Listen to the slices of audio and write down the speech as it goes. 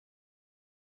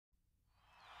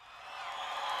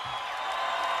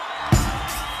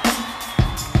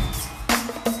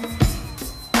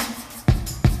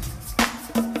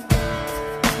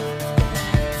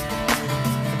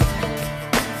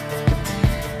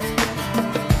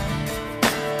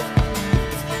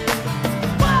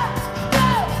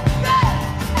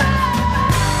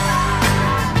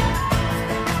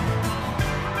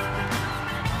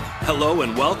Hello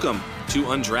and welcome to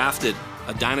Undrafted,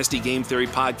 a Dynasty Game Theory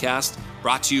podcast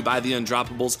brought to you by the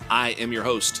Undroppables. I am your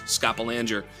host, Scott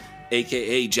Belanger,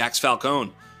 a.k.a. Jax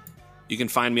Falcone. You can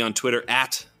find me on Twitter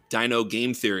at Dino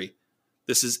Game Theory.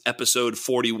 This is episode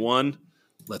 41.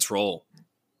 Let's roll.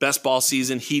 Best ball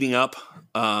season heating up,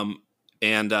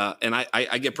 and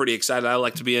I get pretty excited. I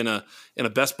like to be in a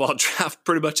best ball draft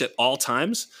pretty much at all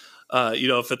times.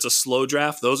 If it's a slow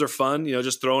draft, those are fun.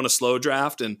 Just throw in a slow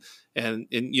draft and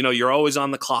you're always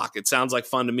on the clock. It sounds like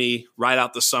fun to me. Right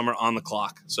out the summer on the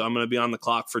clock. So I'm going to be on the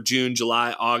clock for June,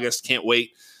 July, August. Can't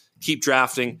wait. Keep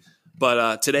drafting.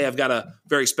 But today I've got a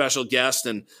very special guest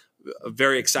and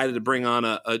very excited to bring on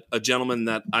a gentleman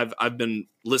that I've been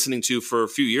listening to for a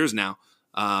few years now.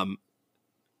 I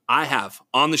have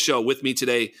on the show with me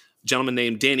today a gentleman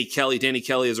named Danny Kelly. Danny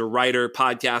Kelly is a writer,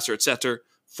 podcaster, etc.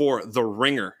 for The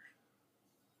Ringer.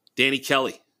 Danny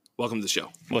Kelly, welcome to the show.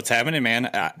 What's happening, man?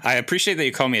 I appreciate that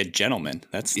you call me a gentleman.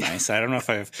 That's nice. I don't know if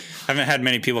I haven't had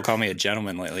many people call me a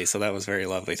gentleman lately, so that was very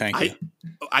lovely. Thank you.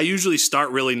 I usually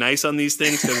start really nice on these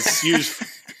things because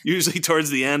usually towards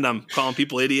the end I'm calling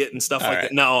people idiot and stuff like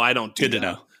that. No, I don't do that. Good to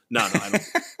know. No,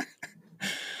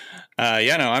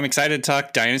 I don't. I'm excited to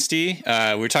talk Dynasty.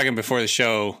 We were talking before the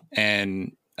show,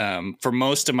 and for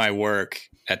most of my work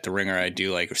at The Ringer, I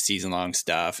do like season-long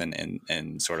stuff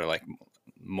and sort of like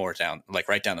more down, like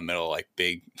right down the middle, like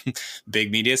big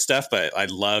media stuff. But I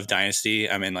love Dynasty.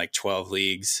 I'm in like 12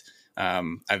 leagues.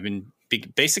 I've been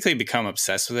basically become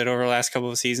obsessed with it over the last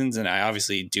couple of seasons. And I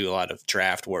obviously do a lot of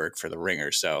draft work for The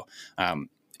Ringer. So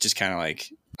just kind of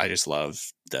like, I just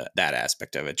love that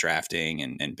aspect of it, drafting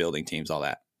and building teams, all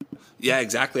that. Yeah,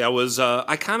 exactly. I've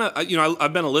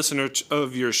been a listener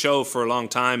of your show for a long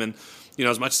time, and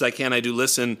as much as I can, I do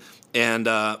listen. And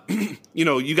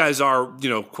you guys are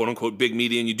quote unquote big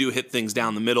media, and you do hit things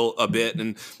down the middle a bit.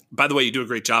 And by the way, you do a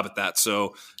great job at that.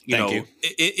 So Thank you.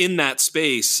 In that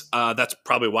space, that's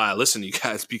probably why I listen to you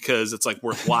guys, because it's like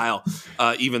worthwhile,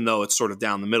 even though it's sort of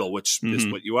down the middle, which is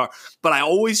what you are. But I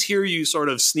always hear you sort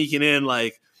of sneaking in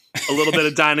like a little bit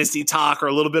of dynasty talk or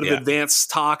a little bit of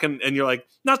advanced talk, and you're like,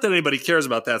 not that anybody cares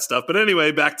about that stuff, but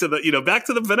anyway, back to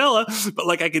the vanilla. But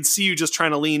like I could see you just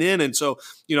trying to lean in, and so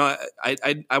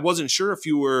I wasn't sure if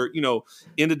you were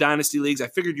into dynasty leagues. I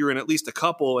figured you were in at least a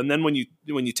couple, and then when you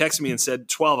texted me and said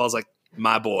 12, I was like,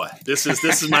 my boy, this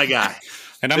is my guy.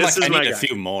 And I need a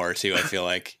few more too. I feel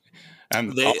like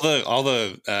all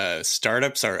the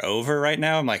startups are over right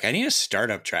now. I'm like, I need a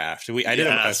startup draft. I did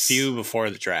a few before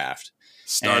the draft.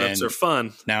 Startups are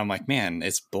fun. Now I'm like, man,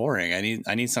 it's boring.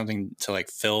 I need something to like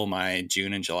fill my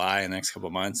June and July in the next couple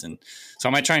of months, and so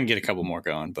I might try and get a couple more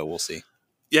going, but we'll see.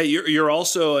 Yeah, you're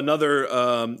also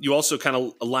another. You also kind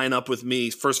of line up with me.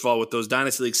 First of all, with those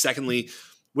dynasty leagues. Secondly,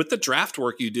 with the draft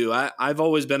work you do. I've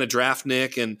always been a draft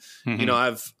Nick, and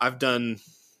I've done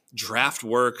draft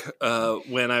work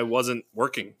when I wasn't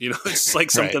working. It's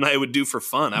like something I would do for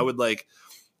fun. I would like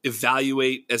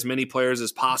evaluate as many players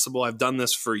as possible. I've done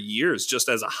this for years just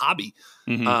as a hobby.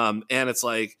 And it's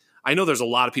like, I know there's a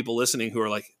lot of people listening who are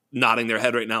like nodding their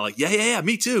head right now, like, yeah,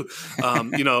 me too.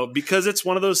 Because it's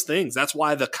one of those things. That's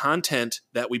why the content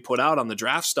that we put out on the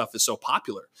draft stuff is so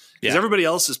popular, because everybody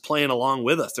else is playing along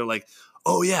with us. They're like,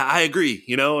 oh yeah, I agree,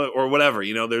 or whatever,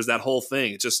 there's that whole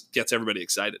thing. It just gets everybody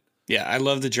excited. Yeah. I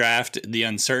love the draft, the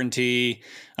uncertainty,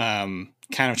 kind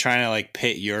of trying to like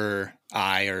pit your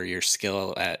eye or your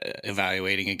skill at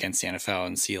evaluating against the NFL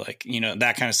and see like,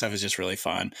 that kind of stuff is just really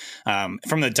fun.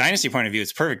 From the dynasty point of view,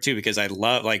 it's perfect too, because I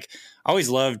always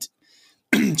loved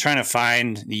trying to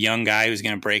find the young guy who's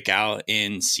going to break out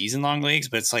in season long leagues,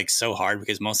 but it's like so hard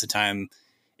because most of the time,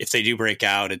 if they do break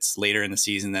out, it's later in the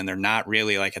season, then they're not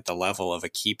really like at the level of a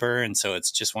keeper. And so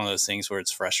it's just one of those things where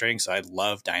it's frustrating. So I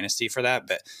love dynasty for that.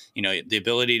 But, the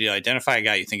ability to identify a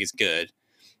guy you think is good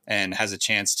and has a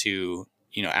chance to,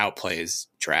 outplay his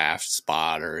draft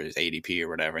spot or his ADP or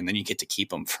whatever, and then you get to keep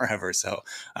them forever. So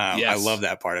I love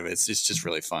that part of it. It's just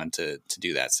really fun to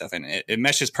do that stuff. And it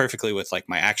meshes perfectly with like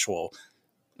my actual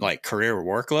like career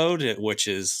workload, which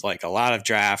is like a lot of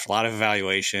draft, a lot of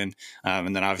evaluation,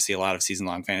 and then obviously a lot of season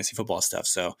long fantasy football stuff.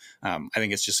 So I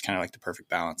think it's just kind of like the perfect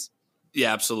balance.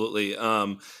 Yeah, absolutely.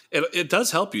 It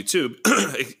does help you too,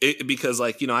 because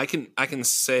like, I can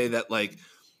say that like,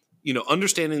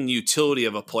 understanding the utility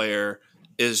of a player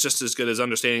is just as good as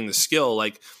understanding the skill.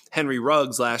 Like Henry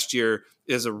Ruggs last year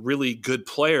is a really good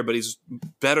player, but he's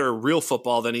better real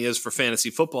football than he is for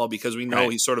fantasy football, because we know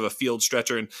he's sort of a field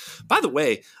stretcher. And by the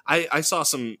way, I saw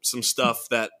some stuff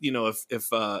that, if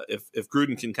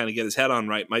Gruden can kind of get his head on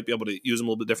right, might be able to use him a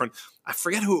little bit different. I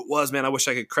forget who it was, man. I wish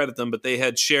I could credit them, but they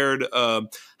had shared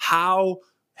how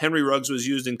Henry Ruggs was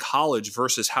used in college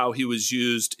versus how he was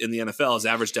used in the NFL, his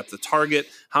average depth of target,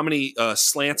 how many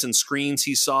slants and screens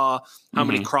he saw, how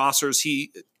many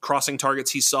crossing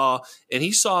targets he saw. And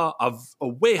he saw a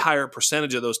way higher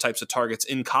percentage of those types of targets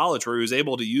in college where he was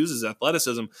able to use his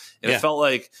athleticism. And it felt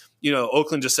like,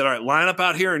 Oakland just said, all right, line up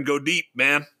out here and go deep,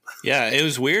 man. Yeah, it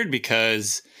was weird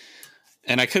because –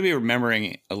 and I could be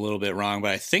remembering a little bit wrong, but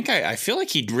I feel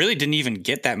like he really didn't even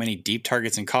get that many deep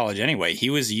targets in college anyway. He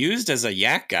was used as a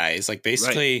yak guy. He's like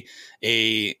basically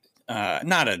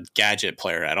not a gadget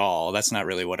player at all. That's not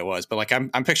really what it was. But like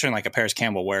I'm picturing like a Paris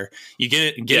Campbell where you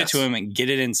get it to him and get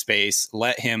it in space,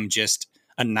 let him just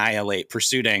annihilate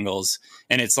pursuit angles.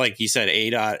 And it's like you said,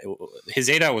 his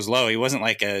ADOT was low. He wasn't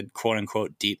like a quote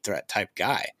unquote deep threat type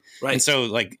guy. Right. And so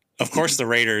like, of course, the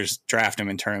Raiders draft him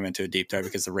and turn him into a deep threat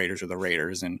because the Raiders are the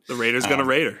Raiders, and the Raiders gonna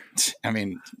Raider. I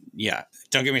mean, yeah,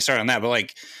 don't get me started on that. But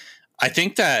like, I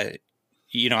think that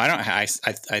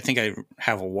I think I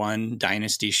have one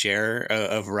dynasty share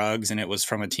of Ruggs, and it was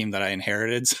from a team that I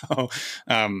inherited. So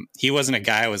he wasn't a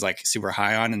guy I was like super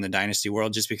high on in the dynasty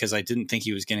world, just because I didn't think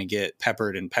he was going to get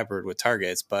peppered with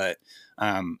targets. But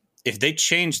if they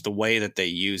change the way that they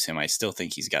use him, I still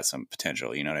think he's got some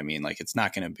potential. You know what I mean? Like, it's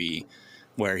not going to be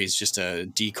where he's just a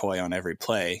decoy on every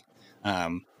play.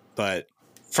 But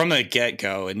from the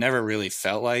get-go, it never really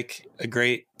felt like a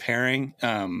great pairing.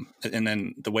 And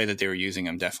then the way that they were using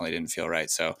him definitely didn't feel right.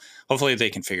 So hopefully they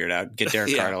can figure it out, get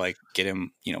Derek Carr to like get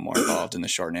him, more involved in the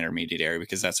short and intermediate area,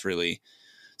 because that's really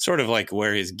sort of like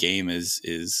where his game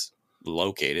is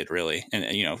located, really.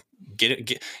 And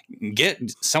get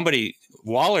somebody.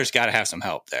 Waller's got to have some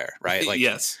help there, right? Like,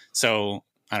 yes. So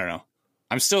I don't know.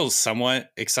 I'm still somewhat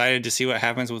excited to see what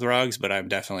happens with Ruggs, but I'm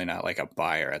definitely not like a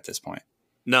buyer at this point.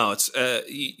 No, it's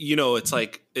it's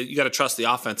like you got to trust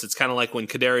the offense. It's kind of like when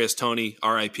Kadarius Toney,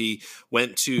 RIP,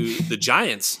 went to the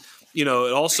Giants. It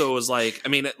also was like, I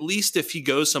mean, at least if he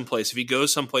goes someplace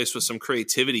with some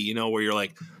creativity, where you're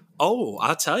like, oh,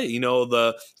 I'll tell you,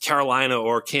 the Carolina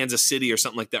or Kansas City or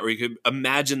something like that, where you could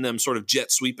imagine them sort of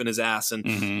jet sweeping his ass and,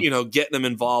 getting him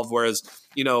involved. Whereas,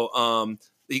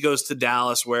 he goes to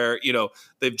Dallas where,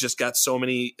 they've just got so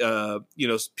many,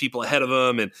 people ahead of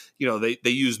him. And, they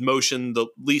used motion the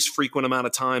least frequent amount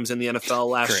of times in the NFL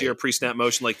last year, pre-snap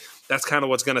motion. Like, that's kind of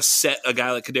what's going to set a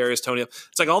guy like Kadarius Toney up.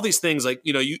 It's like all these things, like,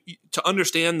 you to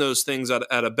understand those things at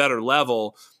a better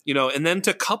level, and then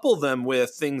to couple them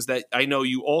with things that I know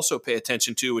you also pay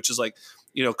attention to, which is like,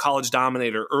 college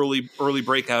dominator, early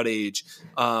breakout age,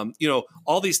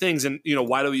 all these things. And,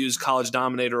 why do we use college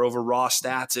dominator over raw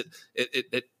stats?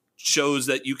 It shows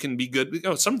that you can be good.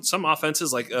 Some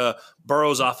offenses like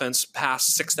Burrow's offense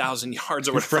passed 6,000 yards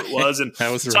or whatever it was. And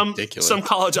that was ridiculous. Some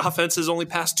college offenses only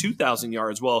passed 2,000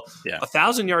 yards. Well,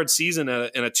 1,000-yard season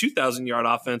in a 2,000-yard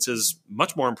offense is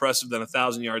much more impressive than a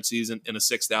 1,000-yard season in a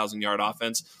 6,000-yard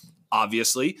offense,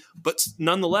 obviously. But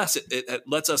nonetheless, it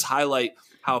lets us highlight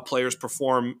how players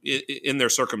perform in their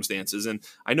circumstances. And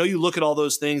I know you look at all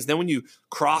those things. Then when you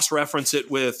cross-reference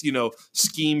it with,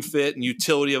 scheme fit and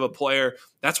utility of a player,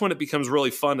 that's when it becomes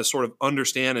really fun to sort of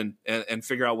understand and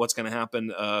figure out what's going to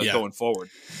happen going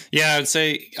forward. Yeah, I would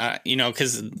say,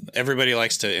 because everybody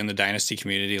likes to, in the dynasty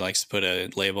community, likes to put a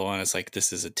label on it. It's like,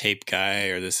 this is a tape guy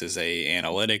or this is a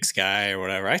analytics guy or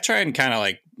whatever. I try and kind of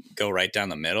like go right down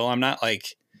the middle. I'm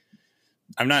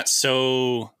not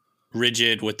so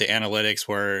rigid with the analytics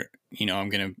where, I'm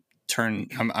going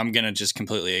to just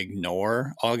completely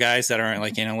ignore all guys that aren't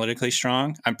like analytically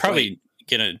strong. I'm probably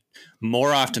going to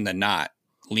more often than not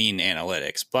lean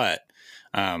analytics, but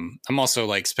I'm also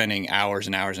like spending hours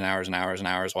and hours and hours and hours and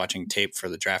hours watching tape for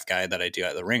the draft guide that I do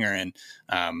at the Ringer. And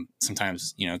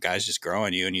sometimes, guys just grow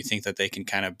on you and you think that they can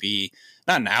kind of be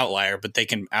not an outlier, but they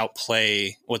can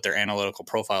outplay what their analytical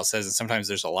profile says. And sometimes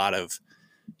there's a lot of,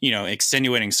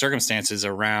 extenuating circumstances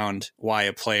around why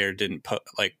a player didn't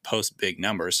post big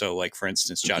numbers. So like, for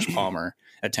instance, Josh Palmer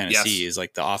at Tennessee is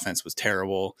like, the offense was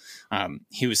terrible.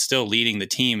 He was still leading the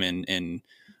team in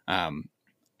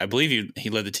I believe he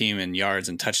led the team in yards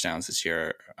and touchdowns this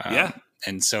year.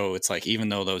 And so it's like, even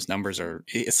though those numbers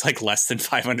it's like less than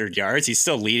 500 yards, he's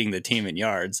still leading the team in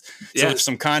yards. So there's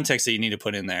some context that you need to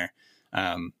put in there.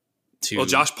 Well,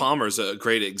 Josh Palmer is a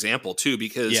great example too,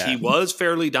 because he was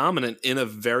fairly dominant in a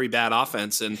very bad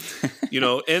offense. And,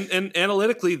 and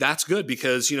analytically that's good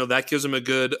because, that gives him a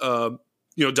good,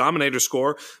 dominator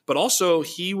score, but also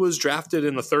he was drafted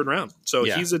in the 3rd round. So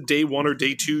he's a day 1 or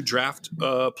day 2 draft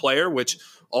player, which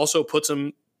also puts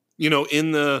him,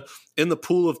 in the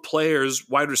pool of players,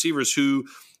 wide receivers who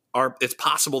it's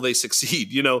possible they succeed.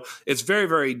 It's very,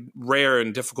 very rare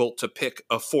and difficult to pick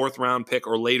a 4th round pick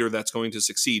or later that's going to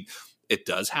succeed. It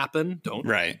does happen. Don't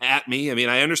right at me. I mean,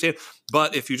 I understand.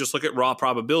 But if you just look at raw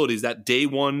probabilities, that day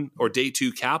one or day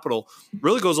two capital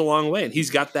really goes a long way. And he's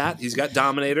got that. He's got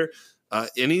Dominator.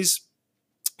 And he's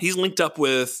linked up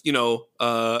with,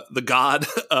 the God,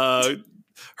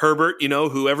 Herbert,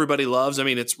 who everybody loves. I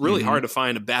mean, it's really hard to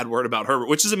find a bad word about Herbert,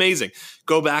 which is amazing.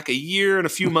 Go back a year and a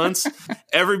few months.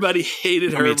 Everybody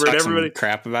hated Herbert. Everybody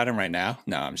crap about him right now.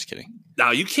 No, I'm just kidding.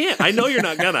 No, you can't. I know you're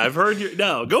not gonna. I've heard you.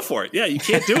 No, go for it. Yeah, you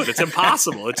can't do it. It's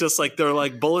impossible. It's just like they're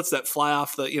like bullets that fly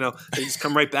off they just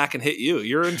come right back and hit you.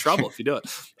 You're in trouble if you do it.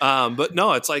 But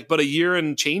no, it's like, but a year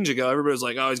and change ago, everybody was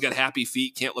like, oh, he's got happy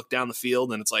feet, can't look down the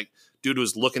field. And it's like, dude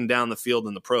was looking down the field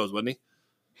in the pros, wasn't he?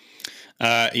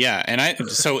 Yeah. And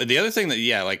so the other thing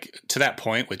that, like to that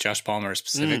point with Josh Palmer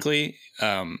specifically,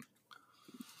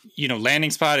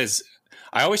 landing spot is,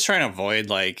 I always try and avoid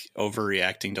like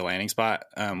overreacting to landing spot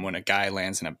when a guy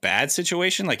lands in a bad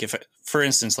situation. Like if, for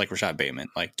instance, like Rashad Bateman,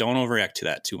 like don't overreact to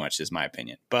that too much is my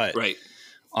opinion. But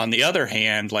on the other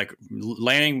hand, like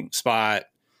landing spot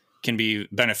can be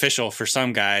beneficial for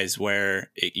some guys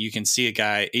where you can see a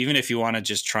guy, even if you want to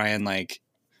just try and like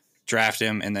draft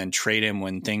him and then trade him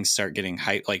when things start getting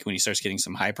hype, like when he starts getting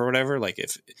some hype or whatever. Like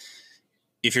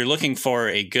if you're looking for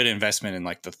a good investment in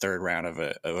like the third round of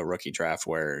a rookie draft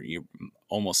where you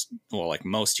like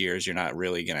most years, you're not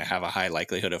really going to have a high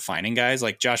likelihood of finding guys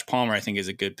like Josh Palmer, I think is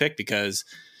a good pick because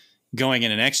going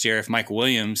into next year, if Mike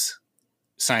Williams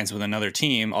signs with another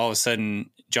team, all of a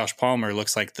sudden Josh Palmer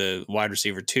looks like the wide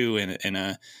receiver 2 in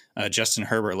a Justin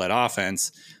Herbert led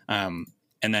offense.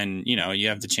 And then, you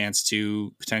have the chance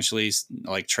to potentially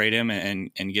like trade him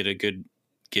and get a good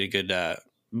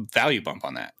value bump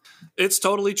on that. It's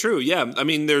totally true. Yeah. I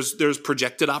mean, there's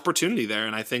projected opportunity there.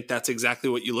 And I think that's exactly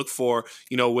what you look for,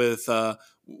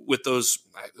 with those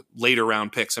later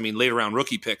round picks. I mean, later round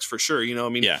rookie picks for sure.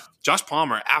 Josh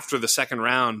Palmer after the second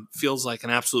round feels like an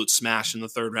absolute smash in the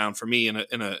third round for me in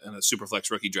a super flex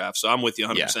rookie draft. So I'm with you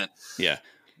 100%. Yeah.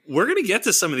 We're going to get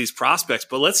to some of these prospects,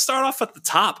 but let's start off at the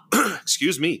top.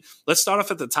 Excuse me. Let's start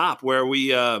off at the top where we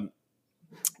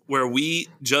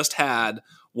just had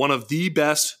one of the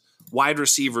best wide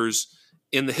receivers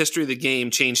in the history of the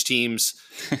game change teams,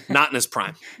 not in his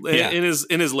prime, in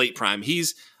his late prime.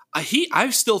 I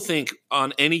still think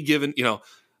on any given,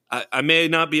 I may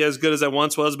not be as good as I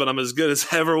once was, but I'm as good as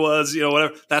ever was,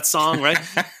 whatever that song, right?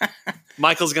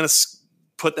 Michael's going to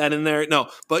put that in there. No,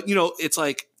 but it's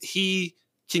like he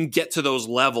can get to those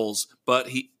levels, but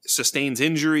he sustains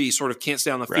injury. He sort of can't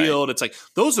stay on the field. It's like,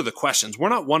 those are the questions. We're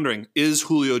not wondering, is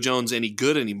Julio Jones any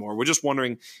good anymore? We're just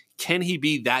wondering, can he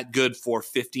be that good for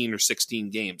 15 or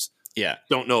 16 games? Yeah.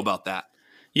 Don't know about that.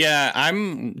 Yeah.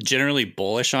 I'm generally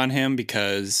bullish on him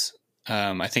because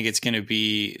I think it's going to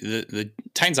be the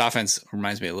Titans offense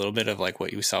reminds me a little bit of like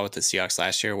what you saw with the Seahawks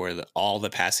last year, where all the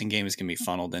passing game is going to be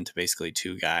funneled into basically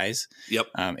 2 guys. Yep.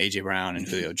 AJ Brown and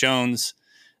Julio Jones.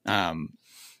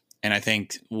 And I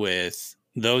think with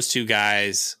those 2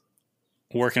 guys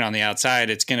working on the outside,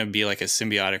 it's going to be like a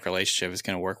symbiotic relationship. It's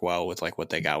going to work well with like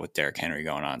what they got with Derrick Henry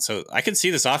going on. So I could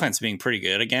see this offense being pretty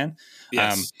good again.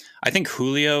 Yes. I think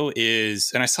Julio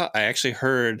is, and I actually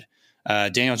heard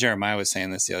Daniel Jeremiah was saying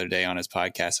this the other day on his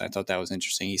podcast. I thought that was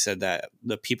interesting. He said that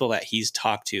the people that he's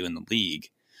talked to in the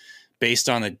league, based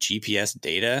on the GPS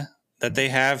data that they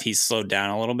have, he's slowed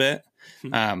down a little bit.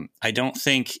 I don't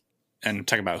think, and I'm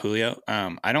talking about Julio,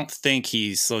 I don't think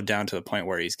he's slowed down to the point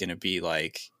where he's going to be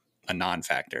like a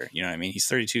non-factor. You know what I mean? He's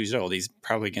 32 years old. He's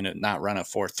probably going to not run a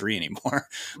 4.3 anymore.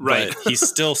 Right. But he's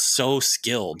still so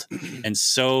skilled and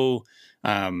so,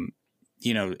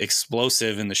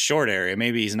 explosive in the short area.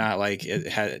 Maybe he's not like,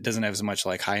 it doesn't have as much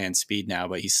like high end speed now,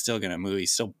 but he's still going to move.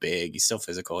 He's still big. He's still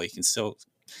physical. He can still,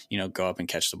 go up and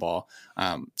catch the ball.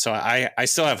 So I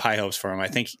still have high hopes for him. I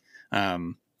think,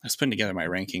 I was putting together my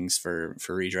rankings for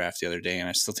redraft the other day, and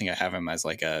I still think I have him as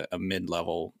like a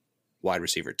mid-level wide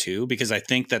receiver 2, because I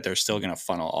think that they're still going to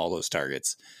funnel all those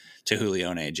targets to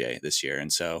Julio and AJ this year.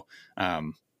 And so,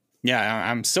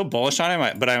 I'm still bullish on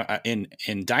him, but I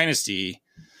in Dynasty,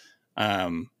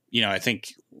 I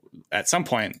think at some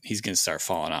point he's going to start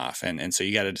falling off. And so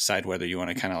you got to decide whether you want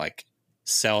to kind of like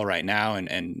sell right now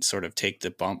and sort of take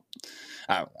the bump.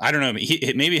 I don't know.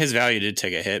 Maybe his value did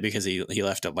take a hit because he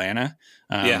left Atlanta.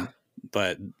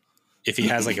 But if he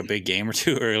has like a big game or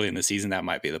 2 early in the season, that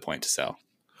might be the point to sell.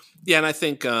 Yeah. And I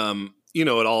think, it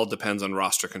all depends on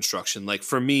roster construction. Like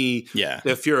for me,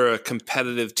 if you're a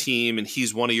competitive team and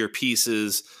he's one of your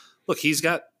pieces, look, he's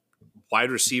got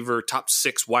top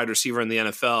 6 wide receiver in the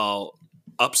NFL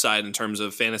upside in terms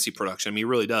of fantasy production. I mean, he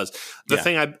really does. The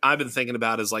thing I've been thinking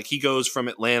about is like he goes from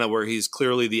Atlanta, where he's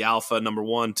clearly the alpha number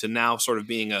 1, to now sort of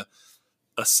being a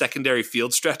a secondary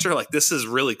field stretcher. Like, this is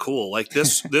really cool. Like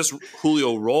this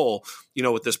Julio role,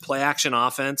 with this play action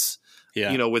offense,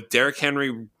 with Derrick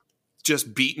Henry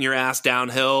just beating your ass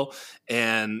downhill,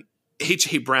 and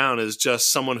A.J. Brown is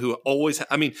just someone who always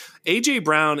 – A.J.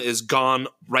 Brown is gone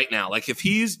right now. Like, if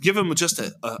he's – give him just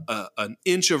an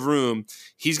inch of room,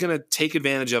 he's going to take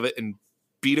advantage of it and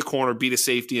beat a corner, beat a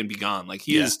safety, and be gone. Like,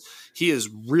 he is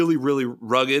really, really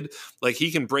rugged. Like,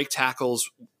 he can break tackles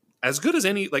as good as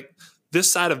any – like,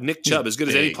 this side of Nick Chubb, as good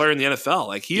as any player in the NFL.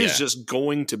 Like, he is just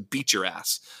going to beat your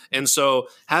ass. And so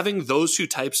having those two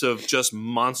types of just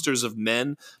monsters of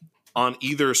men on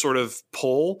either sort of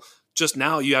pole, just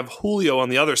now you have Julio on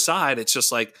the other side. It's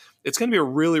just like, it's going to be a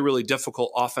really, really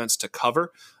difficult offense to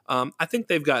cover. I think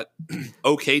they've got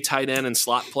okay tight end and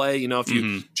slot play.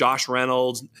 Josh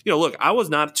Reynolds, look, I was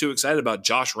not too excited about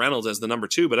Josh Reynolds as the number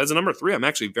 2, but as a number 3, I'm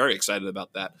actually very excited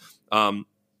about that.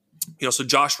 So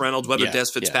Josh Reynolds, whether Des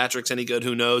Fitzpatrick's any good,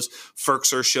 who knows?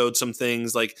 Ferkser showed some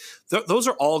things. Like, those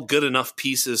are all good enough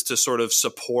pieces to sort of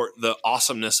support the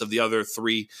awesomeness of the other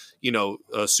 3,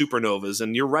 supernovas.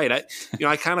 And you're right.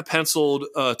 I kind of penciled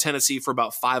Tennessee for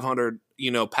about 500,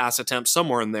 pass attempts,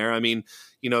 somewhere in there. I mean,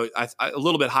 a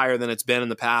little bit higher than it's been in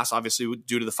the past, obviously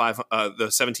due to the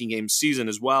 17 game season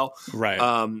as well. Right.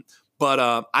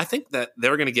 But I think that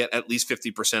they're going to get at least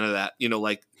 50% of that,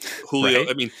 like Julio.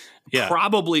 Right.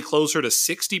 Probably closer to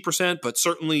 60%, but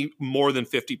certainly more than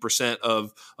 50%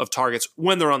 of targets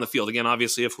when they're on the field. Again,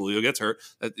 obviously, if Julio gets hurt,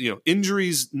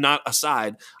 injuries not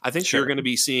aside, I think you're going to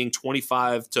be seeing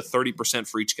 25 to 30%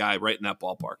 for each guy right in that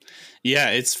ballpark. Yeah,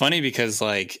 it's funny because,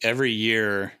 like, every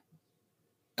year,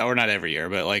 or not every year,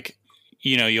 but, like,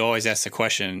 you always ask the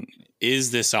question,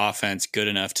 is this offense good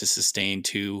enough to sustain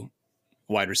 2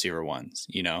 wide receiver ones,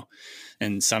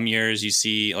 and some years you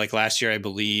see, like last year, I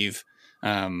believe,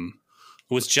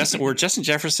 were Justin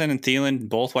Jefferson and Thielen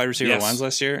both wide receiver ones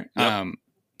last year? Yep.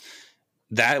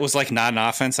 That was like not an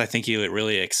offense I think you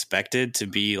really expected to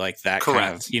be like that. Correct.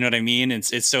 Kind of, you know what I mean?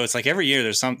 It's like every year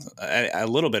there's a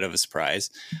little bit of a surprise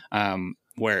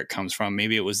where it comes from.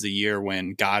 Maybe it was the year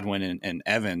when Godwin and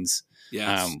Evans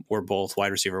were both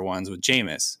wide receiver ones with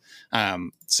Jameis.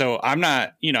 So I'm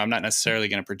not necessarily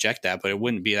going to project that, but it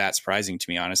wouldn't be that surprising to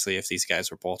me, honestly, if these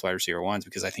guys were both wide receiver ones,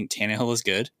 because I think Tannehill is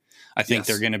good. I think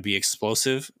they're going to be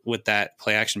explosive with that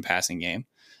play action passing game.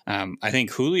 I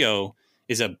think Julio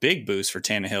is a big boost for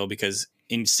Tannehill because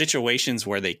in situations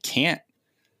where they can't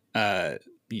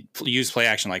use play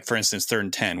action, like for instance, 3rd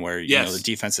and 10, where the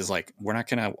defense is like, we're not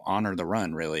going to honor the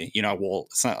run, really.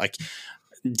 It's not like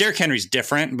Derrick Henry's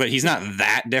different, but he's not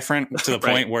that different to the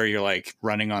point where you're like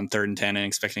running on 3rd and 10 and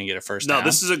expecting to get a first down. No,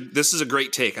 this is a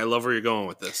great take. I love where you're going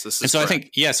with this. And so correct. I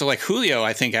think, so like Julio,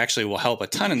 I think actually will help a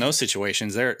ton in those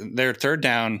situations. Their 3rd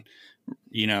down,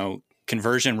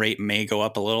 conversion rate may go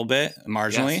up a little bit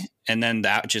marginally. Yes. And then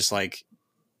that just like,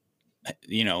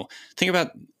 think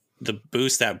about the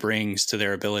boost that brings to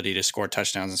their ability to score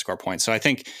touchdowns and score points. So I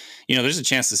think, there's a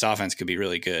chance this offense could be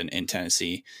really good in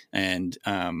Tennessee. And,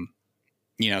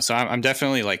 so I'm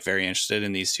definitely like very interested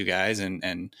in these 2 guys.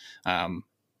 And I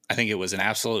think it was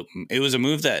a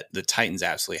move that the Titans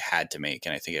absolutely had to make.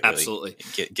 And I think it really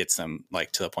gets them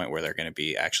like to the point where they're going to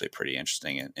be actually pretty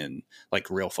interesting in like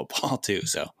real football too.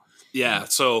 So. Yeah,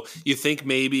 so you think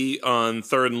maybe on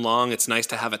 3rd and long, it's nice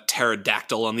to have a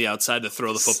pterodactyl on the outside to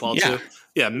throw the football to?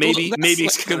 Yeah, maybe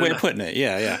it's a good way of putting it.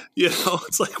 Yeah.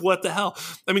 It's like, what the hell?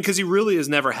 I mean, because he really has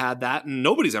never had that, and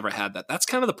nobody's ever had that. That's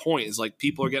kind of the point, is like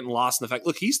people are getting lost in the fact,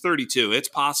 look, he's 32. It's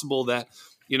possible that,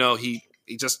 he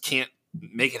just can't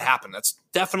make it happen. That's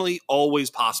definitely always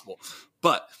possible.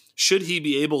 But should he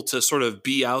be able to sort of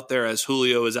be out there as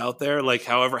Julio is out there, like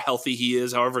however healthy he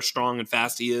is, however strong and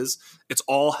fast he is, it's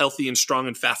all healthy and strong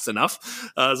and fast enough,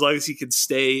 as long as he can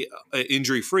stay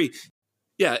injury free.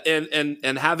 Yeah,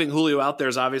 and having Julio out there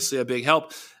is obviously a big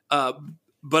help.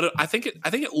 But I think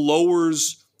it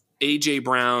lowers AJ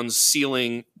Brown's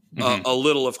ceiling a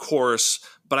little, of course,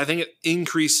 but I think it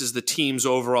increases the team's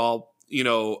overall,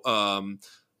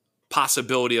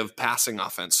 possibility of passing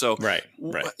offense. So, right.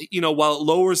 While it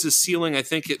lowers his ceiling, I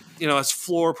think it, his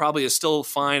floor probably is still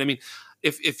fine. I mean,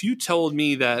 if you told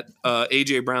me that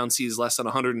AJ Brown sees less than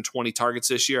 120 targets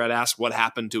this year, I'd ask what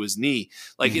happened to his knee.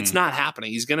 Like, it's not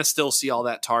happening. He's going to still see all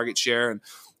that target share. And,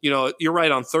 you're right,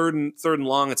 on third and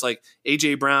long, it's like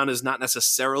AJ Brown is not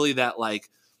necessarily that like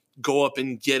go up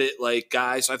and get it like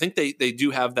guy. So I think they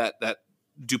do have that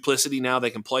duplicity now. They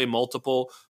can play multiple.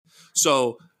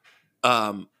 So,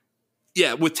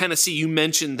 with Tennessee, you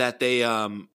mentioned that they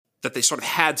sort of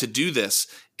had to do this,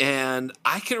 and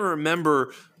I can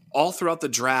remember all throughout the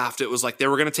draft, it was like they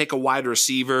were going to take a wide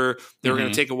receiver. They were going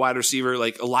to take a wide receiver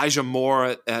like Elijah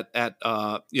Moore at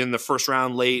in the first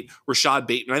round late, Rashad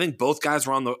Bateman. I think both guys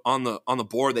were on the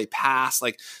board. They passed.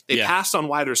 Like they passed on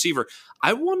wide receiver.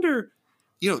 I wonder,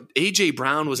 AJ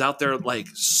Brown was out there like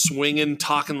swinging,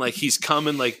 talking like he's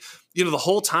coming, like, the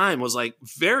whole time was like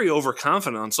very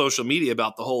overconfident on social media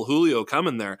about the whole Julio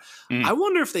coming there. I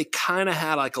wonder if they kind of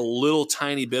had like a little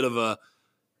tiny bit of a,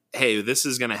 hey, this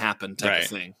is going to happen type of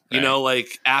thing.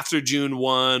 Like after June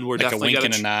 1, we're like definitely a wink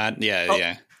and a nod.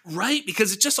 Yeah. Right.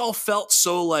 Because it just all felt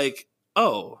so like,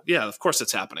 oh yeah, of course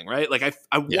it's happening. Right. Like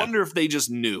I wonder if they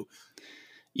just knew.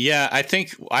 Yeah.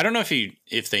 I don't know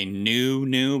if they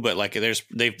knew, but like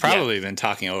they've probably been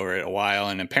talking over it a while.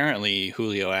 And apparently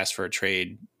Julio asked for a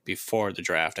trade before the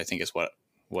draft, I think is what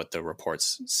the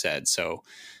reports said. So,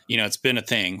 it's been a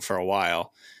thing for a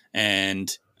while,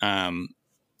 and,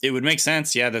 it would make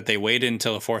sense, that they waited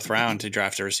until the fourth round to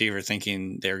draft a receiver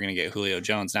thinking they were going to get Julio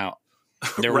Jones. Now,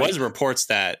 there was reports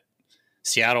that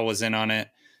Seattle was in on it.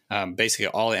 Basically,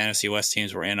 all the NFC West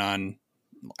teams were in on,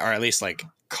 or at least like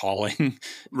calling,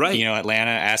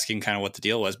 Atlanta, asking kind of what the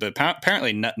deal was. But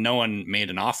apparently no one made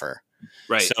an offer.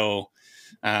 Right. So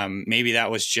maybe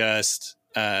that was just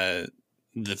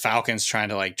the Falcons trying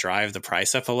to like drive the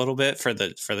price up a little bit for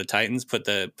the Titans, put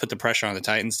the pressure on the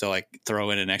Titans to like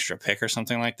throw in an extra pick or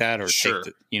something like that, or take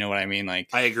you know what I mean? Like,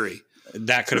 I agree.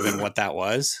 That could have been what that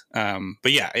was.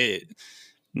 But yeah,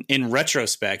 in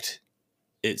retrospect,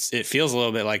 it feels a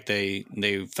little bit like they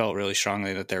felt really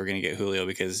strongly that they were going to get Julio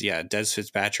because Des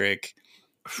Fitzpatrick,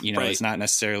 it's not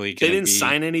necessarily they didn't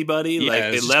sign anybody. Like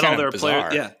they let all their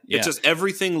players. Yeah. It's just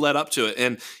everything led up to it.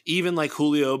 And even like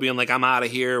Julio being like, I'm out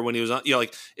of here when he was on,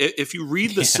 like if you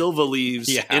read the Silva leaves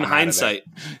in hindsight,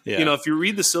 if you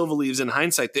read the Silva leaves in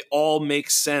hindsight, they all make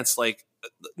sense. Like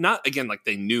not again, like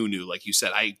they knew, like you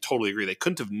said, I totally agree. They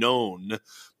couldn't have known,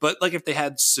 but like if they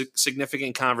had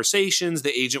significant conversations,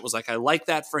 the agent was like, I like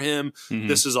that for him.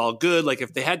 This is all good. Like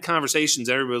if they had conversations,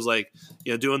 everybody was like,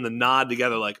 doing the nod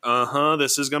together, like,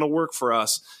 this is going to work for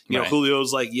us.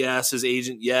 Julio's like, yes, his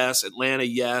agent. Yes. Atlanta.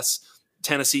 Yes.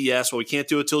 Tennessee. Yes. Well, we can't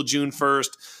do it till June 1st.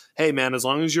 Hey man, as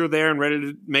long as you're there and ready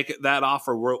to make that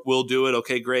offer, we'll do it.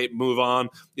 Okay, great. Move on.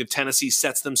 Tennessee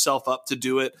sets themselves up to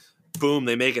do it. Boom,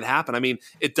 they make it happen. I mean,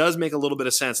 it does make a little bit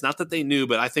of sense. Not that they knew,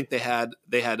 but I think they had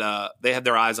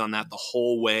their eyes on that the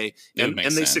whole way, and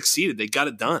they succeeded. They got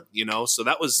it done, So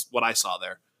that was what I saw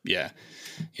there. Yeah,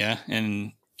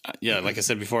 and like I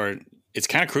said before, it's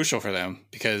kind of crucial for them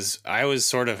because I was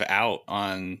sort of out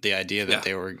on the idea that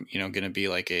they were, going to be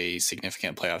like a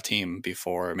significant playoff team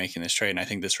before making this trade, and I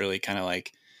think this really kind of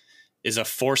like is a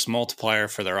force multiplier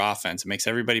for their offense. It makes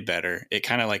everybody better. It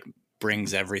kind of like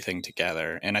brings everything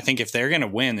together. And I think if they're going to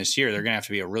win this year, they're going to have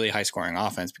to be a really high scoring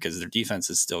offense because their defense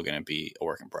is still going to be a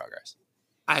work in progress.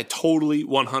 I totally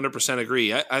 100%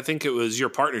 agree. I think it was your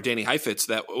partner, Danny Heifetz,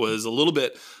 that was a little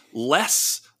bit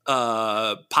less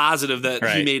positive that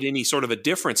he made any sort of a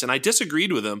difference. And I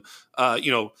disagreed with him,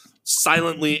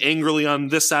 silently, angrily on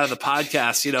this side of the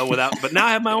podcast, but now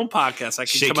I have my own podcast. I can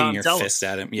shaking come out and your tell fist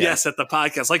them. At him. Yeah. Yes, at the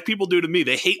podcast, like people do to me.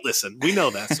 They hate listen. We know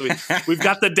that. So we've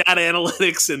got the data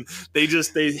analytics, and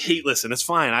they hate listen. It's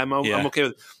fine. I'm okay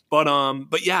with it.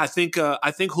 But yeah, I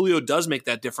think Julio does make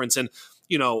that difference. And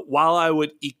while I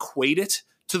would equate it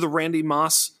to the Randy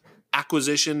Moss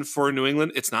acquisition for New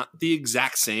England, it's not the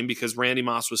exact same because Randy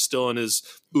Moss was still in his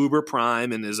uber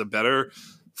prime and is a better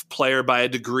player by a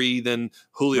degree than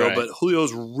Julio, but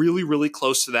Julio's really, really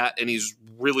close to that, and he's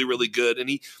really, really good. And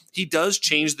he does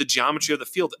change the geometry of the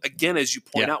field again, as you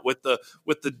point out with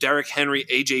the Derrick Henry,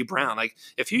 AJ Brown. Like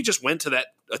if he just went to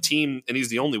a team and he's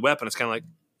the only weapon, it's kind of like,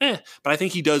 but I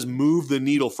think he does move the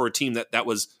needle for a team that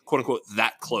was quote unquote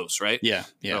that close, right? Yeah.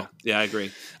 So, I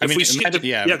agree. I mean,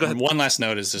 go ahead. One last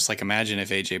note is just like imagine if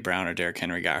AJ Brown or Derrick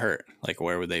Henry got hurt. Like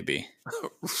where would they be?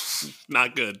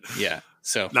 Not good. Yeah.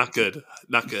 So not good.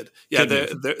 Yeah,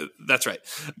 that's right.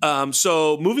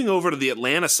 So moving over to the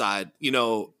Atlanta side, when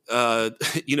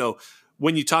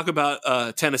you talk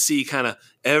about Tennessee, kind of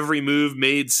every move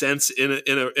made sense in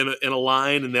a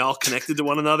line, and they all connected to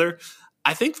one another.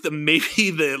 I think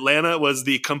maybe the Atlanta was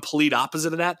the complete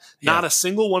opposite of that. Not a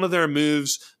single one of their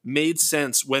moves made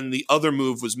sense when the other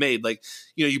move was made. Like,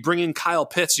 you bring in Kyle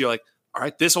Pitts, you're like, all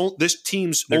right, this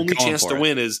team's only chance to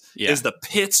win is the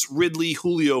Pitts, Ridley,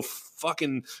 Julio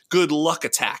fucking good luck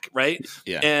attack, right?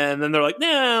 Yeah. And then they're like,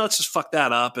 nah, let's just fuck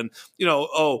that up. And,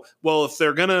 if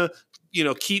they're going to,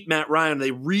 keep Matt Ryan,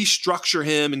 they restructure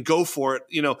him and go for it.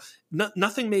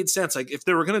 Nothing made sense. Like if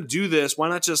they were going to do this, why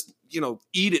not just,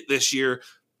 eat it this year,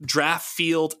 draft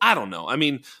field. I don't know. I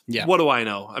mean, what do I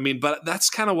know? I mean, but that's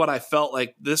kind of what I felt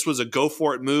like. This was a go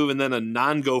for it move and then a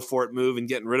non-go for it move and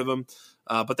getting rid of him.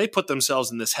 But they put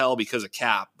themselves in this hell because of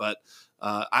cap. But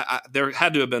there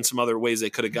had to have been some other ways they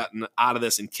could have gotten out of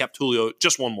this and kept Julio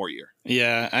just one more year.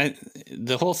 Yeah,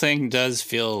 the whole thing does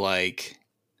feel like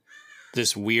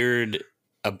this weird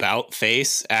about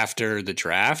face after the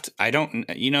draft. I don't,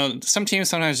 some teams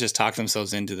sometimes just talk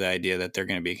themselves into the idea that they're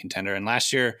going to be a contender. And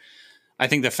last year, I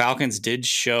think the Falcons did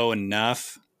show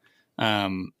enough.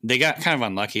 They got kind of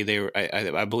unlucky. They were,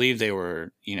 I believe they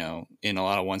were, in a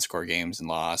lot of one score games and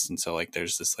lost. And so like,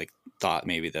 there's this like thought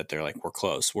maybe that they're like, we're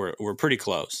close. We're pretty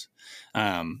close.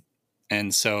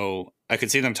 And so I could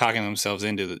see them talking themselves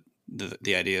into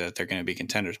the idea that they're going to be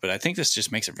contenders, but I think this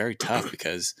just makes it very tough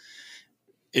because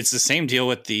it's the same deal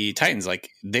with the Titans. Like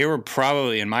they were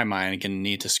probably in my mind going to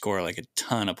need to score like a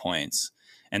ton of points.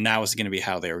 And that was going to be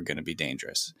how they were going to be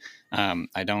dangerous.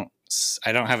 I don't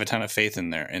have a ton of faith in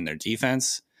their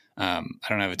defense. I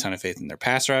don't have a ton of faith in their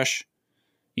pass rush,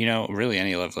 really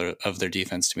any level of their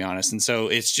defense, to be honest. And so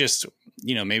it's just,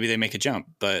 maybe they make a jump,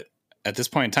 but at this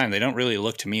point in time, they don't really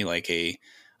look to me like a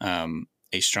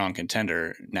strong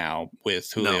contender now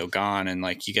with Julio gone. And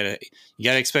like, you gotta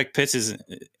expect Pitts is,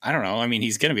 I don't know. I mean,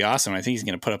 he's going to be awesome. I think he's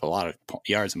going to put up a lot of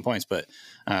yards and points, but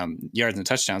yards and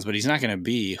touchdowns, but he's not going to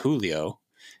be Julio.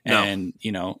 And,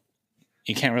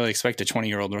 you can't really expect a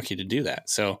 20-year-old rookie to do that.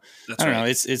 So I don't know.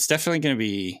 It's definitely going to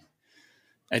be,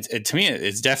 to me,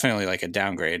 it's definitely like a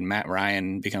downgrade. Matt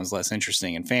Ryan becomes less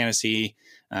interesting in fantasy.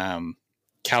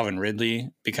 Calvin Ridley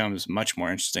becomes much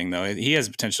more interesting, though. He has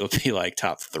potential to be like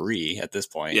top 3 at this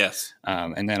point. Yes.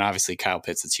 And then obviously Kyle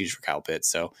Pitts, it's huge for Kyle Pitts.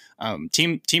 So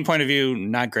team point of view,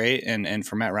 not great. And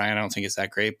for Matt Ryan, I don't think it's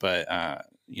that great, but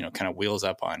kind of wheels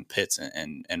up on Pitts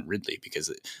and Ridley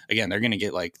because, again, they're going to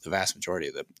get like the vast majority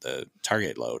of the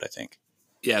target load, I think.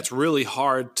 Yeah, it's really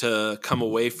hard to come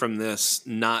away from this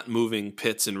not moving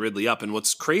Pitts and Ridley up. And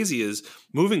what's crazy is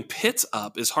moving Pitts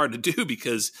up is hard to do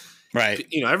because right.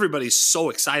 Everybody's so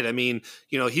excited. I mean,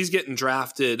 he's getting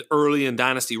drafted early in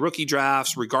dynasty rookie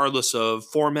drafts, regardless of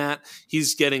format.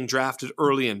 He's getting drafted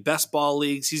early in best ball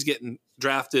leagues. He's getting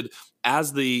drafted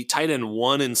as the tight end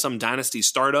 1 in some dynasty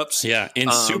startups. Yeah, in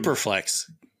Superflex.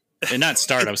 And not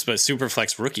startups, but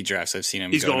Superflex rookie drafts. I've seen him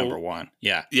go number 1.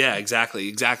 Yeah. Yeah,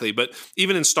 exactly. But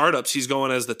even in startups, he's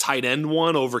going as the tight end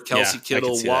 1 over Kelsey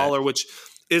Kittle, Waller, which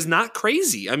is not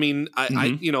crazy. I mean,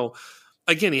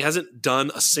 again, he hasn't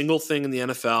done a single thing in the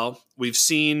NFL. We've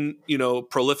seen,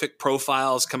 prolific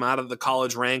profiles come out of the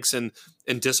college ranks and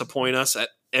disappoint us at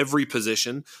every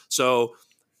position. So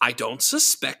I don't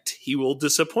suspect he will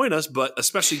disappoint us, but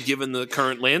especially given the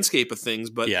current landscape of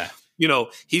things. But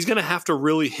he's going to have to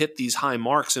really hit these high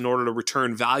marks in order to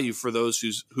return value for those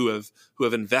who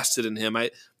have invested in him.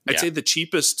 I'd say the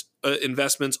cheapest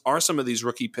investments are some of these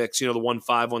rookie picks. The 1.5,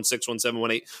 1.6, 1.7,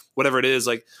 1.8, whatever it is.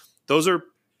 Like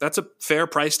that's a fair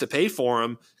price to pay for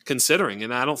him, considering.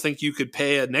 And I don't think you could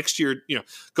pay a next year.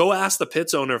 Go ask the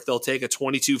Pitts owner if they'll take a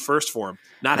 22 first for him.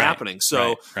 Not happening.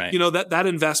 So right. That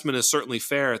investment is certainly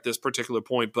fair at this particular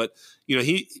point. But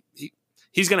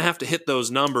he's going to have to hit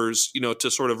those numbers, to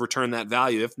sort of return that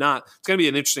value. If not, it's going to be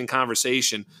an interesting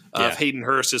conversation. If Hayden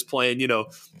Hurst is playing,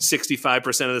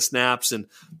 65% of the snaps and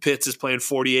Pitts is playing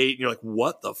 48, and you're like,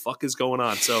 what the fuck is going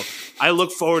on? So I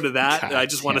look forward to that. God, I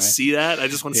just want to see that. I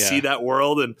just want to see that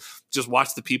world and just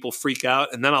watch the people freak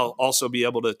out. And then I'll also be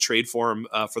able to trade for him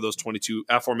for those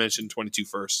aforementioned 22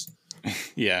 firsts.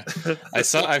 Yeah,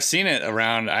 I've seen it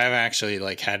around. I haven't actually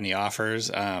had any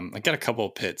offers. I got a couple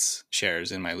of Pitts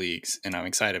shares in my leagues, and I'm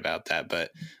excited about that.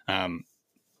 But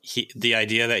the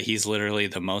idea that he's literally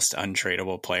the most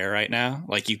untradeable player right now,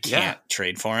 like you can't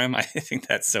trade for him. I think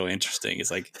that's so interesting.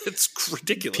 It's like it's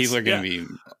ridiculous. People are going to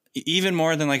be even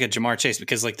more than like a Jamar Chase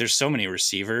because there's so many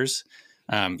receivers.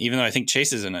 Even though I think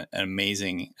Chase is an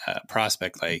amazing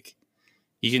prospect, like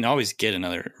you can always get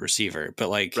another receiver,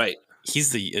 but right.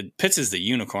 Pitts is the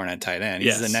unicorn at tight end.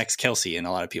 He's the next Kelsey in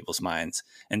a lot of people's minds.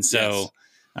 And so,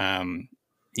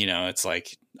 it's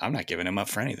like, I'm not giving him up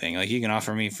for anything. Like you can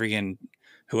offer me freaking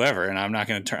whoever, and I'm not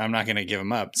going to give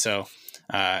him up. So,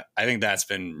 I think that's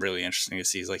been really interesting to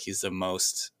see. He's the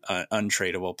most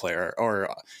untradeable player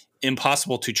or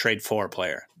impossible to trade for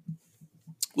player.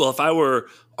 Well, if I were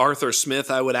Arthur Smith,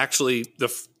 I would actually, the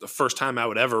first time I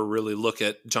would ever really look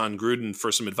at John Gruden for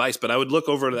some advice, but I would look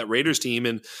over to that Raiders team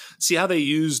and see how they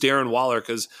use Darren Waller,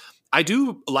 because I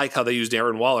do like how they use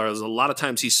Darren Waller. A lot of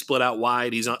times he's split out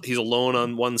wide. He's alone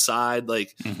on one side.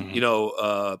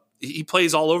 He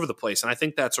plays all over the place. And I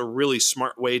think that's a really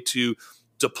smart way to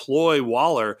deploy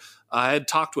Waller. I had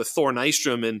talked with Thor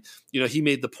Nystrom, and he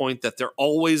made the point that they're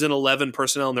always in 11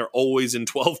 personnel and they're always in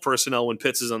 12 personnel when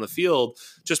Pitts is on the field,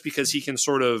 just because he can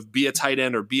sort of be a tight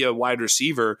end or be a wide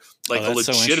receiver, like a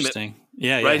legitimate. Right?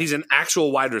 Yeah. He's an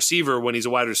actual wide receiver when he's a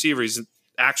wide receiver. He's an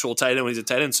actual tight end when he's a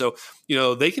tight end. So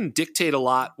they can dictate a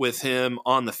lot with him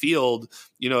on the field,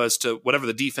 as to whatever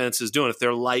the defense is doing. If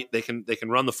they're light, they can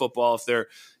run the football.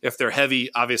 If they're heavy,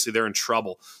 obviously they're in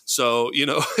trouble. So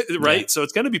right. Yeah. So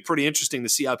it's going to be pretty interesting to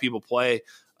see how people play,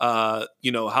 how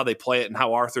they play it, and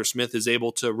how Arthur Smith is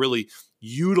able to really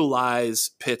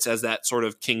utilize Pitts as that sort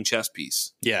of king chess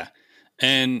piece. Yeah,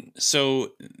 and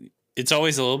so it's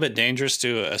always a little bit dangerous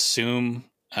to assume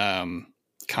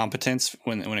competence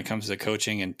when it comes to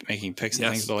coaching and making picks and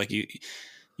things, but like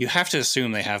you have to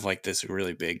assume they have like this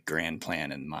really big grand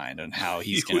plan in mind on how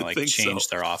he's going to like change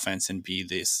their offense and be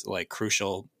this like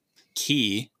crucial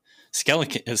key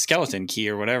skeleton key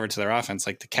or whatever to their offense,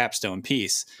 like the capstone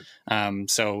piece.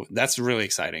 So that's really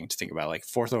exciting to think about. Like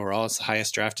 4th overall, it's the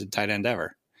highest drafted tight end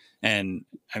ever. And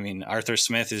I mean, Arthur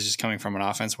Smith is just coming from an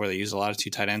offense where they use a lot of 2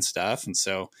 tight end stuff. And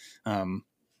so,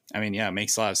 it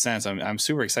makes a lot of sense. I'm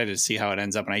super excited to see how it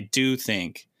ends up. And I do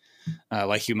think,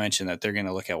 like you mentioned, that they're going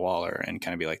to look at Waller and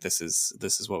kind of be like, this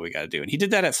is what we got to do. And he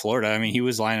did that at Florida. I mean, he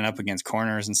was lining up against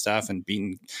corners and stuff and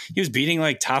he was beating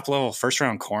like top level 1st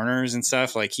round corners and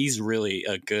stuff. Like he's really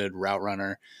a good route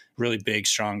runner, really big,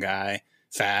 strong guy,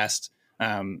 fast.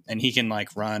 And he can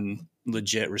like run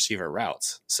legit receiver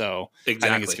routes. So exactly.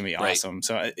 I think it's going to be awesome. Right.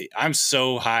 So I'm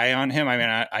so high on him. I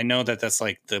mean, I know that that's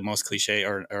like the most cliche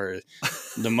or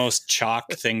the most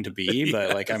chalk thing to be,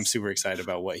 but like, I'm super excited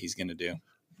about what he's going to do.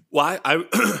 Well,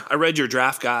 I read your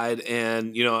draft guide,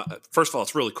 and first of all,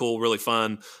 it's really cool, really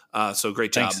fun. So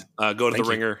great job. Go to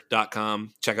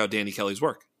theringer.com, check out Danny Kelly's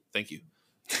work. Thank you.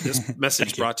 This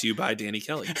message brought to you by Danny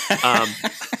Kelly.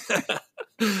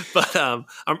 But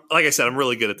like I said, I'm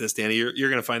really good at this, Danny. You're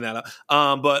going to find that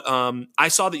out. But I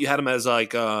saw that you had him as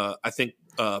like I think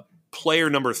player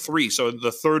number 3, so the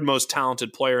 3rd most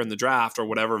talented player in the draft or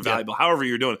whatever, valuable, however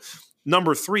you're doing it,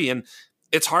 number 3, and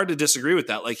it's hard to disagree with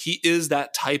that. Like he is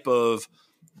that type of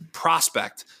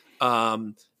prospect.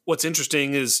 What's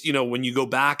interesting is when you go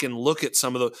back and look at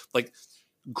some of the like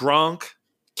Gronk,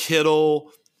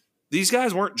 Kittle, these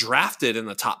guys weren't drafted in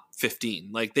the top 15.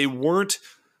 Like they weren't.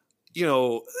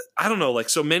 I don't know, like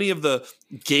so many of the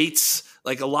Gates,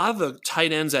 like a lot of the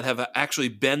tight ends that have actually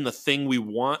been the thing we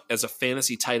want as a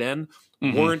fantasy tight end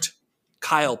weren't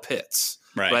Kyle Pitts,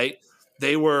 right?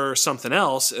 They were something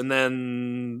else, and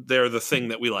then they're the thing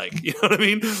that we like. You know what I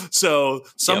mean? So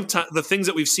sometimes the things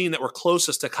that we've seen that were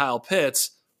closest to Kyle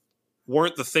Pitts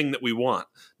weren't the thing that we want.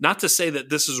 Not to say that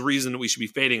this is a reason that we should be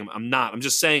fading him. I'm not. I'm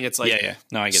just saying it's like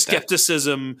No, I get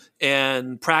skepticism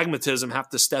and pragmatism have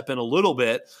to step in a little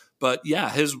bit. But yeah,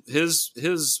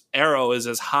 his arrow is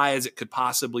as high as it could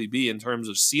possibly be in terms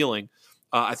of ceiling.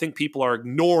 I think people are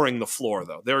ignoring the floor,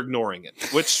 though. They're ignoring it,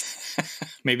 which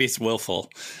maybe it's willful.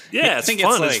 Yeah, it's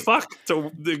fun as fuck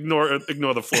to ignore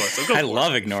the floor. So I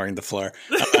love ignoring the floor.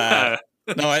 No,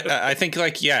 I think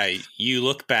like you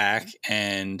look back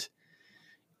and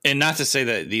not to say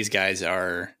that these guys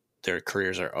their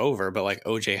careers are over, but like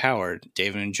OJ Howard,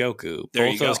 David Njoku,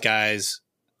 both those guys,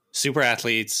 super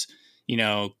athletes.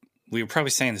 We were probably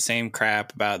saying the same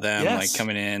crap about them, like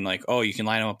coming in, like, oh, you can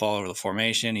line him up all over the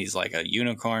formation. He's like a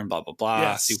unicorn, blah, blah,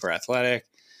 blah, super athletic.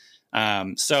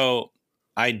 So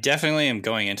I definitely am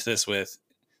going into this with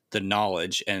the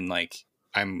knowledge and like,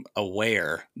 I'm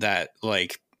aware that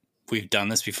like we've done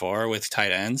this before with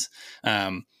tight ends.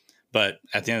 But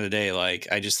at the end of the day, like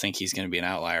I just think he's going to be an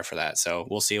outlier for that. So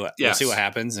we'll see what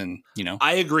happens. And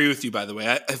I agree with you. By the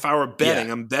way, if I were betting,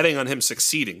 I'm betting on him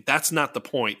succeeding. That's not the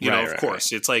point. Of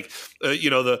course, it's like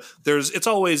it's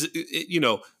always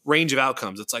range of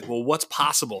outcomes. It's like, well, what's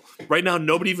possible right now?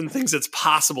 Nobody even thinks it's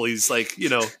possible. He's like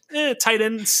tight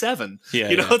end 7.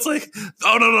 It's like,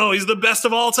 oh no, he's the best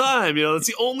of all time. It's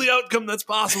the only outcome that's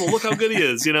possible. Look how good he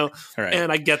is. Right.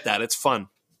 And I get that. It's fun.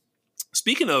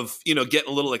 Speaking of, getting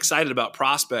a little excited about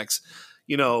prospects,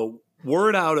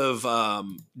 word out of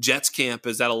Jets camp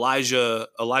is that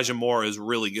Elijah Moore is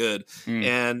really good.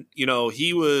 And,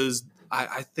 he was,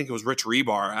 I think it was Rich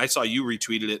Rebar. I saw you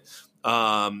retweeted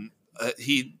it.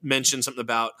 He mentioned something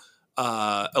about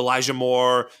Elijah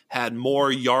Moore had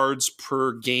more yards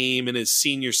per game in his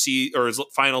senior season or his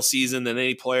final season than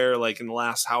any player like in the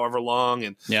last however long.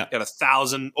 And got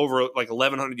 1,000 over like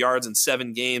 1,100 yards in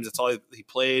 7 games. That's all he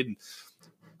played. And,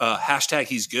 hashtag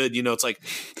he's good. It's like,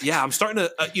 I'm starting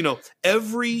to,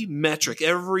 every metric,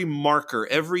 every marker,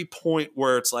 every point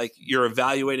where it's like you're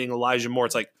evaluating Elijah Moore,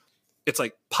 it's like, it's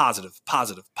like positive,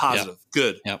 Yep.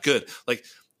 good, Yep. good. Like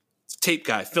tape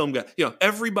guy, film guy,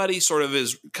 everybody sort of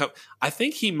is. I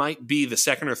think he might be the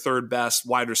second or third best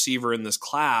wide receiver in this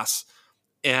class.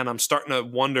 And I'm starting to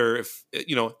wonder if,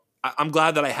 I'm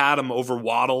glad that I had him over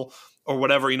Waddle or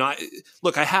whatever. I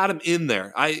had him in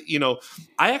there. I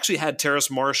actually had Terrace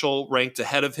Marshall ranked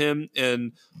ahead of him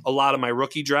in a lot of my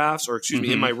rookie drafts, or excuse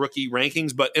me, in my rookie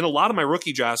rankings. But in a lot of my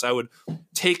rookie drafts, I would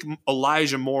take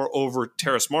Elijah Moore over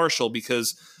Terrace Marshall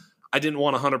because I didn't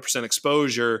want 100%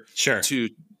 exposure to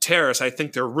Terrace. I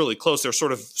think they're really close. They're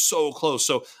sort of so close.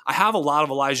 So I have a lot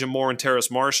of Elijah Moore and Terrace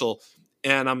Marshall.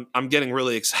 And I'm getting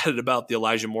really excited about the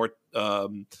Elijah Moore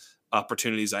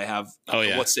opportunities I have. Oh,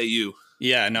 yeah. What say you?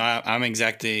 Yeah, no, I'm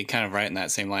exactly kind of right in that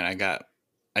same line.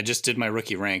 I just did my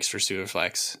rookie ranks for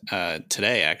Superflex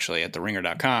today, actually, at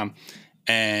theringer.com.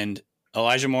 And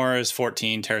Elijah Moore is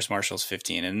 14, Terrace Marshall is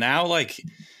 15. And now, like,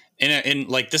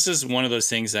 this is one of those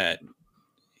things that,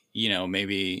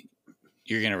 maybe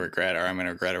you're going to regret, or I'm going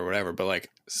to regret, or whatever. But like,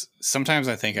 sometimes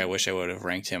I think I wish I would have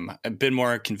ranked him. I've been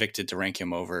more convicted to rank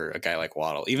him over a guy like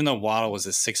Waddle, even though Waddle was a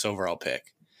 6th overall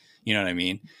pick. You know what I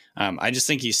mean? I just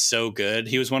think he's so good.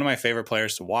 He was one of my favorite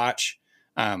players to watch.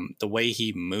 The way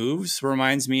he moves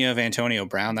reminds me of Antonio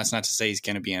Brown. That's not to say he's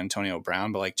going to be Antonio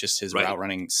Brown, but like just his route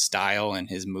running style and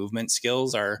his movement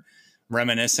skills are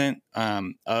reminiscent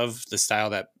of the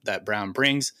style that Brown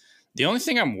brings. The only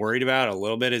thing I'm worried about a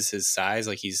little bit is his size.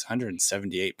 Like, he's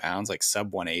 178 pounds, like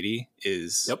sub 180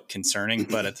 is concerning.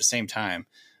 But at the same time,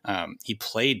 he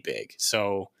played big.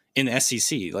 So in the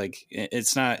SEC, like,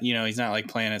 it's not, he's not like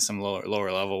playing at some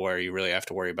lower level where you really have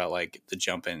to worry about like the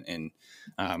jump in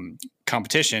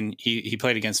competition. He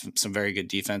played against some very good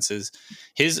defenses.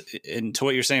 And to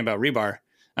what you're saying about Rebar,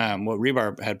 what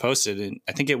Rebar had posted, and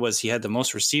I think it was, he had the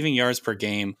most receiving yards per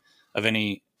game of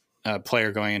any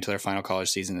player going into their final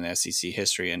college season in SEC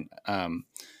history. And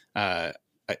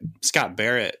Scott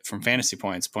Barrett from Fantasy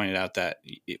Points pointed out that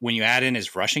when you add in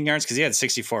his rushing yards, because he had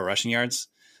 64 rushing yards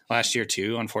last year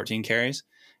too on 14 carries,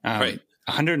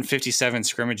 157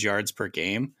 scrimmage yards per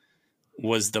game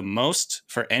was the most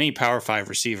for any Power 5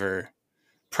 receiver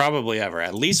probably ever,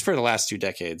 at least for the last 2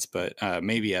 decades, but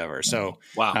maybe ever. So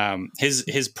wow,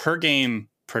 his per game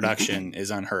production is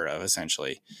unheard of,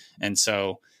 essentially. And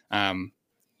so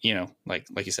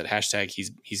like you said, hashtag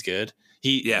he's good.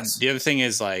 The other thing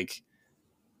is, like,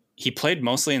 he played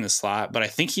mostly in the slot, but I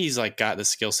think he's like got the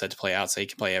skill set to play out, so he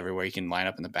can play everywhere. He can line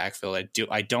up in the backfield.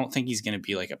 I don't think he's going to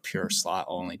be like a pure slot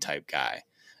only type guy.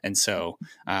 And so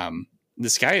the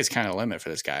sky is kind of the limit for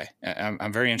this guy.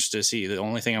 I'm very interested to see. The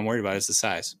only thing I'm worried about is the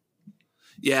size.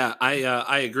 Yeah,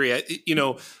 I agree.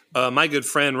 My good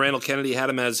friend Randall Kennedy had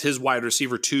him as his wide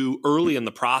receiver 2 early in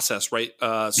the process, right?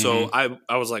 So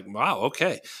I was like, wow,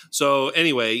 okay. So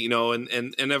anyway,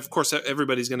 and of course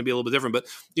everybody's going to be a little bit different, but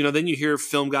then you hear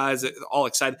film guys all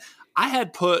excited. I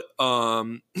had put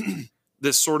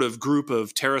this sort of group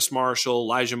of Terrace Marshall,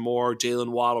 Elijah Moore, Jalen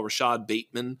Waddle, Rashad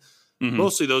Bateman.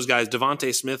 Mostly those guys,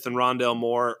 Devontae Smith and Rondale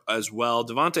Moore as well.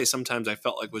 Devontae sometimes I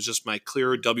felt like was just my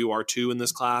clear WR2 in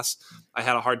this class. I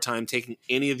had a hard time taking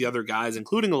any of the other guys,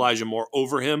 including Elijah Moore,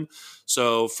 over him.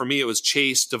 So for me, it was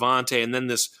Chase, Devontae, and then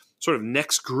this sort of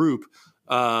next group,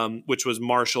 which was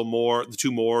Marshall, Moore, the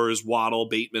 2 Moores, Waddle,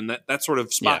 Bateman, that sort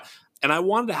of spot. Yeah. And I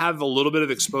wanted to have a little bit of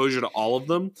exposure to all of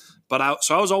them. But I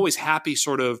was always happy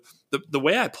sort of the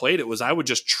way I played it was I would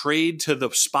just trade to the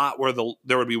spot where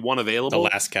there would be one available. The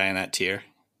last guy in that tier.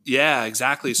 Yeah,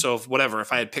 exactly. So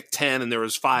if I had picked 10 and there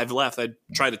was 5 left, I'd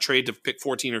try to trade to pick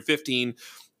 14 or 15.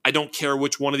 I don't care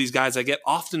which one of these guys I get.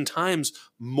 Oftentimes,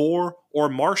 Moore or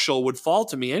Marshall would fall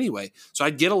to me anyway. So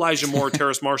I'd get Elijah Moore,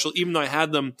 Terrace Marshall, even though I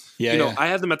had them, I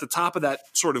had them at the top of that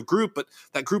sort of group, but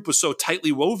that group was so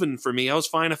tightly woven for me. I was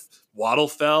fine if Waddle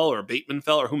fell or Bateman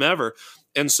fell or whomever.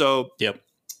 And so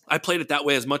I played it that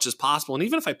way as much as possible. And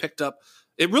even if I picked up,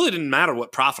 it really didn't matter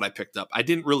what profit I picked up. I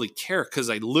didn't really care because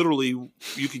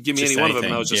you could give me any one of them.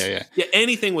 And I was just,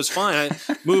 anything was fine.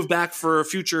 I moved back for a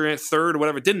future third or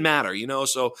whatever. It didn't matter,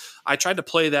 So I tried to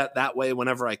play that way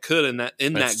whenever I could in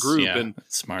that group. And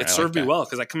smart. It served me well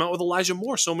because I come out with Elijah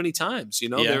Moore so many times,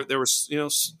 there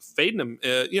was, fading him,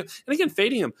 and again,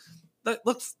 fading him.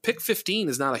 Look, pick 15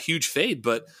 is not a huge fade,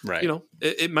 but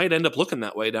it might end up looking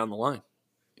that way down the line.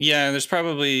 Yeah. There's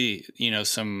probably,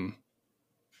 some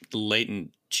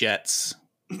latent Jets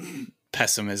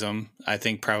pessimism, I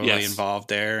think, probably involved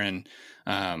there, and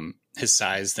his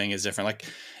size thing is different. Like,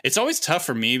 it's always tough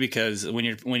for me because when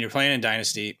you're playing in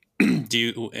Dynasty,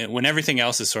 when everything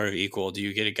else is sort of equal, do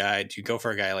you go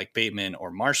for a guy like Bateman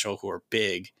or Marshall who are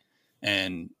big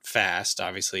and fast,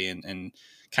 obviously, and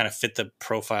kind of fit the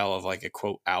profile of like a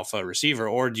quote alpha receiver,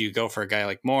 or do you go for a guy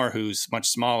like Moore who's much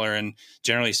smaller and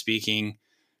generally speaking,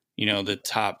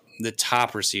 the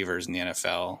top receivers in the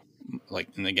NFL, like,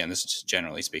 and again, this is just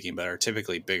generally speaking, but are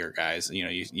typically bigger guys.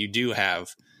 You do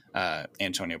have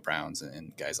Antonio Browns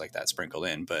and guys like that sprinkled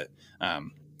in, but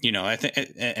I think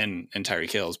and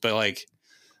Tyreek Hills, but like,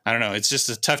 I don't know. It's just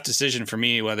a tough decision for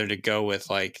me whether to go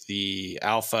with like the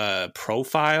alpha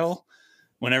profile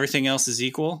when everything else is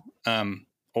equal,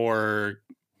 or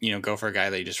go for a guy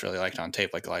that you just really liked on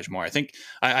tape, like Elijah Moore. I think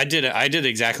I did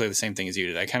exactly the same thing as you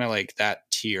did. I kind of like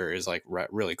that tier is like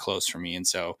really close for me, and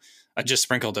so I just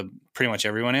sprinkled pretty much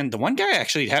everyone in. The one guy I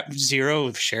actually have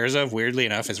 0 shares of, weirdly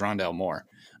enough, is Rondale Moore.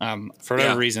 For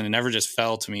whatever reason, it never just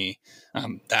fell to me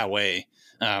that way.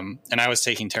 And I was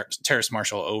taking Terrace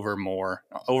Marshall over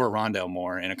Rondale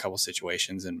Moore in a couple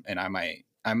situations, and I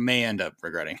may end up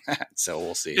regretting that. So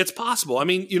we'll see. It's possible. I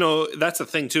mean, that's the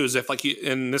thing too, is if like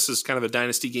and this is kind of a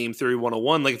dynasty game theory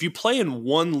 101, like if you play in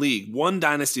one league, one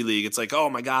dynasty league, it's like,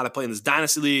 oh my God, I play in this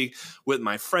dynasty league with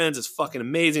my friends. It's fucking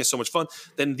amazing. It's so much fun.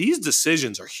 Then these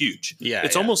decisions are huge. Yeah.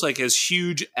 It's almost like as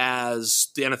huge as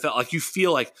the NFL. Like you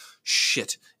feel like,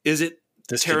 shit, is it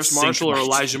Terrace Marshall or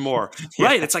Elijah Moore? Yeah.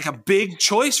 Right. It's like a big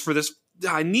choice for this.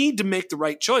 I need to make the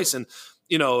right choice. And,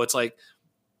 it's like,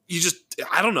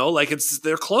 I don't know, like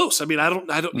they're close. I mean, I don't,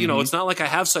 it's not like I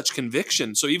have such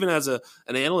conviction. So even as an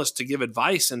analyst to give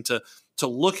advice and to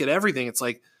look at everything, it's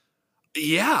like,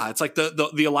 yeah, it's like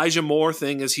the Elijah Moore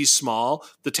thing is he's small.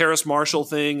 The Terrace Marshall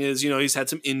thing is, he's had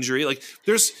some injury. Like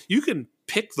you can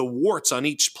pick the warts on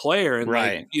each player and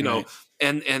right.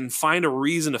 And find a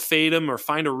reason to fade him or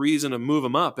find a reason to move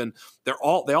him up. And they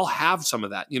all have some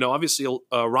of that, obviously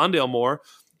Rondale Moore,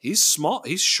 he's small.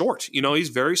 He's short. He's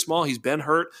very small. He's been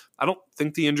hurt. I don't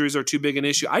think the injuries are too big an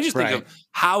issue. I just think of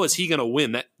how is he going to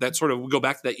win? That sort of go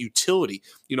back to that utility.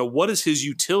 What is his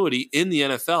utility in the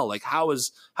NFL? Like how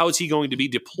is he going to be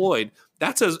deployed?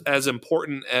 That's as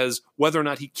important as whether or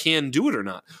not he can do it or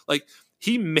not. Like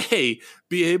he may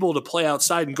be able to play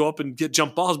outside and go up and get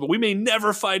jump balls, but we may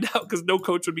never find out because no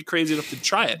coach would be crazy enough to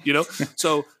try it.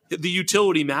 So the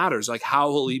utility matters. Like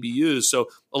how will he be used? So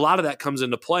a lot of that comes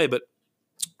into play, but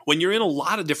when you're in a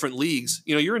lot of different leagues,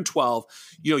 you're in 12,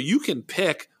 you can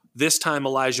pick this time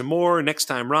Elijah Moore, next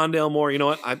time Rondale Moore. You know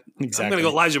what? I'm going to go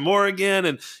Elijah Moore again,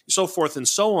 and so forth and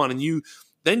so on. And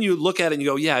then you look at it and you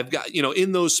go, yeah, I've got,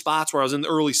 in those spots where I was in the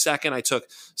early second, I took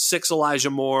 6 Elijah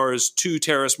Moores, 2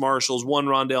 Terrace Marshalls, 1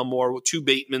 Rondale Moore, 2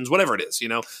 Batemans, whatever it is,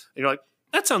 and you're like,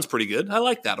 that sounds pretty good. I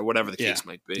like that, or whatever the case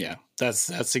might be. Yeah,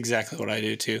 that's exactly what I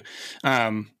do too.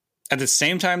 At the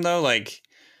same time though, like,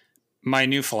 my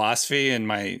new philosophy and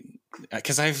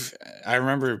because I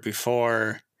remember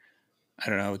before, I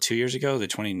don't know, 2 years ago, the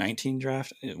 2019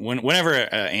 draft, whenever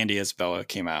Andy Isabella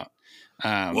came out,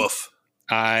 woof.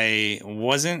 I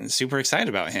wasn't super excited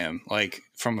about him, like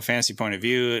from a fantasy point of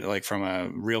view, like from a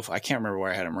real, I can't remember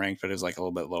where I had him ranked, but it was like a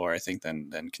little bit lower, I think,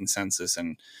 than consensus.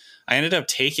 And I ended up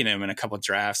taking him in a couple of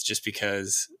drafts just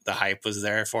because the hype was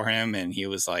there for him. And he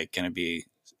was like going to be,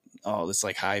 this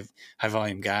like high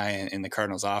volume guy in the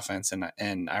Cardinals offense.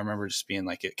 And I remember just being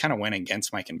like, it kind of went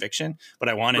against my conviction, but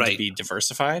I wanted to be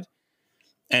diversified.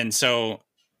 And so,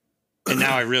 and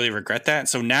now I really regret that.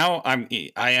 So now I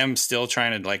am still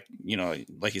trying to like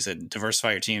you said,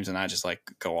 diversify your teams and not just like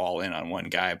go all in on one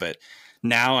guy. But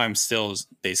now I'm still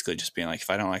basically just being like, if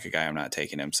I don't like a guy, I'm not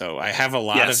taking him. So I have a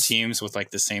lot of teams with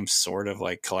like the same sort of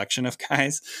like collection of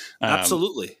guys.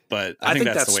 Absolutely. But I think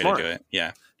that's the way to do it.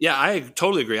 Yeah. Yeah, I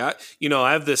totally agree. I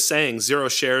have this saying, 0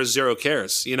 shares, 0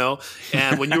 cares,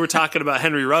 and when you were talking about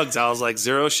Henry Ruggs, I was like,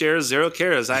 0 shares, 0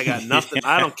 cares. I got nothing.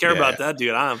 I don't care about that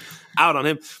dude. I'm out on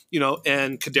him,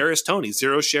 and Kadarius Toney,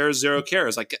 0 shares, 0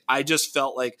 cares. Like, I just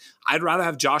felt like I'd rather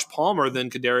have Josh Palmer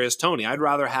than Kadarius Toney. I'd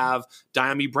rather have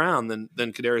Diami Brown than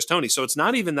Kadarius Toney. So it's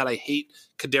not even that I hate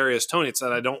Kadarius Toney. It's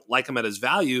that I don't like him at his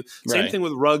value. Same thing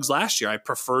with Ruggs last year. I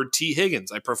preferred T.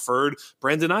 Higgins. I preferred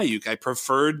Brandon Ayuk. I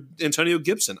preferred Antonio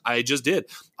Gibson. I just did.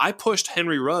 I pushed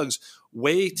Henry Ruggs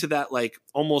way to that like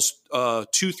almost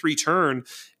 2-3 turn,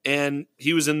 and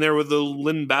he was in there with the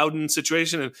Lynn Bowden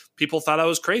situation, and people thought I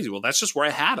was crazy. Well, that's just where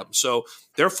I had him. So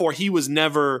therefore, he was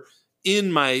never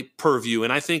in my purview.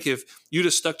 And I think if you'd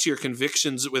have stuck to your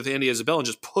convictions with Andy Isabella and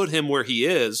just put him where he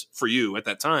is for you at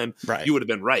that time, you would have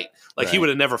been right. Like he would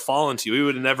have never fallen to you. He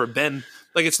would have never been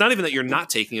like, it's not even that you're not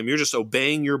taking him. You're just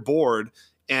obeying your board,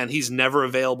 and he's never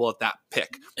available at that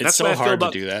pick. It's so hard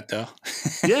to do that though.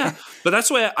 Yeah. But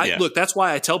that's why look, that's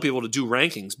why I tell people to do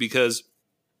rankings, because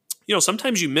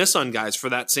sometimes you miss on guys for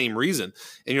that same reason.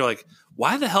 And you're like,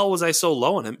 why the hell was I so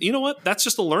low on him? You know what? That's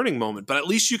just a learning moment, but at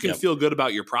least you can feel good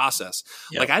about your process.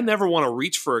 Yep. Like, I never want to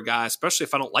reach for a guy, especially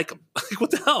if I don't like him. Like, what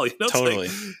the hell? You know, totally.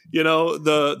 It's like, you know,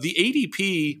 the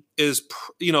ADP is,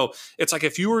 you know, it's like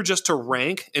if you were just to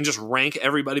rank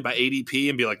everybody by ADP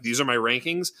and be like, these are my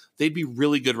rankings, they'd be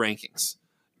really good rankings.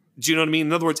 Do you know what I mean?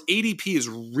 In other words, ADP is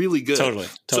really good.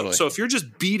 Totally. So if you're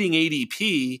just beating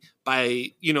ADP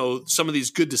by, you know, some of these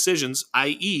good decisions,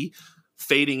 i.e.,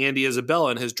 fading Andy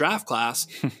Isabella in his draft class,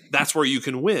 that's where you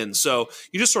can win. So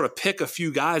you just sort of pick a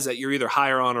few guys that you're either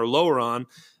higher on or lower on,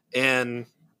 and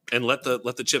let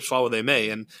the chips fall where they may.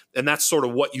 And that's sort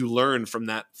of what you learn from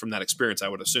that experience, I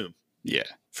would assume. Yeah,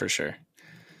 for sure.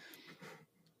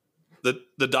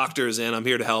 The doctor is in. I'm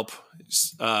here to help.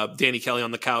 Danny Kelly on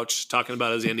the couch talking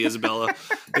about his Andy Isabella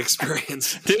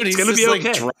experience. Dude, he's going to be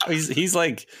okay. He's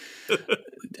like,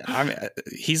 I mean,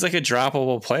 he's like a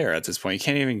droppable player at this point. You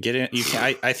can't even get in.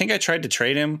 I think I tried to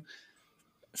trade him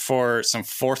for some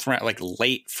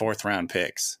late fourth round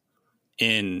picks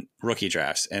in rookie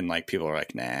drafts, and like people are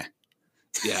like, nah.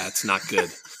 Yeah, it's not good.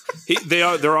 They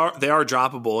are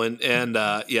droppable, and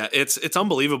yeah, it's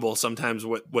unbelievable sometimes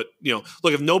what you know.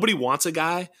 Look, if nobody wants a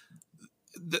guy,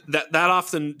 that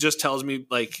often just tells me,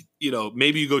 like, you know,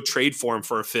 maybe you go trade for him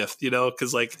for a fifth, you know,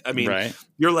 because, like, I mean, right.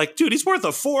 You're like, dude, he's worth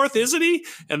a fourth, isn't he?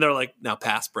 And they're like, now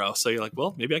pass, bro. So you're like,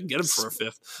 well, maybe I can get him for a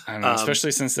fifth. I don't know,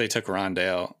 especially since they took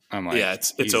Rondale. I'm like, yeah,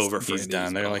 it's over for him. He's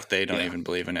done. They're like, they don't even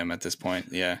believe in him at this point.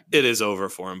 Yeah, it is over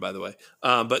for him, by the way.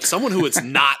 But someone who it's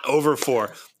not over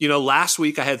for, you know, last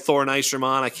week I had Thor Nystrom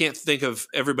on. I can't think of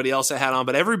everybody else I had on,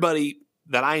 but everybody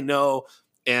that I know,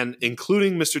 and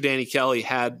including Mr. Danny Kelly,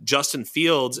 had Justin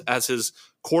Fields as his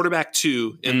quarterback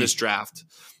 2 in this draft.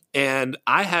 And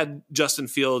I had Justin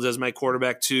Fields as my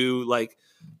quarterback 2, like,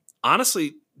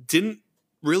 honestly, didn't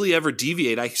really ever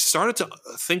deviate. I started to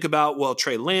think about, well,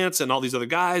 Trey Lance and all these other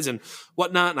guys and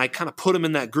whatnot, and I kind of put him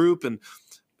in that group.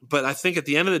 But I think at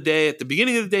the end of the day, at the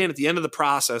beginning of the day and at the end of the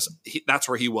process, that's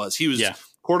where he was. He was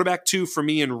quarterback 2 for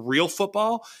me in real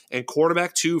football and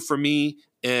quarterback 2 for me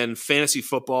in fantasy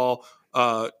football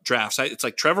drafts. It's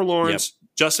like Trevor Lawrence,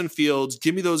 Justin Fields,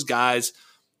 give me those guys.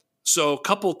 So a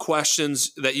couple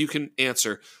questions that you can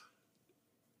answer.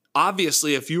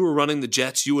 Obviously, if you were running the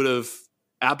Jets, you would have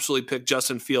absolutely picked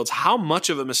Justin Fields. How much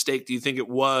of a mistake do you think it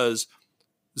was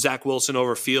Zach Wilson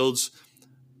over Fields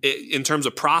in terms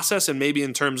of process and maybe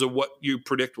in terms of what you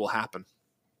predict will happen?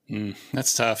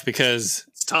 That's tough because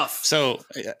it's tough. So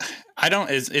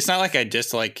it's not like I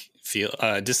dislike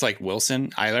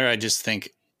Wilson either. I just think,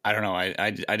 I don't know.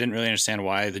 I didn't really understand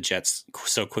why the Jets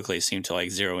so quickly seemed to like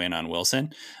zero in on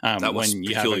Wilson. That was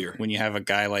peculiar. When you have a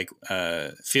guy like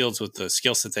Fields with the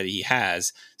skill set that he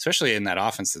has, especially in that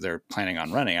offense that they're planning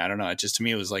on running, I don't know. It just, to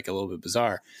me, it was like a little bit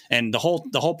bizarre, and the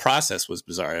whole process was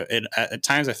bizarre. At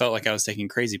times, I felt like I was taking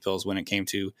crazy pills when it came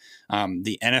to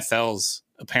the NFL's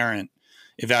apparent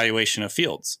evaluation of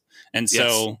Fields, and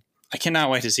so. I cannot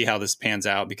wait to see how this pans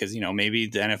out because, you know, maybe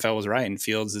the NFL was right and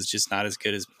Fields is just not as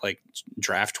good as like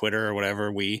draft Twitter or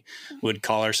whatever we would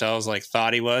call ourselves like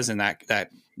thought he was. And that,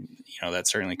 you know, that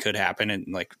certainly could happen. And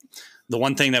like the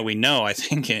one thing that we know, I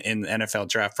think in the NFL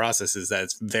draft process is that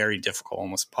it's very difficult,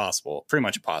 almost possible, pretty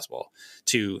much impossible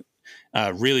to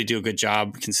really do a good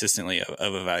job consistently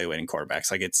of evaluating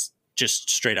quarterbacks. Like it's just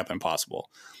straight up impossible.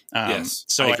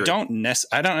 So I don't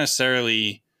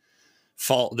necessarily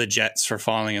fault the Jets for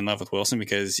falling in love with Wilson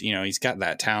because, you know, he's got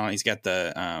that talent. He's got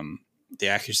the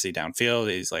accuracy downfield.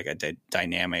 He's like a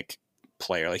dynamic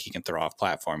player. Like he can throw off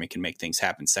platform. He can make things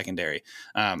happen secondary.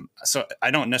 So I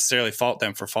don't necessarily fault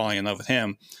them for falling in love with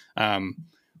him.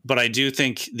 But I do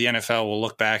think the NFL will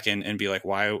look back and be like,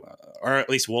 why, or at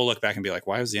least we'll look back and be like,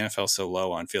 why was the NFL so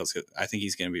low on Fields? I think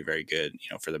he's going to be very good, you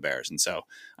know, for the Bears. And so,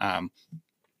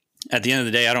 at the end of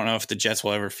the day, I don't know if the Jets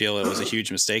will ever feel it was a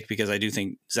huge mistake because I do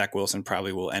think Zach Wilson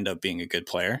probably will end up being a good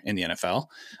player in the NFL.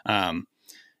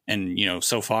 And, you know,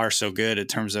 so far so good in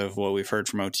terms of what we've heard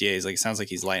from OTAs. Like, it sounds like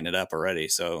he's lighting it up already.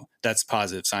 So that's a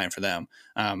positive sign for them.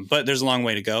 But there's a long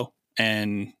way to go.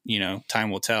 And, you know,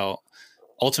 time will tell.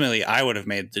 Ultimately, I would have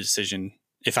made the decision.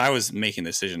 If I was making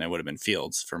the decision, it would have been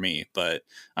Fields for me. But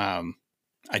I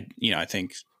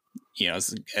think, you know,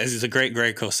 as the great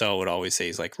Greg Cosell would always say,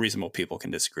 he's like, reasonable people can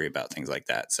disagree about things like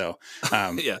that. So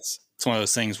yes, it's one of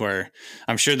those things where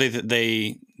I'm sure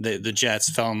the Jets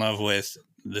fell in love with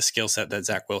the skill set that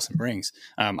Zach Wilson brings.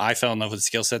 I fell in love with the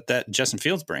skill set that Justin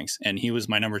Fields brings, and he was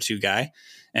my number 2 guy.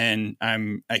 And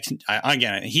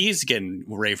again, he's getting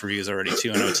rave reviews already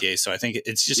too on OTA. So I think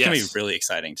it's just going to be really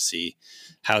exciting to see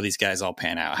how these guys all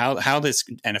pan out, how this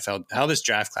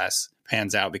draft class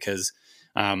pans out, because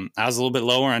I was a little bit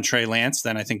lower on Trey Lance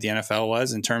than I think the NFL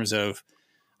was in terms of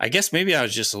I guess maybe I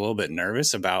was just a little bit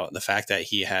nervous about the fact that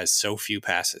he has so few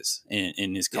passes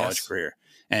in his college career,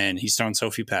 and he's thrown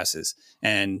so few passes.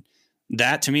 And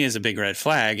that to me is a big red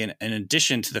flag. And in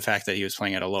addition to the fact that he was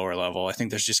playing at a lower level, I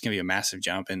think there's just going to be a massive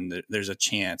jump, and there's a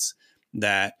chance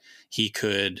that he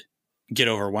could get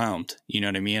overwhelmed, you know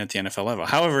what I mean, at the NFL level.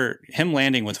 However, him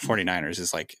landing with the 49ers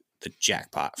is like the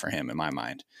jackpot for him in my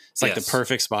mind. It's like the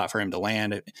perfect spot for him to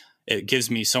land. It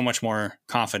gives me so much more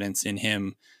confidence in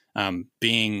him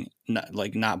being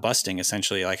not busting,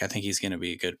 essentially. Like, I think he's going to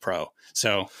be a good pro.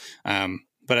 So,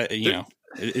 but you know,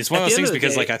 it's one of those things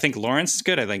because like, I think Lawrence is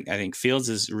good. I think Fields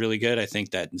is really good. I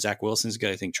think that Zach Wilson is good.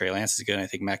 I think Trey Lance is good. I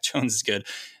think Mac Jones is good.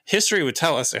 History would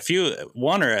tell us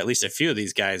one or at least a few of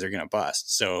these guys are going to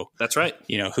bust. So that's right.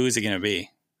 You know, who is it going to be?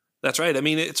 That's right. I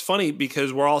mean, it's funny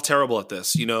because we're all terrible at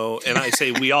this, you know, and I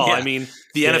say we all, I mean,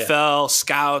 the NFL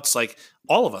scouts, like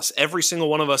all of us, every single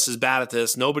one of us is bad at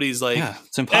this. Nobody's like,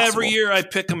 it's impossible. Every year I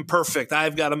pick them perfect.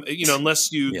 I've got them, you know,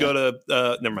 unless you go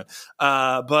to, never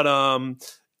mind.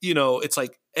 You know, it's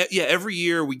like, every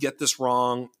year we get this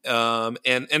wrong.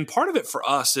 And part of it for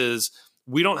us is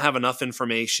we don't have enough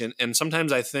information. And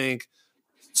sometimes I think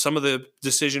some of the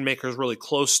decision makers really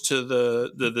close to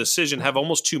the decision have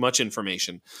almost too much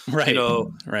information, right? You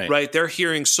know, right. They're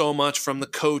hearing so much from the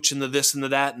coach and the this and the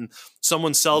that, and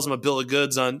someone sells them a bill of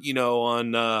goods on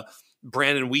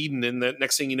Brandon Weeden, and the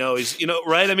next thing you know, he's, you know,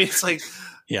 right. I mean, it's like,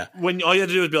 when all you have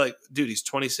to do is be like, dude, he's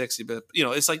 26, but you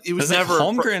know, it's like, it was never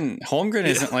Holmgren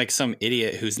isn't like some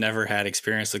idiot who's never had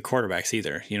experience with quarterbacks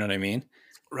either. You know what I mean?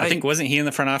 Right. I think, wasn't he in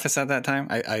the front office at that time?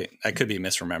 I could be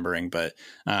misremembering, but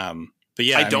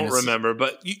yeah, I don't remember,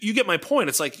 but you get my point.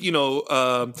 It's like, you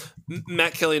know,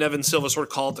 Matt Kelly and Evan Silva sort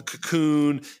of call it the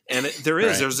cocoon, and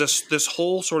there's this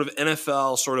whole sort of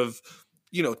NFL sort of,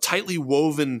 you know, tightly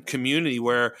woven community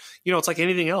where, you know, it's like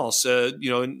anything else. You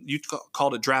know, and you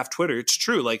called it draft Twitter. It's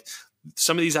true. Like,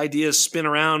 some of these ideas spin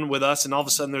around with us, and all of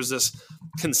a sudden there's this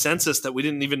consensus that we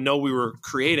didn't even know we were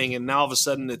creating, and now all of a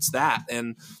sudden it's that.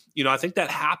 And you know, I think that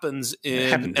happens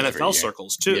in NFL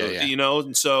circles too, you know?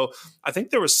 And so I think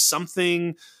there was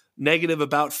something negative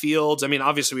about Fields. I mean,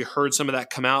 obviously we heard some of that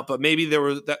come out, but maybe there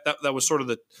was that was sort of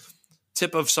the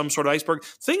tip of some sort of iceberg.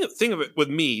 Thing of it with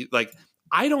me, like,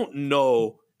 I don't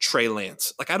know Trey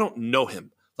Lance. Like, I don't know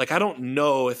him. Like, I don't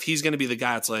know if he's going to be the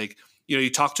guy. It's like, you know,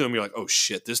 you talk to him, you're like, oh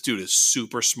shit, this dude is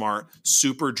super smart,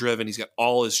 super driven. He's got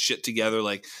all his shit together.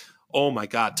 Like, oh my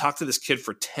God, talk to this kid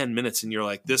for 10 minutes and you're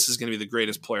like, this is going to be the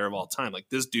greatest player of all time. Like,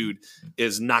 this dude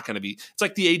is not going to be, it's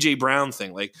like the AJ Brown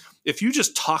thing. Like, if you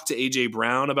just talk to AJ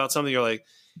Brown about something, you're like,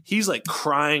 he's like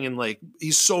crying and like,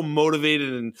 he's so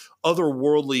motivated and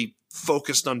otherworldly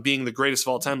focused on being the greatest of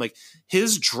all time. Like,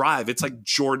 his drive, it's like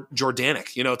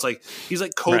Jordanic, you know, it's like, he's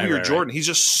like Kobe or Jordan. Right. He's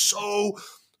just so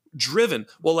driven.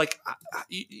 Well, like,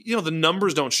 you know, the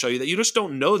numbers don't show you that. You just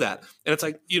don't know that. And it's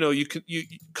like, you know,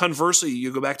 conversely,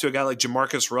 you go back to a guy like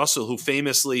Jamarcus Russell, who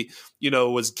famously, you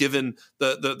know, was given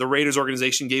the Raiders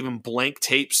organization gave him blank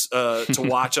tapes to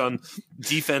watch on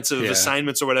defensive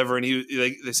assignments or whatever. And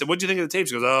they said, "What do you think of the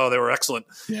tapes?" He goes, "Oh, they were excellent."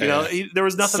 You know, there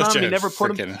was nothing on him. He never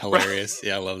put them. Hilarious. Right?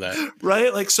 Yeah, I love that.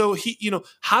 Right. Like, so you know,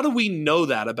 how do we know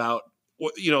that about,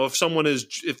 you know,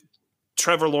 if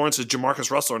Trevor Lawrence is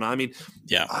Jamarcus Russell or not? I mean,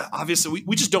 obviously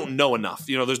we just don't know enough.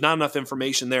 You know, there's not enough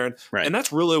information there. And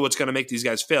that's really what's going to make these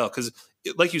guys fail. Because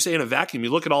like you say, in a vacuum,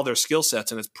 you look at all their skill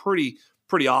sets and it's pretty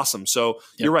awesome. So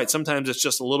you're right. Sometimes it's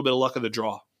just a little bit of luck of the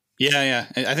draw. Yeah.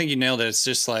 I think you nailed it. It's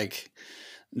just like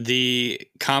the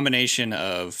combination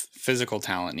of physical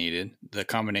talent needed, the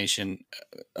combination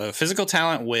of physical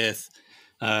talent with,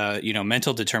 you know,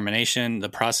 mental determination, the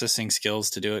processing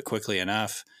skills to do it quickly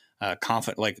enough,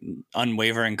 like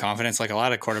unwavering confidence. Like, a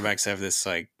lot of quarterbacks have this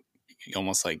like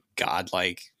almost like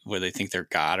God-like, where they think they're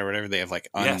God or whatever. They have like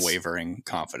unwavering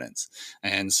confidence.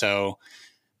 And so,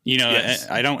 you know,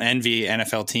 I don't envy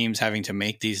NFL teams having to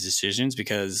make these decisions,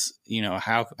 because, you know,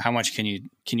 how much can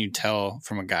you tell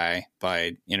from a guy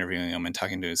by interviewing him and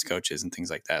talking to his coaches and things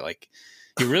like that? Like,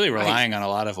 you're really relying on a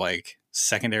lot of like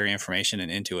secondary information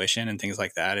and intuition and things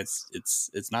like that.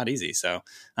 It's not easy. So,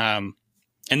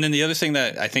 and then the other thing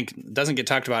that I think doesn't get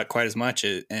talked about quite as much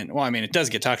is, it does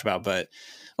get talked about, but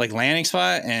like landing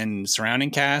spot and surrounding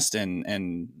cast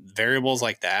and variables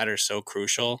like that are so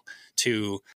crucial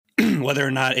to whether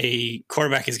or not a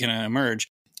quarterback is going to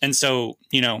emerge. And so,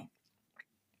 you know,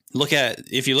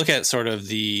 if you look at sort of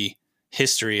the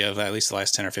history of at least the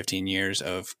last 10 or 15 years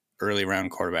of early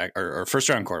round quarterback or first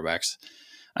round quarterbacks,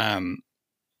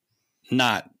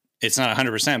 not it's not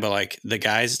 100%, but like the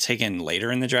guys taken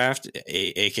later in the draft,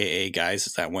 aka guys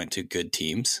that went to good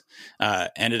teams,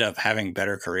 ended up having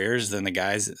better careers than the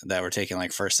guys that were taken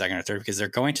like first, second, or third, because they're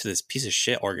going to this piece of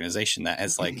shit organization that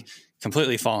has like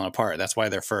completely fallen apart. That's why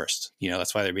they're first.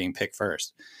 That's why they're being picked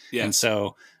first. Yeah. And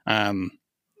so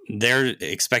they're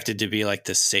expected to be like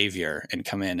the savior and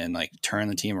come in and like turn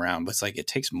the team around. But it's like, it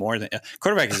takes more than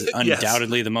quarterback is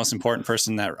undoubtedly the most important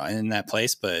person that in that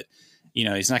place, but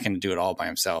he's not going to do it all by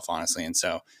himself, honestly. And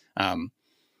so,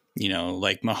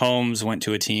 like Mahomes went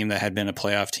to a team that had been a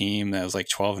playoff team that was like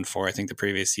 12-4, I think the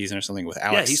previous season or something with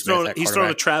Alex. Yeah, he's thrown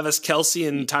to Travis Kelce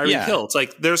and Tyreek Hill. It's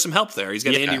like there's some help there. He's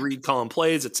got Andy Reid calling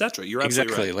plays, etc. You're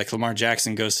absolutely right. Like Lamar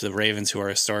Jackson goes to the Ravens, who are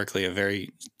historically a very,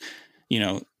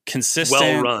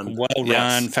 consistent,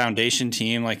 well-run foundation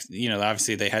team. Like,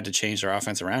 obviously they had to change their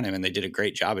offense around him, and they did a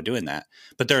great job of doing that.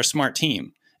 But they're a smart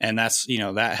team, and that's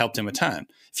that helped him a ton.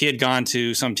 If he had gone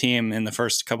to some team in the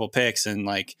first couple picks and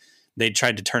like they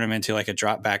tried to turn him into like a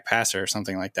drop back passer or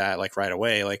something like that, like right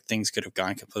away, like things could have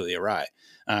gone completely awry.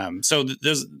 So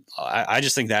I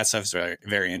just think that stuff is very,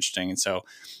 very interesting. And so,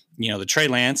 the Trey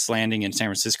Lance landing in San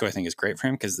Francisco, I think is great for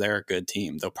him because they're a good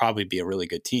team. They'll probably be a really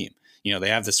good team. They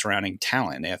have the surrounding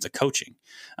talent. They have the coaching.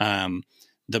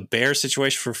 The Bears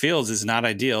situation for Fields is not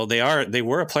ideal. They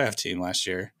were a playoff team last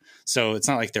year. So it's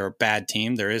not like they're a bad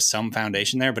team. There is some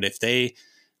foundation there, but if they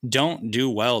don't do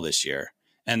well this year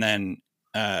and then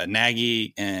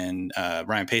Nagy and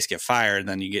Ryan Pace get fired,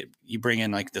 then you bring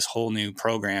in like this whole new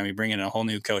program. You bring in a whole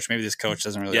new coach. Maybe this coach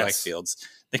doesn't really like Fields.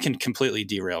 They can completely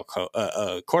derail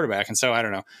a quarterback. And so I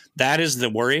don't know. That is the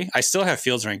worry. I still have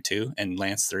Fields ranked 2 and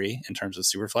Lance 3 in terms of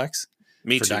Superflex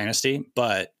for Dynasty,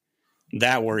 but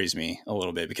that worries me a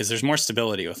little bit because there's more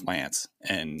stability with Lance.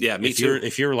 And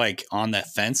if you're like on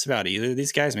that fence about either of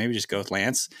these guys, maybe just go with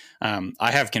Lance.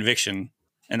 I have conviction,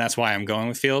 and that's why I'm going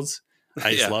with Fields.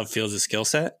 I just love Fields' skill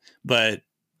set, but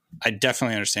I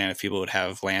definitely understand if people would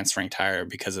have Lance ranked higher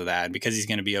because of that, because he's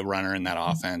going to be a runner in that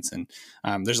offense. And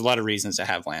there's a lot of reasons to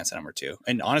have Lance at number 2.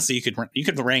 And honestly, you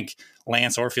could rank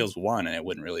Lance or Fields 1 and it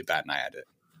wouldn't really bat an eye at it.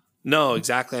 No,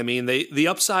 exactly. I mean, the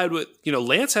upside with,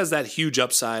 Lance has that huge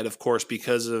upside, of course,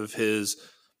 because of his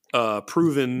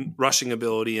proven rushing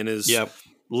ability and his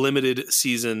limited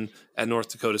season at North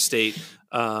Dakota State,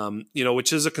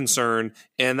 which is a concern.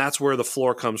 And that's where the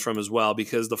floor comes from as well,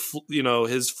 because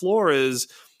his floor is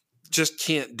just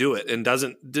can't do it and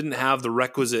didn't have the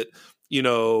requisite,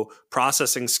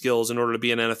 processing skills in order to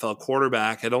be an NFL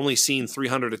quarterback. Had only seen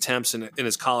 300 attempts in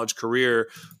his college career,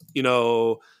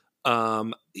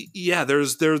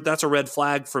 that's a red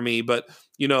flag for me, but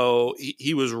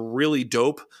he was really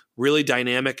dope, really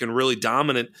dynamic, and really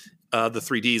dominant. The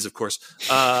 3Ds, of course.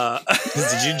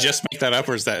 Did you just make that up,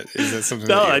 or is that something?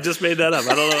 No, I just made that up.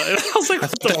 I don't know. I was like, I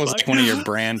thought that was like one of your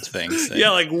brand things. Yeah,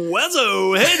 like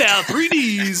Wezzo. Hey now,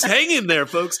 3Ds, hang in there,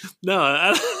 folks. No,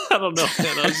 I don't know,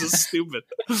 man. I was just stupid.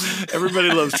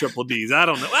 Everybody loves triple Ds. I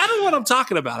don't know. I don't know what I'm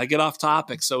talking about. I get off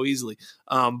topic so easily.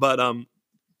 But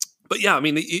yeah, I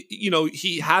mean,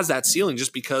 he has that ceiling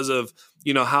just because of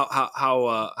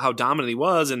how dominant he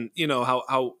was and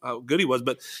how good he was.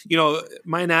 But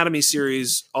my anatomy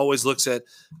series always looks at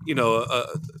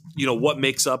what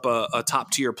makes up a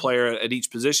top tier player at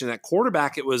each position. At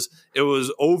quarterback, it was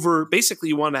over. Basically,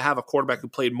 you wanted to have a quarterback who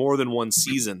played more than one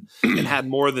season and had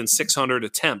more than 600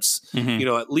 attempts,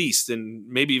 at least, and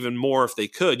maybe even more if they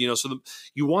could. So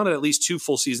you wanted at least 2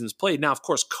 full seasons played. Now, of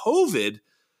course, COVID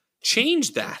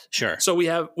changed that. Sure. So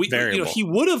he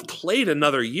would have played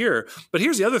another year. But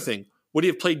here's the other thing. Would he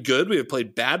have played good? Would he have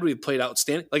played bad? Would he have played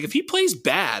outstanding? Like if he plays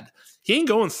bad, he ain't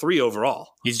going 3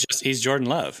 overall. He's Jordan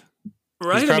Love.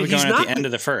 Right. He's probably going at the end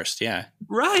of the first. Yeah.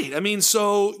 Right. I mean,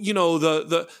 so,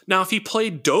 now if he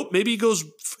played dope, maybe he goes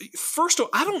first.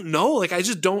 I don't know. Like, I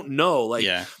just don't know. Like,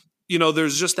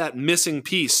 there's just that missing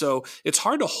piece. So it's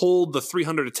hard to hold the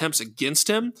 300 attempts against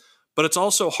him. But it's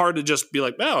also hard to just be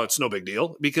like, oh, it's no big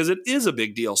deal, because it is a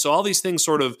big deal. So all these things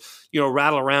sort of,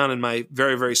 rattle around in my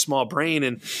very, very small brain,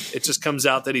 and it just comes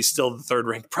out that he's still the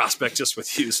 3rd-ranked prospect just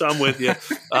with you. So I'm with you.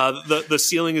 The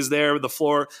ceiling is there. The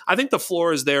floor, I think the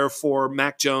floor is there for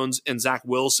Mac Jones and Zach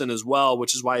Wilson as well,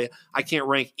 which is why I can't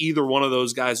rank either one of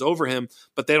those guys over him,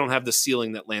 but they don't have the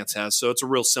ceiling that Lance has. So it's a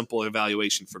real simple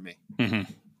evaluation for me.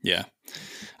 Mm-hmm. Yeah,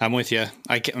 I'm with you.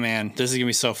 Man, this is going to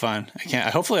be so fun.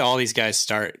 Hopefully all these guys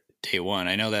start day one.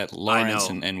 I know that Lawrence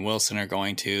and Wilson are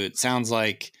going to. It sounds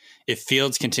like if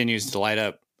Fields continues to light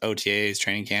up OTA's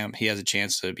training camp, he has a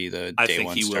chance to be the day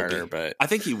one starter. But I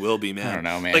think he will be, man. I don't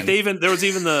know, man. Like there was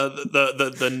even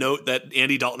the note that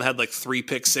Andy Dalton had like 3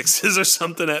 pick sixes or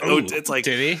something. It's like,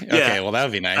 did he? Okay, well that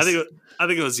would be nice. I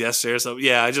think it was yesterday or something.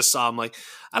 Yeah, I just saw him like,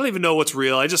 I don't even know what's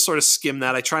real. I just sort of skim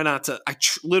that. I try not to,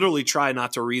 literally try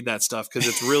not to read that stuff because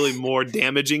it's really more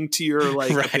damaging to your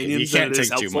like right. opinions You can't than it is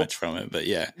take too helpful. much from it, but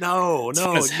yeah. No, It's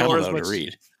fun as hell though to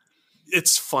read.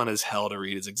 It's fun as hell to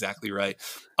read is exactly right.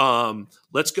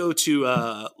 Let's move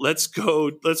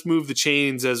the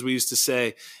chains, as we used to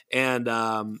say. And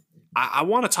I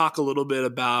want to talk a little bit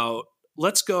about,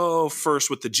 let's go first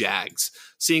with the Jags,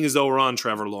 seeing as though we're on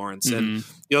Trevor Lawrence. And,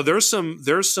 there's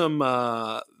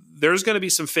going to be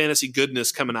some fantasy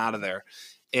goodness coming out of there.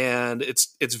 And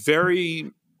it's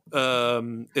very,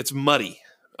 it's muddy.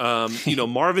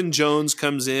 Marvin Jones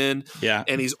comes in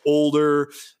and he's older.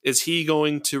 Is he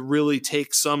going to really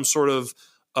take some sort of,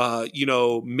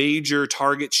 major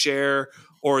target share,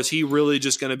 or is he really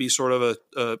just going to be sort of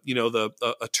a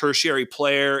tertiary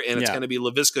player, and it's going to be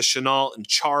Laviska Shenault and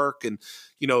Chark, and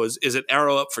is it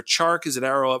arrow up for Chark? Is it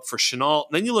arrow up for Shenault?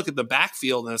 And then you look at the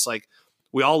backfield and it's like,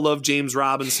 we all love James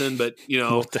Robinson, but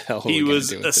what the hell he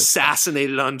was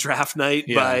assassinated on draft night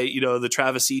by the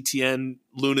Travis Etienne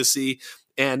lunacy.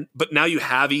 But now you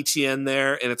have Etienne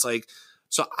there, and it's like,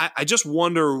 so I just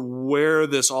wonder where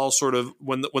this all sort of,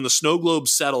 when the snow globe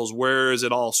settles, where is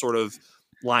it all sort of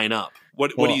line up?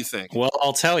 What do you think? Well,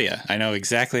 I'll tell you. I know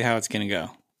exactly how it's going to go.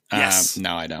 Yes.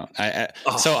 No, I don't.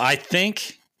 So I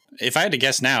think, if I had to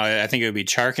guess now, I think it would be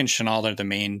Chark and Shenault are the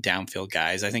main downfield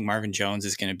guys. I think Marvin Jones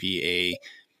is going to be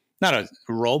not a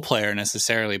role player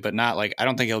necessarily, but not like, I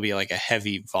don't think he'll be like a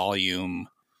heavy volume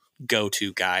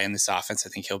go-to guy in this offense. I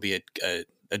think he'll be a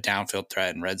downfield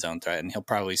threat and red zone threat, and he'll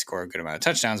probably score a good amount of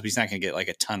touchdowns, but he's not going to get like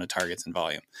a ton of targets and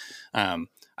volume.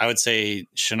 I would say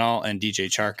Shenault and DJ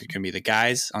Chark are going to be the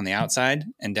guys on the outside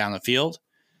and down the field.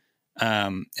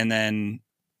 And then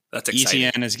that's exciting.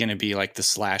 Etienne is going to be like the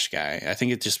slash guy. I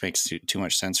think it just makes too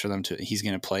much sense for them he's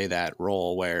going to play that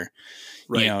role where,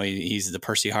 he's the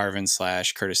Percy Harvin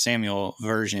 / Curtis Samuel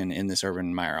version in this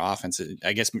Urban Meyer offense.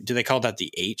 I guess, do they call that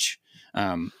the H?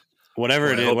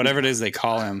 Whatever it is they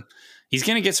call him, he's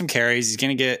going to get some carries. He's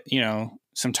going to get,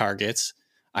 some targets.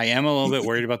 I am a little bit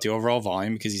worried about the overall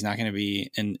volume because he's not going to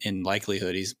be, in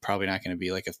likelihood, he's probably not going to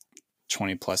be like a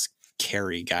 20 plus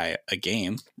carry guy a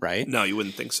game, right? No, you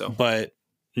wouldn't think so. But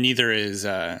neither is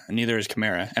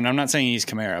Kamara. And I'm not saying he's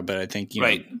Kamara, but I think,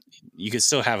 you could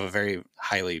still have a very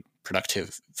highly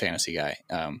productive fantasy guy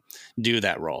do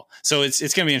that role. So it's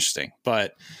going to be interesting,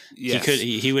 but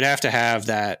he would have to have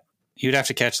that. He would have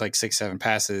to catch like 6-7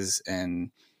 passes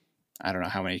and I don't know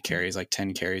how many carries, like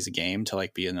 10 carries a game to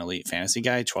like be an elite fantasy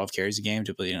guy, 12 carries a game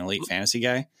to be an elite fantasy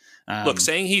guy. Look,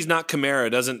 saying he's not Kamara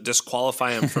doesn't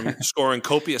disqualify him from scoring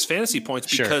copious fantasy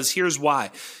points, because here's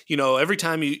why. Every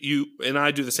time you and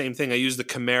I do the same thing, I use the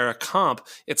Kamara comp.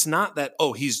 It's not that,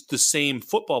 he's the same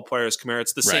football player as Kamara.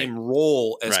 It's the same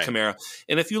role as Kamara.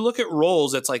 And if you look at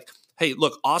roles, it's like, hey,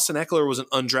 look, Austin Eckler was an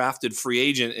undrafted free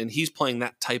agent, and he's playing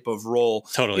that type of role.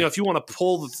 Totally. If you want to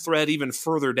pull the thread even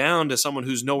further down to someone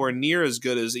who's nowhere near as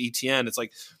good as Etienne, it's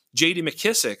like J.D.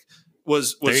 McKissick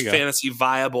was fantasy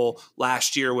viable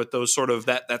last year with those sort of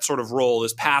that sort of role,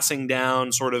 this passing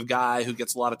down sort of guy who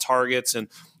gets a lot of targets and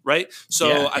right.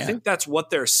 So I think that's what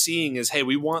they're seeing is, hey,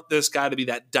 we want this guy to be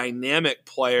that dynamic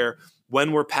player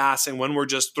when we're passing, when we're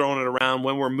just throwing it around,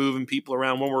 when we're moving people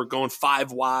around, when we're going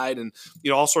 5 wide and,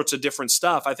 all sorts of different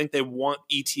stuff. I think they want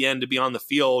Etienne to be on the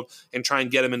field and try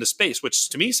and get him into space, which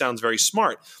to me sounds very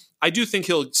smart. I do think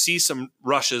he'll see some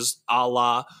rushes a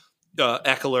la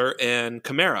Eckler and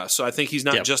Kamara. So I think he's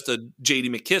not just a J.D.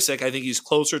 McKissick. I think he's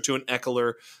closer to an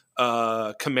Eckler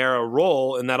Kamara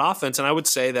role in that offense. And I would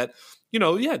say that,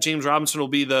 James Robinson will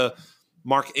be the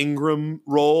Mark Ingram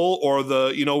role or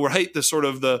the, the sort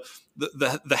of the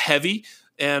heavy,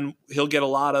 and he'll get a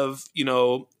lot of,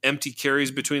 empty carries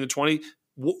between the 20.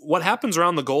 What happens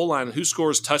around the goal line and who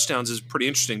scores touchdowns is pretty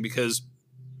interesting, because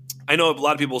I know a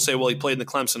lot of people will say, well, he played in the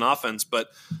Clemson offense, but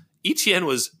Etienne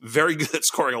was very good at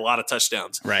scoring a lot of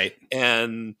touchdowns. Right.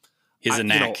 And he's a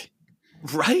knack.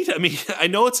 Right. I mean, I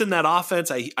know it's in that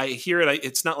offense. I hear it.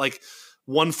 It's not like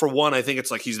 1 for 1. I think it's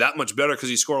like he's that much better because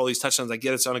he scored all these touchdowns. I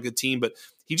get it's on a good team, but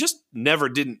he just never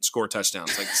didn't score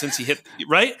touchdowns. Like since he hit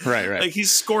right. Like he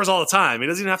scores all the time. He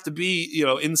doesn't even have to be,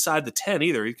 inside the 10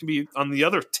 either. He can be on the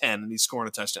other 10 and he's scoring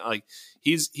a touchdown. Like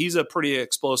he's a pretty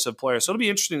explosive player. So it'll be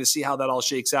interesting to see how that all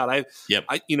shakes out. I've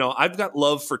got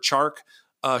love for Chark.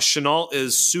 Shenault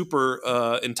is super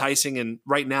enticing, and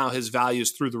right now his value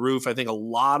is through the roof. I think a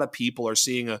lot of people are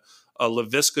seeing a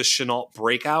Laviska Shenault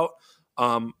breakout.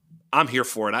 I'm here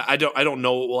for it. I don't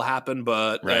know what will happen,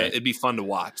 but Right. it'd be fun to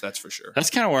watch. That's for sure. That's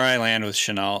kind of where I land with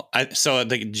Chenault. So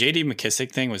the JD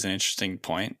McKissick thing was an interesting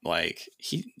point. Like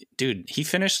he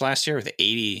finished last year with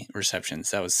 80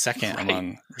 receptions. That was second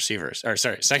among receivers, or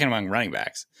sorry, second among running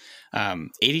backs.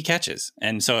 80 catches.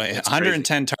 And so that's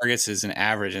 110 crazy. Targets is an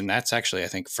average. And that's actually, I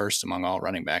think, first among all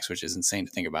running backs, which is insane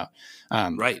to think about.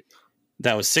 Right.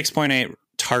 That was 6.8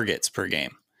 targets per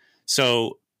game.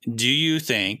 So do you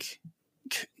think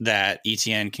that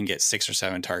ETN can get 6 or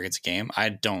 7 targets a game? I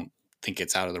don't think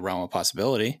it's out of the realm of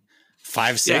possibility.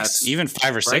 5, 6, even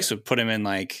 5 or 6 would put him in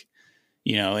like,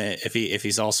 you know, if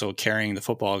he's also carrying the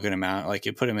football a good amount, like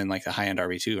it put him in like the high end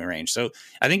RB2 range. So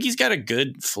I think he's got a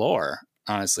good floor.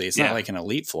 Honestly, it's not like an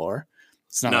elite floor.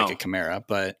 It's not like a Kamara,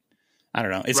 but I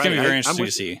don't know. It's going to be very interesting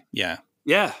to see. Yeah.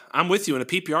 Yeah. I'm with you in a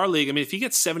PPR league. I mean, if he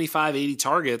gets 75, 80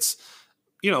 targets,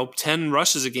 10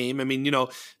 rushes a game. I mean,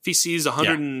 if he sees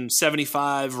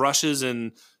 175 rushes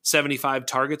and 75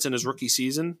 targets in his rookie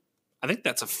season, I think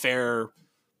that's a fair,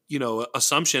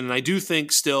 assumption. And I do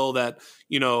think still that,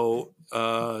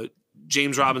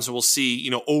 James Robinson will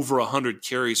see, over 100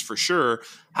 carries for sure.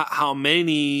 How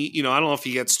many, I don't know if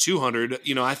he gets 200,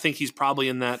 I think he's probably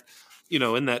in that,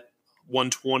 in that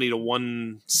 120 to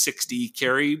 160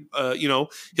 carry,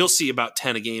 he'll see about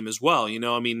 10 a game as well.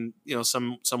 I mean,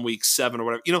 some weeks 7 or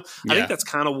whatever, I think that's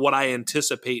kind of what I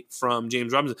anticipate from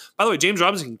James Robinson. By the way, James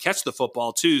Robinson can catch the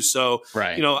football too. So,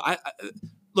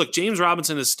 look, James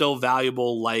Robinson is still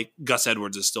valuable. Like Gus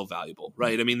Edwards is still valuable,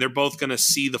 right? I mean, they're both going to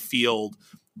see the field,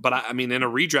 but I mean, in a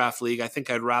redraft league, I think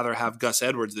I'd rather have Gus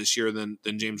Edwards this year than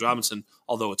James Robinson,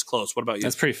 although it's close. What about you?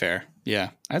 That's pretty fair. Yeah.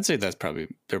 I'd say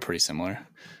they're pretty similar.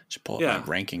 Should pull up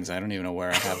my rankings. I don't even know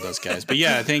where I have those guys, but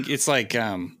yeah, I think it's like,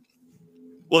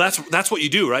 well, that's what you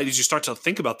do, right? Is you start to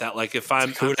think about that. Like if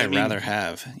who would I rather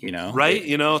have, right?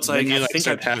 It's like, I think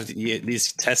I'd have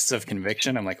these tests of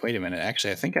conviction. I'm like, wait a minute.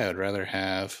 Actually, I think I would rather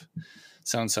have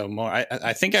so-and-so more.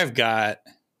 I think I've got,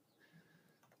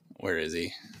 where is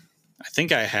he? I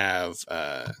think I have,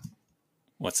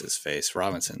 what's his face?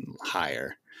 Robinson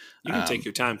higher. You can take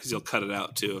your time because you'll cut it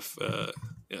out too. If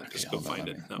just go find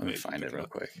it. Let me find it real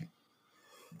quick.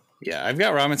 Yeah, I've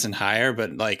got Robinson higher,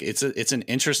 but like it's an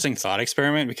interesting thought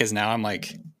experiment because now I'm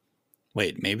like,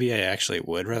 wait, maybe I actually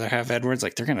would rather have Edwards.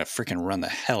 Like they're gonna freaking run the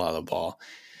hell out of the ball.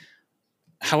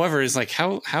 However, it's like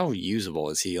how usable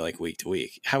is he like week to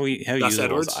week? How usable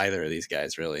Edwards? Is either of these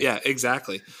guys really? Yeah,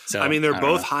 exactly. So I mean, they're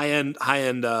both high end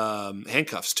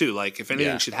handcuffs too. Like if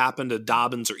anything should happen to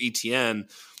Dobbins or ETN,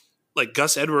 like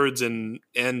Gus Edwards and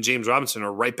James Robinson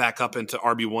are right back up into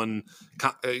RB1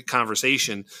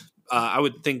 conversation. I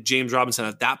would think James Robinson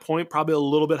at that point probably a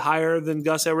little bit higher than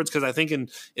Gus Edwards because I think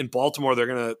in Baltimore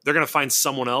they're gonna find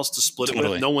someone else to split it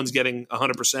with. No one's getting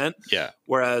 100%. Yeah.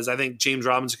 Whereas I think James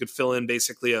Robinson could fill in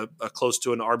basically a close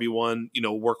to an RB1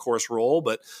 workhorse role.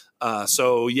 But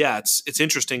it's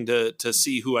interesting to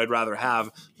see who I'd rather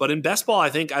have. But in best ball, I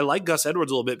think I like Gus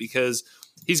Edwards a little bit because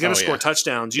he's gonna score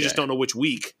touchdowns. You just don't know which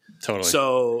week. Totally.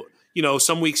 So.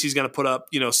 Some weeks he's going to put up,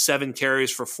 7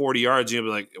 carries for 40 yards. You'll be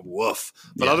like, woof.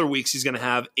 But other weeks he's going to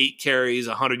have 8 carries,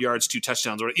 100 yards, 2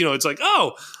 touchdowns. It's like,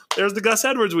 oh, there's the Gus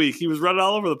Edwards week. He was running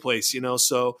all over the place,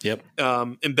 So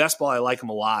in best ball, I like him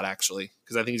a lot, actually,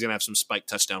 because I think he's going to have some spike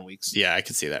touchdown weeks. Yeah, I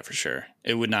could see that for sure.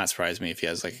 It would not surprise me if he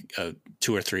has like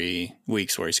 2 or 3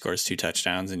 weeks where he scores 2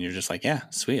 touchdowns and you're just like, yeah,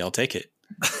 sweet, I'll take it.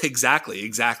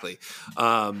 Exactly.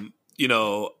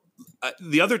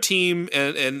 The other team,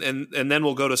 and then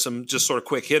we'll go to some just sort of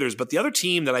quick hitters. But the other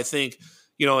team that I think,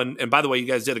 and by the way, you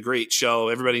guys did a great show.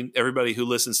 Everybody who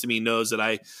listens to me knows that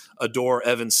I adore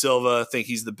Evan Silva. Think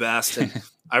he's the best, and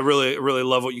I really, really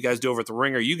love what you guys do over at the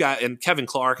Ringer. And Kevin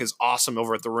Clark is awesome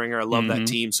over at the Ringer. I love that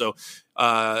team. So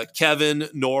Kevin,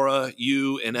 Nora,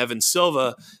 you, and Evan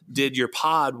Silva did your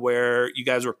pod where you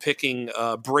guys were picking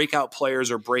breakout players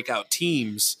or breakout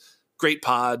teams. Great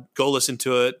pod. Go listen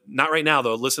to it. Not right now,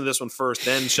 though. Listen to this one first,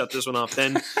 then shut this one off.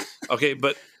 Then, okay,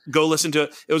 but go listen to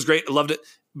it. It was great. I loved it.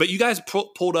 But you guys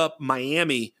pulled up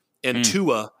Miami and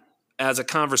Tua as a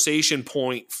conversation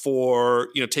point for,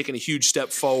 taking a huge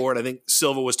step forward. I think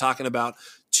Silva was talking about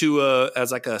Tua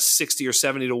as like a 60 or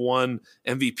 70 to 1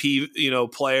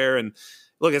 MVP, player. And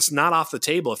look, it's not off the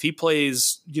table. If he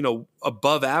plays,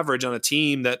 above average on a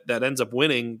team that ends up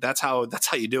winning, that's how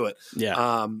you do it.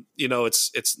 Yeah.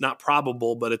 It's not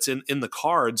probable, but it's in the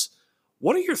cards.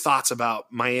 What are your thoughts about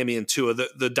Miami and Tua?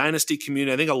 The dynasty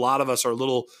community, I think a lot of us are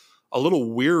a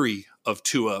little weary of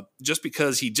Tua just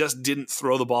because he just didn't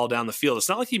throw the ball down the field. It's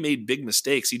not like he made big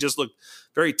mistakes. He just looked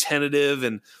very tentative,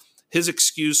 and his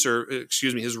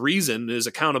his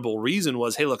accountable reason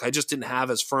was, hey, look, I just didn't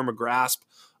have as firm a grasp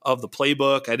of the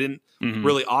playbook. I didn't Mm-hmm.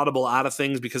 really audible out of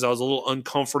things because I was a little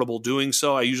uncomfortable doing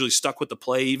so. I usually stuck with the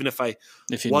play, even if I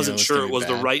wasn't sure it was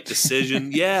the right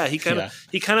decision. Yeah, he kind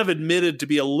of admitted to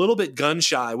be a little bit gun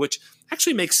shy, which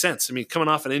actually makes sense. I mean, coming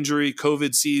off an injury,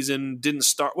 COVID season, didn't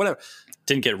start, whatever.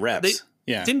 Didn't get reps.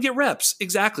 Didn't get reps.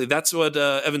 Exactly. That's what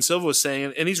Evan Silva was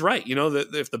saying. And he's right. That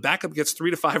if the backup gets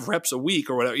 3 to 5 reps a week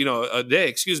or whatever, a day,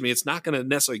 it's not going to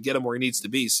necessarily get him where he needs to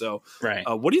be. So right.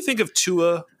 What do you think of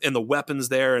Tua and the weapons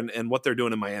there and what they're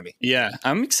doing in Miami? Yeah,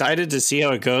 I'm excited to see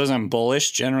how it goes. I'm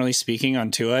bullish, generally speaking,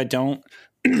 on Tua. I don't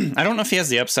know if he has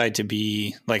the upside to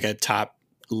be like a top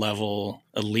level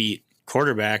elite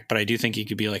quarterback, but I do think he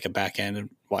could be like a back end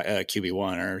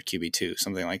QB1 or QB2,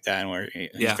 something like that, and where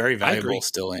he's very valuable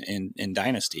still in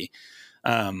Dynasty.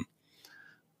 So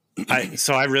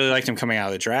I really liked him coming out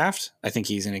of the draft. I think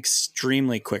he's an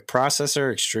extremely quick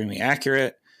processor, extremely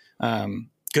accurate,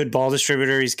 good ball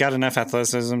distributor. He's got enough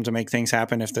athleticism to make things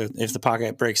happen if the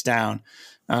pocket breaks down.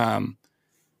 And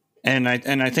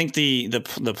I think the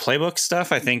playbook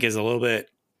stuff I think is a little bit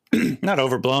not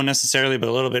overblown necessarily, but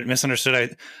a little bit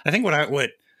misunderstood. I think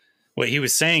what he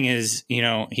was saying is,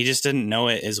 he just didn't know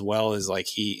it as well as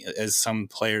as some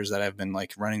players that have been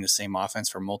like running the same offense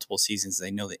for multiple seasons.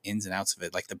 They know the ins and outs of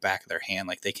it, like the back of their hand.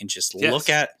 Like they can just look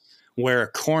at where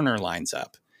a corner lines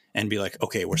up and be like,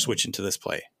 okay, we're switching to this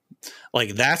play.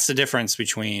 Like that's the difference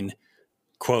between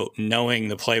quote, knowing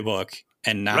the playbook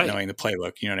and not knowing the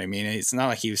playbook. You know what I mean? It's not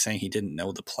like he was saying he didn't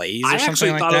know the plays or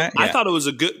something like that. I thought it was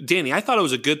a good, Danny, I thought it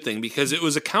was a good thing because it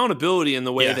was accountability in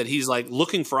the way that he's like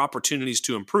looking for opportunities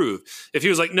to improve. If he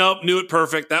was like, nope, knew it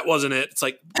perfect, that wasn't it. It's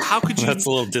like, how could you? That's a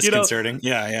little disconcerting.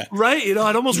 Yeah. Right.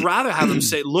 I'd almost rather have him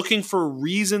say looking for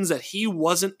reasons that he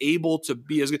wasn't able to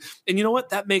be as good. And you know what?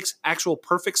 That makes actual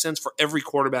perfect sense for every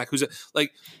quarterback who's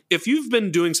like, if you've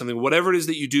been doing something, whatever it is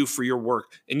that you do for your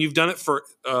work and you've done it for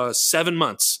 7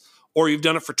 months, or you've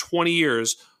done it for 20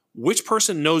 years, which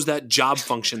person knows that job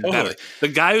function better? The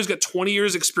guy who's got 20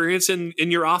 years experience in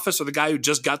your office or the guy who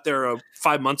just got there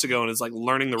 5 months ago and is like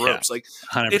learning the ropes? Like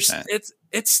 100%.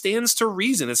 It stands to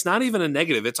reason. It's not even a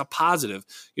negative. It's a positive.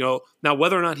 Now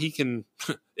whether or not he can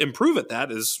improve at that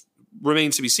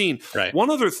remains to be seen. Right. One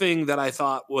other thing that I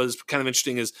thought was kind of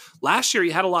interesting is last year he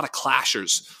had a lot of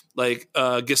clashers. Like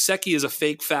Gesicki is a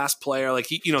fake fast player. Like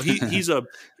he's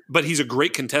a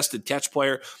great contested catch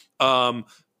player.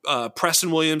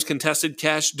 Preston Williams contested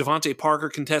catch, Devontae Parker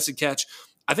contested catch.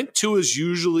 I think Tua is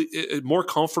usually more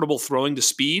comfortable throwing to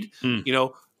speed.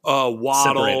 Waddle,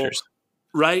 separators.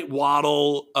 Right?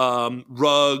 Waddle,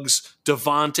 Ruggs,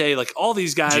 Devontae, like all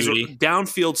these guys are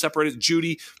downfield separated.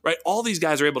 Judy, right? All these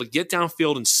guys are able to get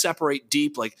downfield and separate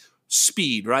deep, like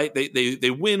speed, right?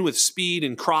 They win with speed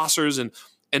and crossers,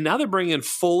 and now they're bringing in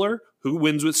Fuller, who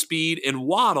wins with speed, and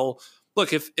Waddle.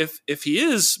 Look, if he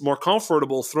is more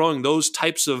comfortable throwing those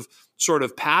types of sort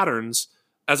of patterns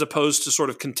as opposed to sort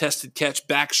of contested catch,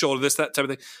 back shoulder, that type of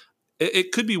thing,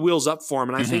 it could be wheels up for him.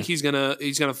 And I think he's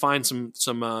gonna find some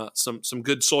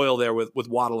good soil there with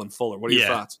Waddle and Fuller. What are your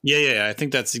thoughts? Yeah. I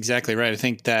think that's exactly right. I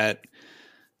think that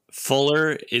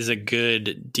Fuller is a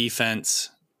good defense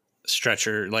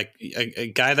stretcher, like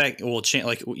a guy that will change,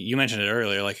 like you mentioned it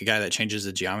earlier, like a guy that changes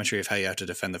the geometry of how you have to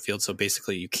defend the field. So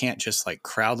basically you can't just like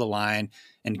crowd the line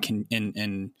and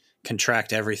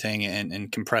contract everything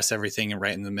and compress everything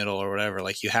right in the middle or whatever.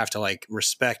 Like you have to like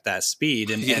respect that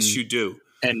speed. And yes, you do.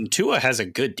 And Tua has a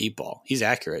good deep ball. He's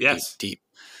accurate deep.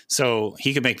 So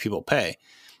he could make people pay.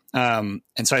 And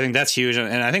so I think that's huge.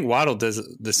 And I think Waddle does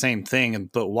the same thing,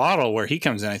 but Waddle, where he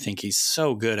comes in, I think he's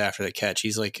so good after the catch.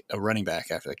 He's like a running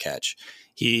back after the catch.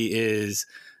 He is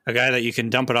a guy that you can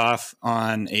dump it off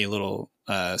on a little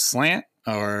slant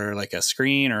or like a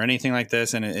screen or anything like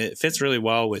this. And it fits really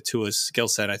well with Tua's skill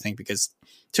set, I think, because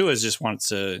Tua just wants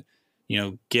to,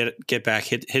 get back,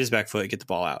 hit his back foot, get the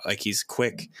ball out. Like he's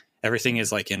quick. Everything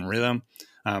is like in rhythm.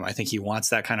 I think he wants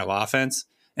that kind of offense.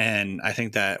 And I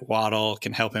think that Waddle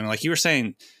can help him. Like you were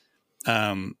saying,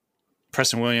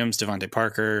 Preston Williams, Devontae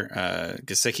Parker,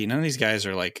 Gesicki, none of these guys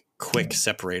are like quick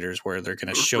separators where they're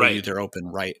going to show you they're open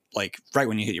right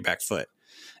when you hit your back foot.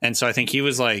 And so I think he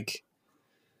was like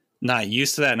not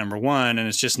used to that, number one, and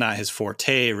it's just not his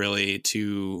forte really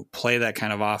to play that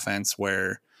kind of offense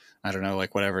where, I don't know,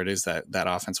 like whatever it is that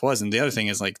offense was. And the other thing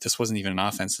is like, this wasn't even an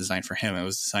offense designed for him. It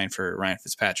was designed for Ryan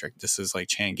Fitzpatrick. This is like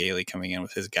Chan Gailey coming in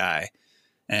with his guy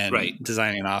and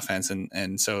designing an offense.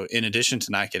 And so in addition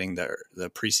to not getting the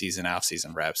preseason,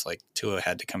 off-season reps, like Tua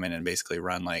had to come in and basically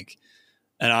run like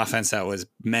an offense that was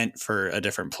meant for a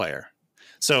different player.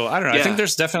 So I don't know. Yeah. I think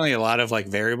there's definitely a lot of like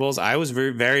variables. I was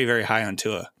very, very, very high on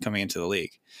Tua coming into the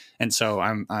league. And so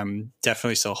I'm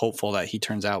definitely still hopeful that he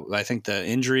turns out. I think the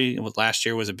injury last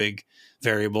year was a big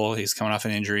variable. He's coming off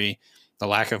an injury, the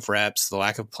lack of reps, the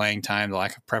lack of playing time, the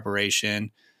lack of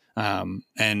preparation.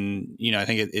 And, you know, I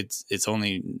think it's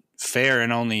only fair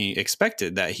and only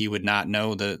expected that he would not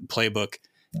know the playbook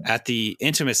at the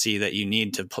intimacy that you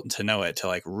need to know it to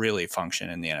like really function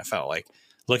in the NFL. Like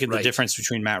look at the difference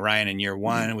between Matt Ryan in year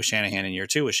one with Shanahan and year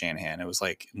two with Shanahan. It was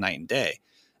like night and day.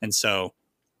 And so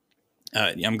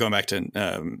I'm going back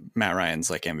to Matt Ryan's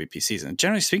like MVP season.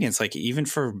 Generally speaking, it's like even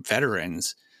for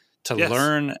veterans to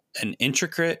learn an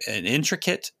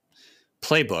intricate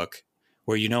playbook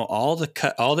where you know all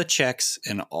the checks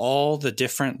and all the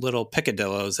different little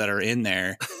picadillos that are in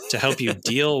there to help you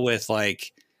deal with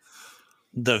like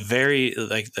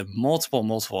the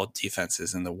multiple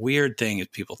defenses and the weird things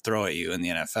people throw at you in the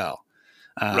NFL.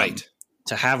 Right.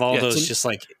 To have all those just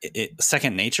like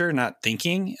second nature, not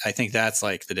thinking, I think that's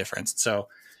like the difference. So,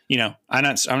 you know, I'm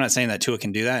not saying that Tua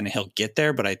can do that and he'll get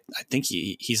there, but I think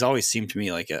he's always seemed to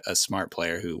me like a smart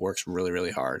player who works really,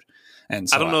 really hard. And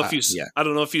so I don't know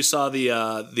if you saw the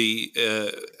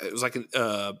it was like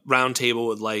a round table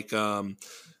with like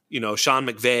you know, Sean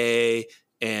McVay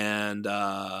and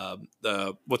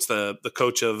what's the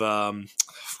coach of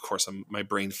course my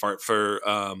brain fart for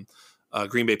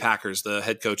Green Bay Packers, the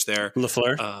head coach there,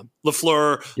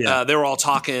 LaFleur. Yeah. They were all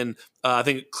talking. I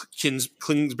think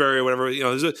Kingsbury or whatever. You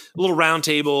know, there's a little round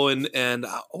table and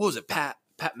what was it? Pat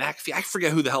McAfee. I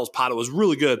forget who the hell's pot. It was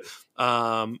really good.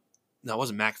 No, it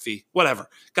wasn't McAfee. Whatever.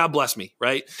 God bless me.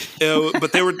 Right.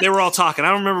 But they were all talking.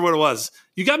 I don't remember what it was.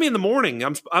 You got me in the morning.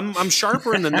 I'm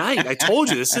sharper in the night. I told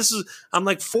you this. I'm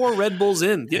like 4 Red Bulls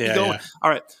in. Get me going. Yeah. All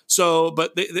right. So,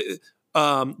 but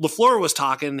LaFleur was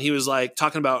talking. He was like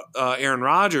talking about Aaron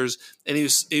Rodgers, and he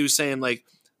was saying like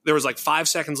there was like 5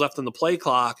 seconds left on the play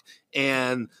clock,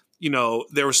 and you know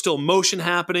there was still motion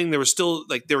happening. There was still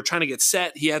like they were trying to get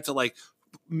set. He had to like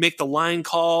make the line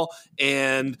call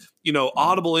and you know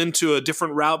audible into a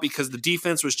different route because the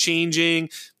defense was changing.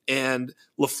 And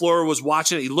LaFleur was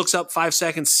watching it. He looks up 5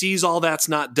 seconds, sees all that's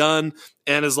not done,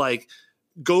 and is like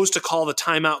goes to call the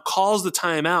timeout. Calls the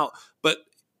timeout, but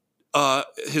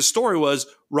his story was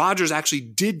Rodgers actually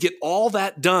did get all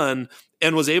that done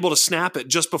and was able to snap it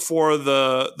just before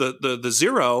the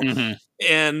zero. Mm-hmm.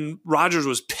 And Rodgers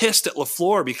was pissed at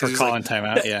LaFleur because for calling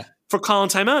timeout. Yeah. For calling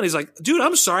timeout. He's like, dude,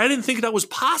 I'm sorry. I didn't think that was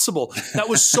possible. That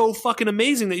was so fucking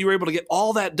amazing that you were able to get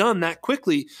all that done that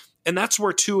quickly. And that's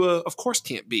where Tua, of course,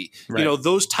 can't be. Right. You know,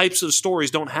 those types of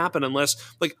stories don't happen unless,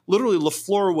 like, literally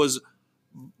LaFleur was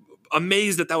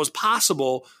amazed that was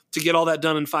possible to get all that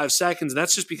done in 5 seconds. And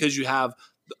that's just because you have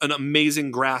an amazing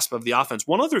grasp of the offense.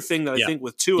 One other thing that I think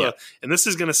with Tua, and this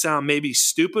is going to sound maybe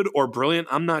stupid or brilliant,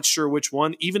 I'm not sure which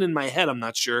one. Even in my head, I'm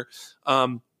not sure.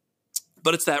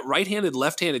 But it's that right-handed,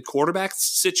 left-handed quarterback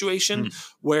situation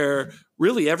where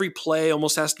really every play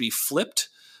almost has to be flipped,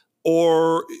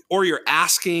 or you're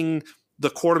asking the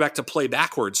quarterback to play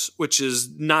backwards, which is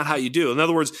not how you do. In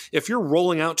other words, if you're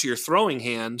rolling out to your throwing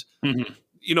hand,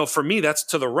 you know, for me, that's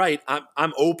to the right.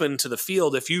 I'm open to the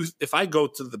field. If I go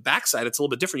to the backside, it's a little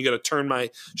bit different. You got to turn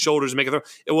my shoulders and make a throw.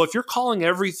 Well, if you're calling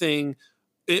everything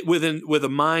with a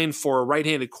mind for a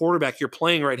right-handed quarterback, you're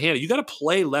playing right-handed. You got to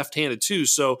play left-handed too.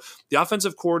 So the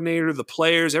offensive coordinator, the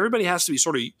players, everybody has to be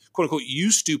sort of quote unquote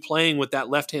used to playing with that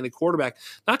left-handed quarterback,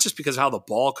 not just because of how the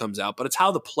ball comes out, but it's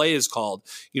how the play is called.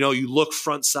 You know, you look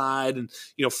front side, and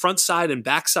you know, front side and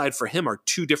backside for him are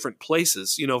two different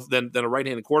places, you know, than a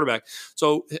right-handed quarterback.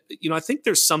 So, you know, I think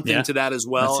there's something to that as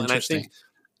well. And I think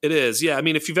it is. Yeah. I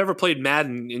mean, if you've ever played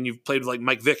Madden and you've played with like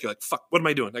Mike Vick, you're like, fuck, what am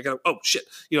I doing? Oh shit.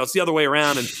 You know, it's the other way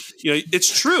around. And you know,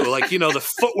 it's true. Like, you know, the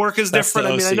footwork is different.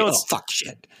 I mean, I know it's fuck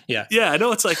shit. Yeah. Yeah. I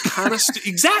know it's like kind of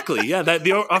exactly. Yeah. That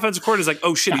the offensive coordinator is like,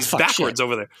 oh shit, he's backwards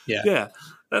over there. Yeah. Yeah.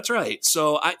 That's right.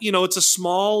 So you know, it's a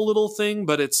small little thing,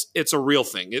 but it's a real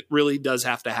thing. It really does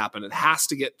have to happen. It has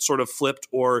to get sort of flipped,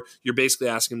 or you're basically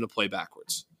asking him to play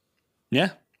backwards.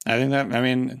 Yeah. I think that, I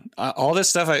mean, all this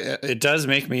stuff, it does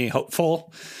make me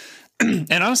hopeful.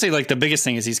 And honestly, like the biggest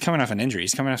thing is he's coming off an injury.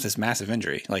 He's coming off this massive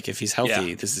injury. Like if he's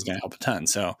healthy, this is going to help a ton.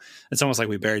 So it's almost like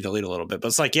we buried the lead a little bit, but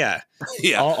it's like,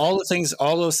 all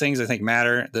those things I think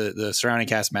matter. The surrounding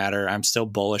cast matter. I'm still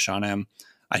bullish on him.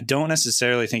 I don't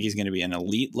necessarily think he's going to be an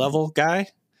elite level guy,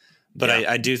 but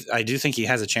I do think he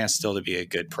has a chance still to be a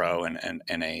good pro and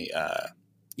a,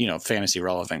 you know, fantasy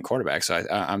relevant quarterback. So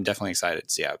I'm definitely excited to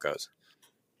see how it goes.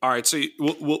 All right, so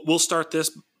we'll start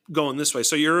this going this way.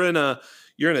 So you're in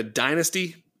a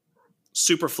dynasty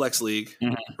super flex league,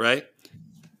 right?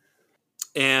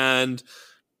 And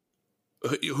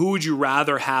who would you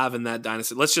rather have in that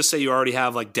dynasty? Let's just say you already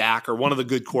have like Dak or one of the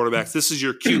good quarterbacks. This is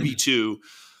your QB2.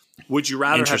 Would you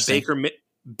rather have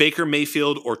Baker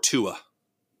Mayfield or Tua?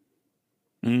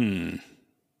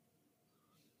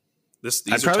 These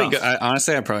I'd probably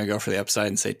I'd probably go for the upside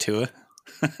and say Tua.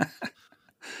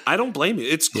 I don't blame you.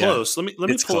 It's close. Let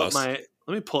me pull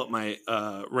up my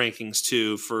rankings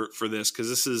too for this, because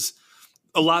this is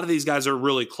a lot of these guys are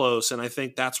really close, and I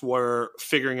think that's where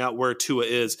figuring out where Tua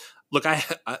is. Look, I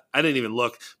didn't even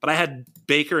look, but I had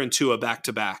Baker and Tua back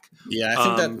to back. Yeah,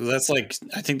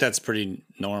 I think that's pretty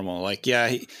normal. Like,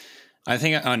 yeah, I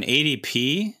think on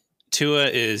ADP, Tua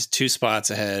is 2 spots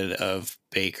ahead of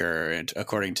Baker,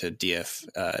 according to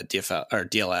DFL or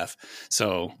DLF.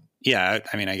 So yeah,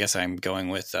 I mean, I guess I'm going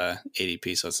with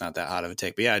ADP, so it's not that hot of a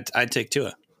take. But yeah, I'd take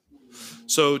Tua.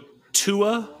 So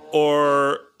Tua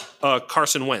or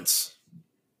Carson Wentz?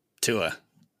 Tua.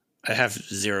 I have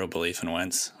zero belief in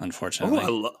Wentz, unfortunately.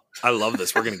 Oh, I love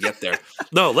this. We're going to get there.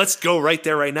 No, let's go right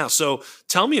there right now. So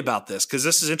tell me about this, because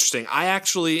this is interesting. I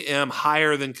actually am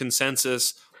higher than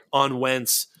consensus on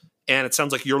Wentz, and it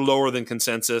sounds like you're lower than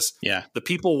consensus. Yeah. The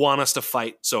people want us to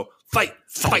fight. So fight.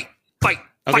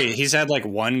 Okay, he's had like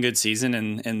one good season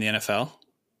in the NFL.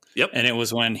 Yep. And it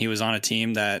was when he was on a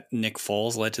team that Nick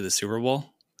Foles led to the Super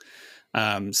Bowl.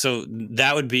 So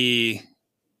that would be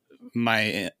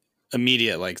my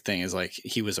immediate thing, is like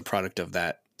he was a product of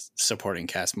that supporting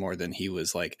cast more than he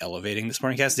was like elevating the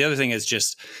supporting cast. The other thing is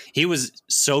just he was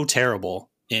so terrible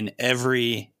in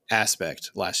every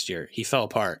aspect last year. He fell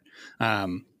apart.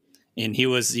 And he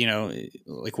was,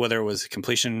 like whether it was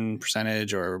completion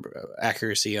percentage or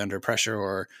accuracy under pressure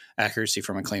or accuracy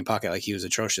from a clean pocket, like he was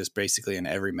atrocious basically in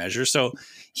every measure. So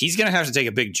he's going to have to take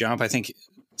a big jump. I think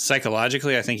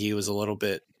psychologically, I think he was a little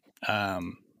bit,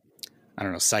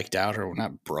 psyched out, or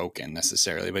not broken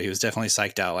necessarily, but he was definitely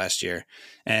psyched out last year.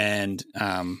 And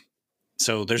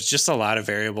so there's just a lot of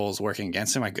variables working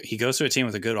against him. He goes to a team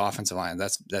with a good offensive line.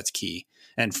 That's key.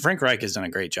 And Frank Reich has done a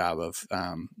great job of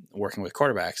working with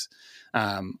quarterbacks,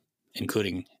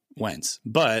 including Wentz.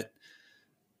 But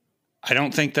I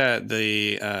don't think that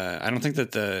the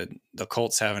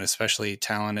Colts have an especially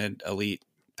talented elite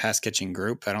pass catching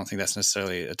group. I don't think that's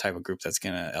necessarily a type of group that's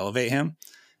going to elevate him.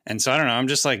 And so I don't know. I'm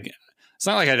just like, it's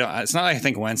not like I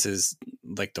think Wentz is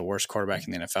like the worst quarterback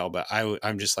in the NFL, but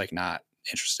I'm just like not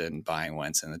interested in buying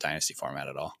Wentz in the dynasty format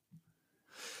at all.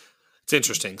 It's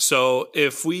interesting. So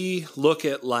if we look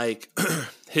at like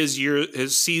his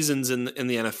seasons in the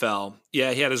NFL,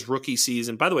 yeah, he had his rookie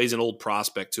season. By the way, he's an old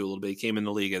prospect too, a little bit. He came in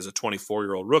the league as a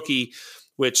 24-year-old rookie,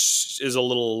 which is a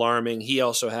little alarming. He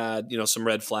also had, some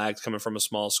red flags coming from a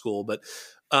small school, but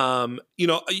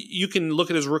you can look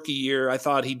at his rookie year. I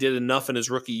thought he did enough in his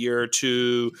rookie year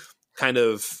to kind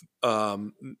of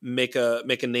make a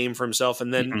name for himself.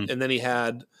 And then and then he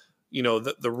had,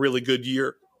 the really good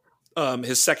year,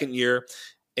 his second year.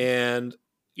 And,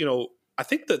 I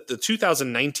think that the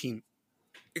 2019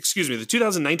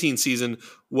 season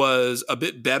was a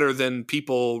bit better than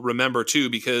people remember too,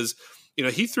 because,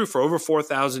 he threw for over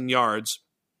 4,000 yards,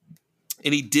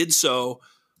 and he did so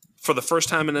for the first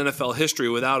time in NFL history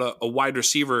without a wide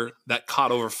receiver that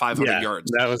caught over 500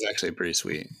 yards. That was actually pretty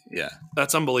sweet. Yeah.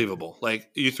 That's unbelievable. Like,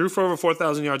 you threw for over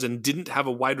 4,000 yards and didn't have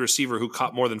a wide receiver who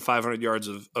caught more than 500 yards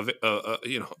of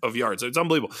yards. It's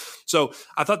unbelievable. So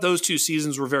I thought those 2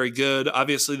 seasons were very good.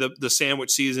 Obviously the sandwich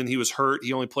season, he was hurt.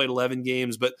 He only played 11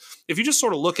 games, but if you just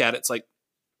sort of look at it, it's like,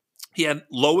 he had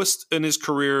lowest in his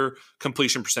career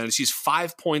completion percentage. He's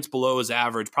 5 points below his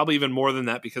average, probably even more than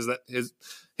that, because that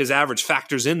his average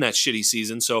factors in that shitty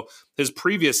season. So his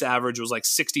previous average was like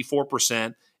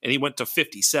 64%, and he went to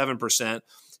 57%.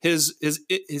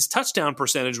 His touchdown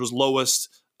percentage was lowest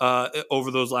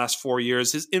over those last 4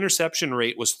 years. His interception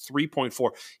rate was 3.4.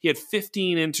 He had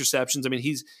 15 interceptions. I mean,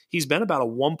 he's been about a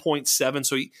 1.7.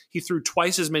 So he threw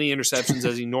twice as many interceptions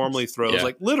as he normally throws. Yeah.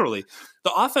 Like, literally,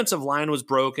 the offensive line was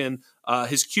broken.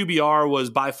 His QBR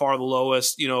was by far the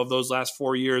lowest, of those last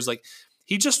 4 years. Like,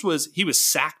 he was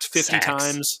sacked 50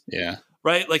 times. Yeah.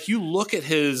 Right. Like, you look at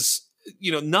his,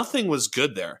 nothing was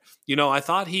good there. I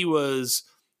thought he was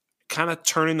kind of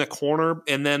turning the corner,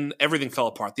 and then everything fell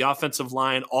apart. The offensive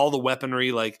line, all the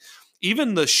weaponry, like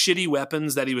even the shitty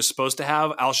weapons that he was supposed to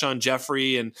have, Alshon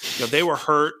Jeffrey, and they were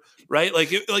hurt, right?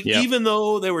 Even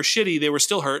though they were shitty, they were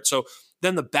still hurt. So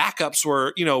then the backups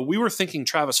were, we were thinking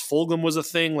Travis Fulgham was a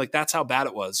thing. Like, that's how bad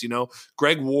it was,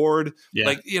 Greg Ward,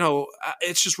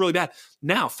 it's just really bad.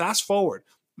 Now, fast forward,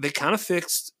 they kind of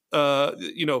fixed,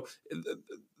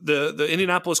 the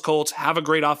Indianapolis Colts have a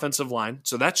great offensive line,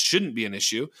 so that shouldn't be an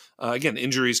issue. Again,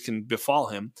 injuries can befall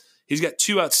him. He's got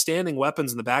 2 outstanding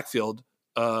weapons in the backfield.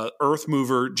 earth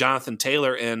mover Jonathan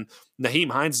Taylor, and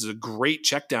Naheem Hines is a great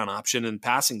check down option in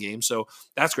passing game. So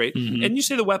that's great. Mm-hmm. And you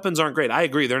say the weapons aren't great. I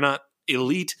agree. They're not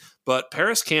elite, but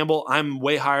Paris Campbell, I'm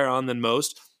way higher on than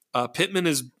most. Pittman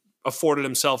has afforded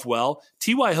himself well.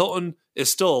 T.Y. Hilton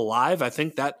is still alive. I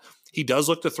think that he does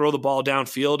look to throw the ball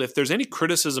downfield. If there's any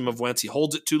criticism of Wentz, he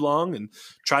holds it too long and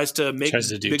tries to make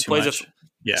big plays.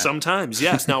 Yeah. Sometimes,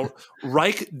 yes. Now,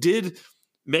 Reich did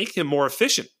make him more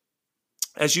efficient,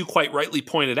 as you quite rightly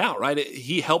pointed out, right?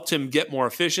 He helped him get more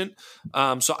efficient.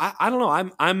 So I don't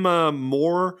know. I'm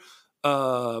more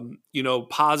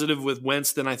positive with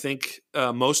Wentz than I think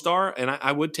most are, and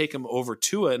I would take him over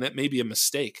Tua, and it may be a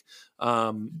mistake.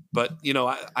 But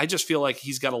I just feel like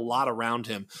he's got a lot around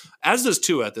him, as does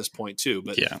Tua at this point too.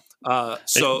 But yeah,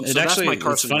 so that's actually, my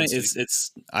Carson. Wentz It's funny.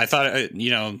 It's I thought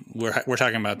we're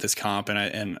talking about this comp,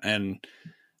 and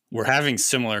we're having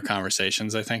similar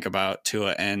conversations, I think, about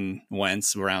Tua and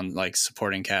Wentz around like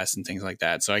supporting cast and things like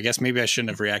that. So I guess maybe I shouldn't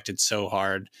have reacted so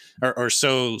hard or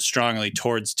so strongly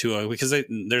towards Tua, because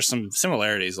there's some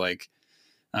similarities like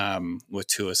with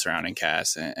Tua surrounding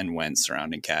cast and Wentz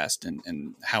surrounding cast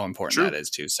and how important that is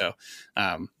too. So,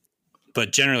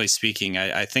 but generally speaking,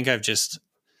 I think I've just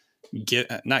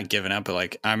not given up, but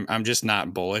like I'm just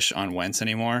not bullish on Wentz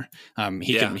anymore.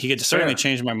 He could certainly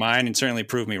change my mind and certainly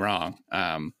prove me wrong.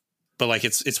 But like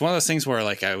it's one of those things where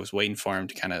like I was waiting for him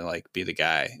to kind of like be the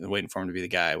guy, waiting for him to be the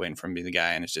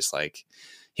guy, and it's just like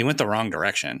he went the wrong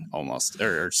direction almost,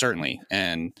 or certainly.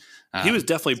 And he was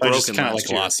definitely broken. I just kind of like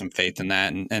lost some faith in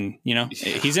that, and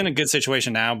he's in a good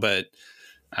situation now, but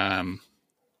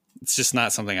it's just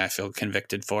not something I feel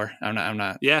convicted for. I'm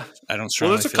not. Yeah, I don't.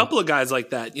 Well, there's a couple of guys like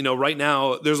that. Right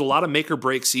now there's a lot of make or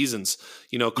break seasons.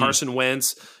 Carson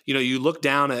Wentz. You look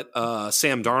down at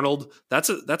Sam Darnold. That's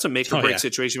a make or break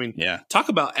situation. I mean, talk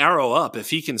about arrow up if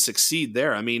he can succeed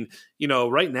there. I mean,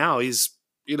 right now he's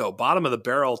bottom of the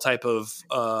barrel type of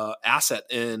asset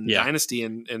in Dynasty,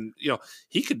 and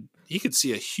he could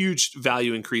see a huge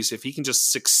value increase if he can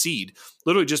just succeed.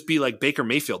 Literally, just be like Baker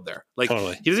Mayfield there. Like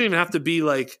he doesn't even have to be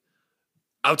like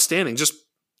outstanding, just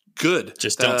good.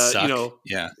 Just don't suck.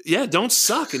 Don't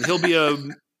suck, and he'll be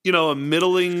a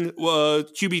middling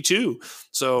QB2.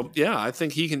 So I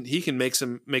think he can make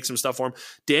some stuff for him.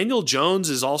 Daniel Jones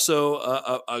is also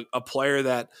a player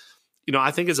that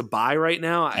I think is a buy right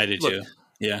now. I do too.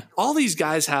 Yeah. All these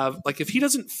guys have, like, if he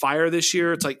doesn't fire this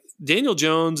year, it's like Daniel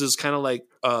Jones is kind of like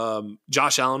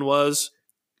Josh Allen was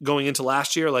going into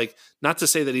last year. Like, not to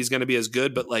say that he's going to be as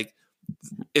good, but like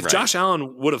if Josh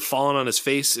Allen would have fallen on his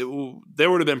face,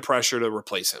 there would have been pressure to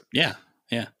replace him. Yeah.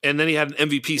 Yeah. And then he had an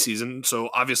MVP season.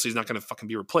 So obviously he's not going to fucking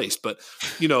be replaced. But,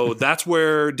 that's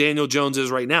where Daniel Jones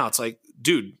is right now. It's like,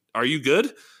 dude, are you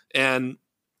good? And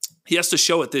he has to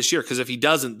show it this year, because if he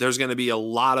doesn't, there's going to be a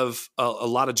lot of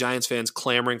Giants fans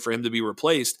clamoring for him to be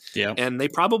replaced. Yeah. And they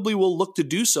probably will look to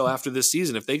do so after this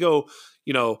season. If they go,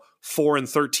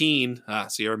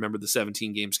 4-13, see, I remember the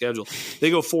 17 game schedule.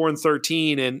 They go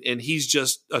 4-13 and he's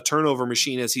just a turnover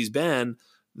machine as he's been,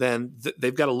 then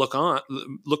they've got to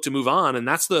look to move on. And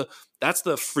that's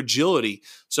the fragility.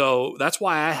 So that's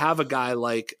why I have a guy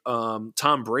like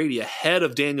Tom Brady ahead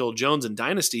of Daniel Jones in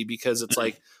Dynasty, because it's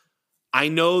like, I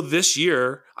know this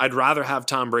year I'd rather have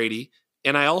Tom Brady,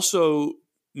 and I also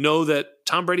know that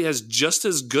Tom Brady has just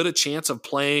as good a chance of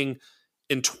playing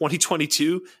in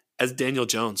 2022 as Daniel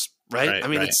Jones, right? I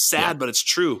mean, it's sad, but it's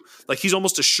true. Like, he's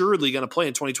almost assuredly going to play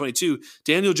in 2022.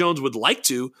 Daniel Jones would like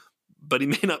to, but he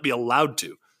may not be allowed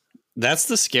to. That's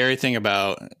the scary thing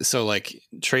about, so like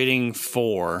trading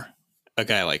for a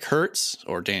guy like Hurts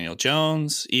or Daniel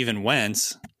Jones, even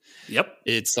Wentz. Yep.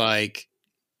 It's like,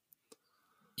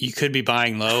 you could be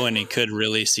buying low and he could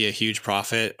really see a huge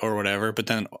profit or whatever. But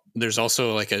then there's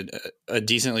also like a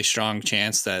decently strong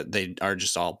chance that they are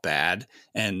just all bad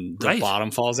and the bottom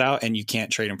falls out and you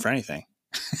can't trade him for anything.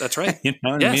 That's right. You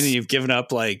know what I mean? You've given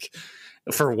up, like,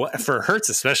 for Hurts,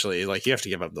 especially, like, you have to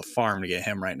give up the farm to get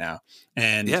him right now.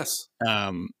 And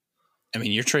I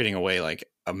mean, you're trading away like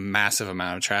a massive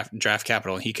amount of draft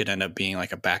capital, and he could end up being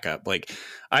like a backup. Like,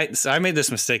 I made this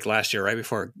mistake last year right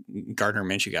before Gardner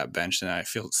Minshew got benched, and I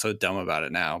feel so dumb about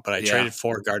it now. But I traded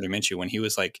for Gardner Minshew when he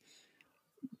was like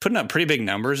putting up pretty big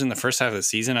numbers in the first half of the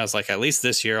season. I was like, at least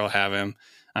this year I'll have him.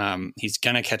 He's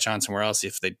gonna catch on somewhere else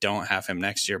if they don't have him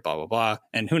next year. Blah blah blah.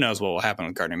 And who knows what will happen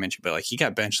with Gardner Minshew? But like, he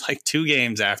got benched like 2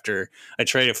 games after I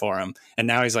traded for him, and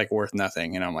now he's like worth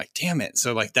nothing. And I'm like, damn it.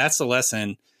 So like, that's the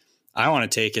lesson I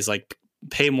want to take, is like,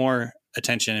 pay more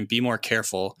attention and be more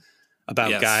careful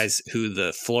about guys who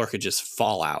the floor could just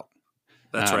fall out.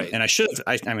 That's right. And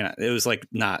I mean, it was like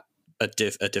not a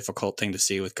difficult thing to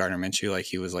see with Gardner Minshew. Like,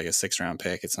 he was like a 6th round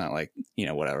pick. It's not like,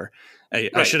 whatever.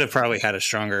 I should have probably had a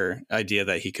stronger idea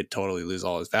that he could totally lose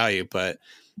all his value, but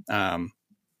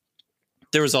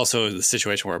there was also the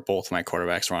situation where both my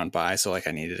quarterbacks were on bye, so like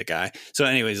I needed a guy. So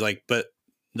anyways, like, but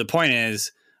the point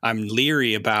is I'm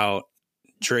leery about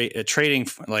trading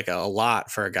like a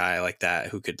lot for a guy like that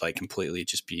who could like completely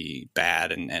just be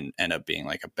bad and end up being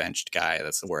like a benched guy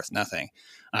that's worth nothing.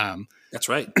 That's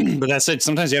right. But that said,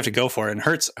 sometimes you have to go for it. And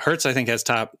Hurts I think has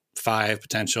top 5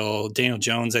 potential. Daniel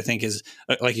Jones, I think, is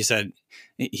like you said,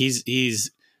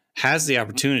 he's has the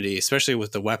opportunity, especially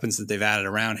with the weapons that they've added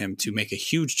around him, to make a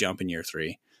huge jump in year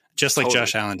 3, just like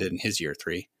Josh Allen did in his year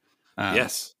 3.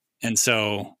 Yes. And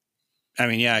so, I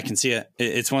mean, yeah, I can see it.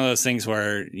 It's one of those things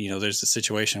where, there's a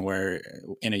situation where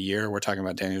in a year we're talking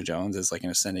about Daniel Jones as like an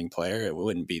ascending player. It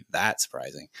wouldn't be that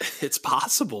surprising. It's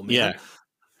possible, man. Yeah.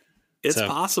 It's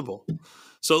possible.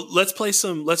 So let's play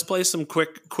some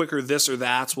quicker this or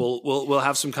that's. We'll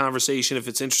have some conversation if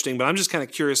it's interesting, but I'm just kind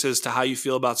of curious as to how you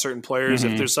feel about certain players.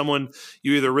 Mm-hmm. If there's someone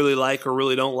you either really like or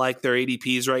really don't like their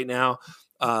ADPs right now,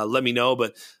 let me know.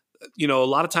 But a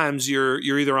lot of times you're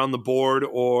either on the board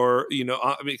or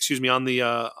on the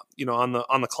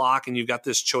on the clock, and you've got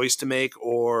this choice to make,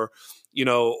 or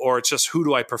it's just who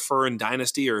do I prefer in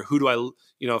Dynasty, or who do I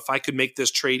if I could make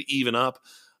this trade even up.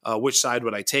 Which side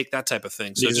would I take? That type of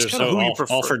thing. So these just are who you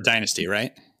prefer. All for Dynasty,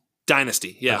 right?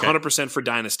 Dynasty, yeah, okay. 100% for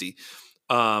Dynasty.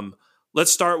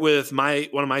 Let's start with one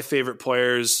of my favorite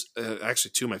players.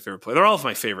 Actually, 2 of my favorite players. They're all of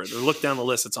my favorite. Look down the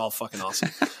list; it's all fucking awesome.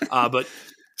 But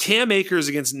Cam Akers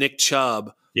against Nick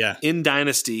Chubb, in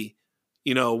Dynasty.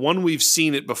 One we've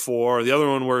seen it before. The other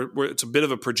one where it's a bit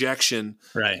of a projection,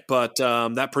 right? But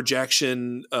that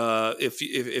projection,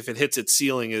 if it hits its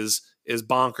ceiling, is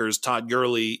bonkers. Todd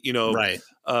Gurley, right.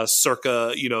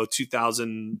 Circa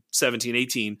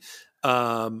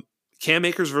 2017-18. Cam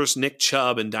Akers versus Nick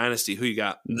Chubb in Dynasty. Who you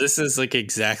got? This is like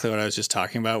exactly what I was just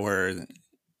talking about, where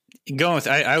going with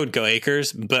I would go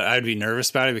Akers, but I'd be nervous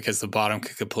about it because the bottom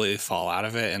could completely fall out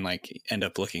of it and like end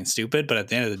up looking stupid. But at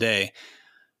the end of the day,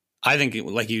 I think,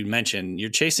 like you mentioned,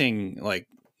 you're chasing like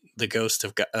the ghost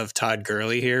of Todd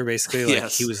Gurley here, basically.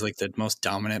 Like he was like the most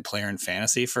dominant player in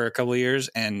fantasy for a couple of years.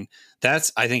 And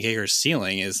that's, I think, Akers'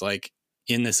 ceiling is like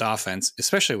in this offense,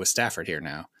 especially with Stafford here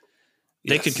now.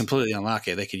 They could completely unlock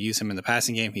it. They could use him in the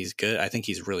passing game. He's good. I think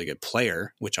he's a really good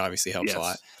player, which obviously helps a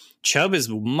lot. Chubb is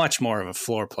much more of a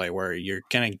floor play where you're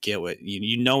going to get what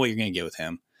you know what you're going to get with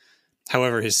him.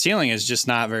 However, his ceiling is just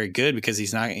not very good because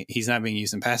he's not being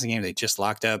used in passing game. They just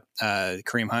locked up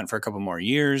Kareem Hunt for a couple more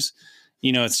years.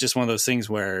 It's just one of those things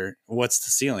where what's the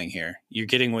ceiling here? You're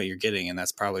getting what you're getting, and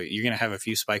that's probably you're going to have a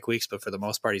few spike weeks, but for the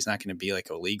most part, he's not going to be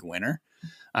like a league winner.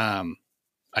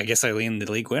 I guess I lean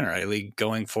the league winner.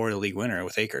 Going for the league winner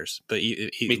with Akers, but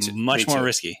he's much more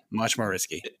risky.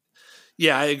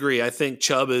 Yeah, I agree. I think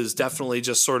Chubb is definitely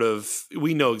just sort of,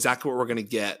 we know exactly what we're going to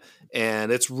get.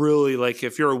 And it's really like,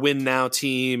 if you're a win now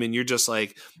team and you're just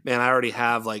like, man, I already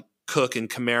have like Cook and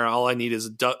Kamara, all I need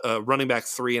is a running back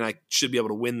 3 and I should be able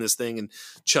to win this thing. And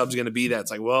Chubb's going to be that.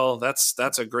 It's like, well, that's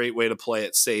a great way to play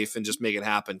it safe and just make it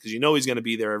happen, because he's going to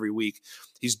be there every week.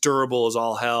 He's durable as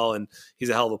all hell, and he's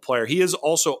a hell of a player. He is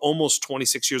also almost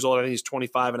 26 years old. I think he's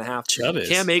 25 and a half. Chubb is.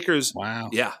 Cam Akers. Wow.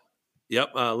 Yeah.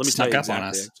 Yep. Let me Snuck tell you up exactly. on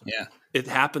us. Yeah. It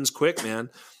happens quick, man.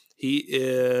 He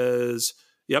is,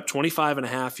 25 and a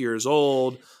half years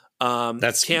old.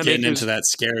 That's Cam getting Akers, into that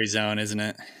scary zone, isn't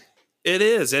it? It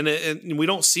is, and we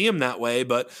don't see him that way.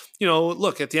 But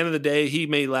look, at the end of the day, he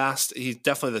may last. He's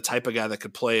definitely the type of guy that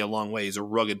could play a long way. He's a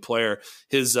rugged player.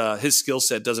 His skill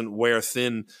set doesn't wear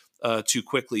thin too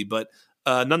quickly. But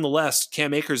nonetheless,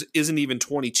 Cam Akers isn't even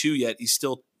 22 yet. He's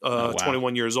still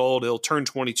 21 years old. He'll turn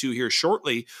 22 here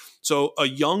shortly. So a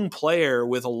young player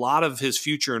with a lot of his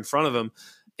future in front of him.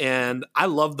 And I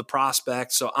love the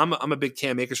prospect. So I'm a big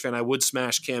Cam Akers fan. I would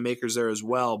smash Cam Akers there as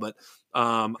well, but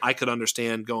I could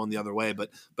understand going the other way.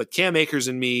 But Cam Akers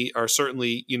and me are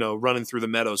certainly, running through the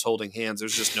meadows holding hands.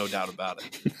 There's just no doubt about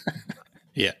it.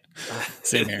 Yeah.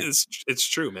 Same here. It's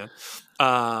true, man.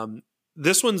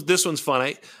 This one's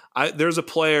fun. There's a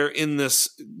player in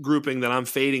this grouping that I'm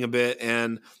fading a bit,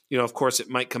 and of course it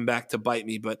might come back to bite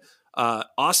me. But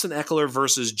Austin Eckler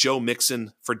versus Joe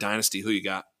Mixon for Dynasty. Who you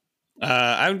got?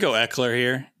 I would go Eckler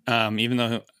here, even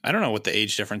though I don't know what the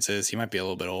age difference is. He might be a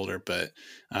little bit older, but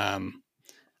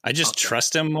I just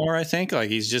trust him more, I think.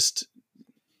 Like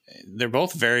they're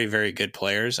both very, very good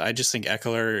players. I just think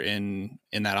Eckler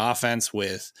in that offense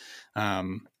with,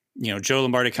 Joe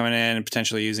Lombardi coming in and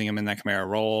potentially using him in that Kamara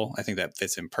role, I think that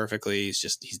fits him perfectly.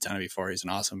 He's done it before. He's an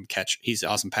awesome catch. He's an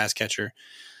awesome pass catcher.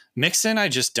 Mixon, I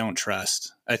just don't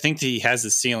trust. I think he has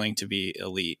the ceiling to be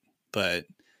elite, but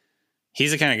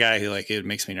he's the kind of guy who like, it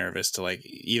makes me nervous to like,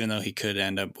 even though he could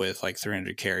end up with like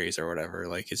 300 carries or whatever,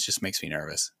 like it just makes me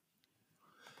nervous.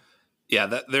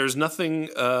 Yeah, there's nothing.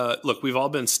 Look, we've all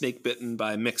been snake bitten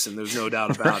by Mixon. There's no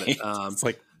doubt about Right? it. It's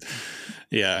like,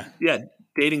 yeah,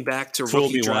 dating back to fool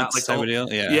rookie me draft, once type of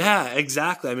deal. Yeah, yeah,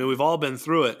 exactly. I mean, we've all been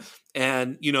through it,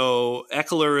 and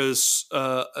Eckler is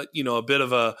a bit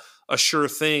of a sure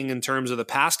thing in terms of the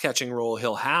pass catching role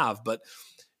he'll have. But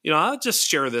I'll just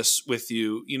share this with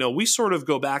you. We sort of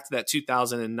go back to that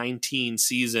 2019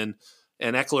 season,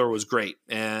 and Eckler was great,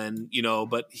 and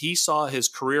but he saw his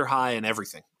career high in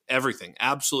everything,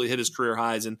 absolutely hit his career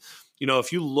highs. And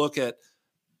if you look at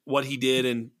what he did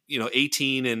in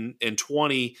 18 and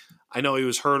 20, I know he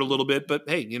was hurt a little bit, but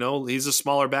hey, he's a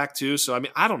smaller back too. So I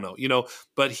mean, I don't know,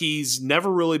 but he's never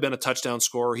really been a touchdown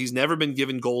scorer. He's never been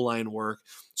given goal line work.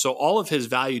 So all of his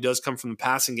value does come from the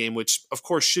passing game, which of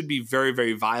course should be very,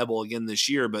 very viable again this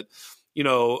year. But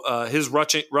his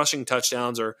rushing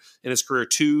touchdowns are in his career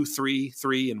 2, 3,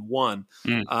 3, and 1.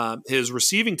 His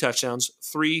receiving touchdowns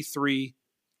 3, 3,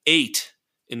 8,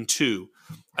 and 2.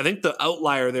 I think the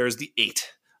outlier there is the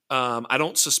 8. I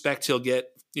don't suspect he'll get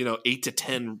 8 to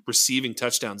 10 receiving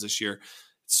touchdowns this year.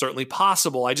 It's certainly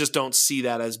possible. I just don't see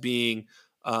that as being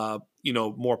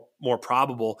more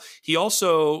probable. He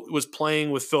also was playing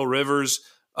with Phil Rivers.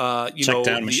 Check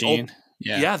down machine.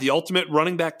 The ultimate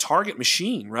running back target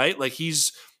machine, right? Like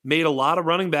he's made a lot of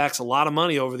running backs a lot of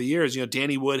money over the years.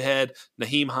 Danny Woodhead,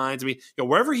 Naheem Hines. I mean,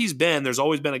 wherever he's been, there's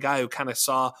always been a guy who kind of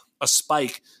saw a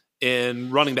spike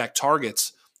in running back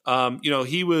targets.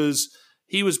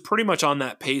 He was pretty much on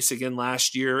that pace again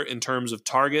last year in terms of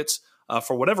targets.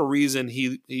 For whatever reason,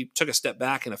 he took a step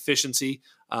back in efficiency.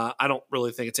 I don't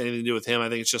really think it's anything to do with him. I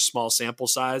think it's just small sample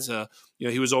size.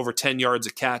 He was over 10 yards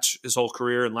a catch his whole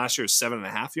career, and last year was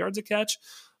 7.5 yards a catch.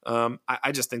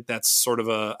 I just think that's sort of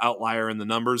an outlier in the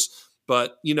numbers.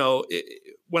 But,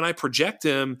 when I project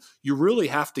him, you really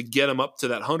have to get him up to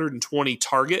that 120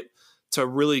 target to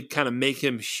really kind of make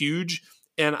him huge.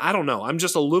 And I don't know. I'm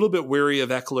just a little bit wary of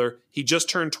Eckler. He just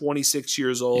turned 26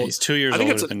 years old. Yeah, he's 2 years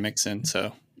older than Mixon.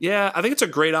 So yeah, I think it's a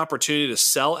great opportunity to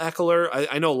sell Eckler.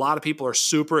 I know a lot of people are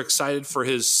super excited for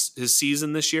his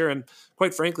season this year, and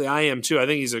quite frankly, I am too. I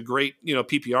think he's a great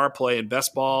PPR play in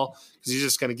best ball because he's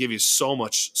just going to give you so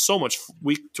much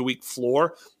week to week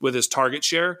floor with his target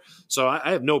share. So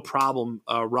I have no problem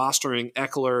rostering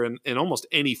Eckler in almost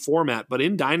any format. But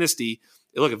in Dynasty,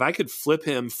 look, if I could flip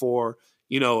him for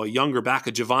a younger back,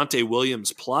 a Javonte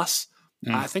Williams plus,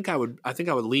 I think I would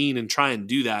lean and try and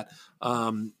do that.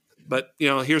 But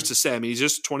here's to say, I mean, he's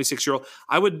just a 26-year-old.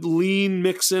 I would lean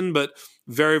Mixon, but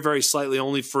very, very slightly,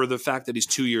 only for the fact that he's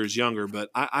 2 years younger. But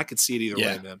I could see it either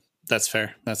way, man. That's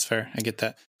fair. I get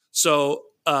that. So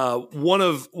one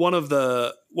of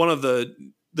the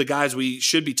guys we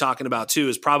should be talking about too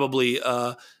is probably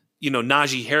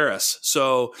Najee Harris.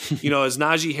 So, as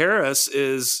Najee Harris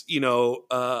is,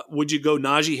 would you go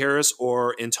Najee Harris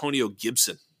or Antonio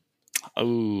Gibson?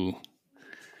 Oh,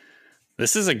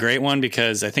 this is a great one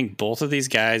because I think both of these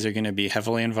guys are going to be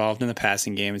heavily involved in the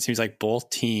passing game. It seems like both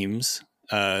teams,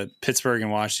 Pittsburgh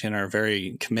and Washington, are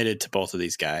very committed to both of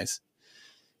these guys.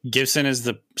 Gibson is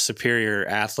the superior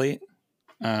athlete.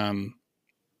 But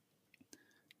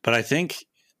I think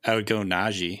I would go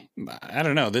Najee. I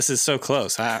don't know. This is so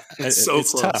close. It's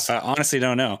close. Tough. I honestly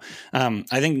don't know.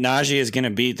 I think Najee is going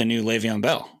to beat the new Le'Veon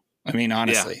Bell. I mean,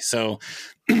 honestly. Yeah. So,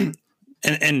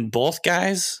 and both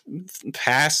guys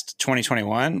past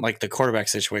 2021, like the quarterback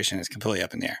situation is completely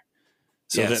up in the air.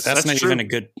 So that's not true. Even a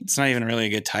good. It's not even really a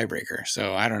good tiebreaker.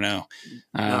 So I don't know.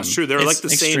 That's true. They're like the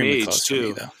same age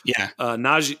too. Me, yeah.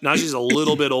 Najee's a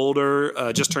little bit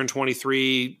older. Just turned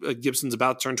 23. Gibson's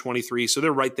about to turn 23. So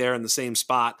they're right there in the same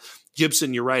spot.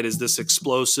 Gibson, you're right, is this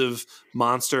explosive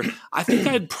monster. I think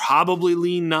I'd probably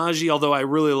lean Najee, although I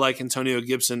really like Antonio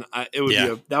Gibson.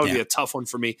 That would be a tough one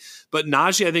for me. But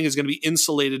Najee, I think, is going to be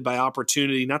insulated by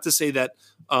opportunity. Not to say that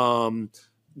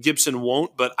Gibson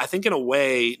won't, but I think in a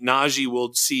way Najee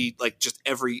will see like just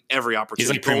every opportunity. He's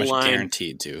like pretty much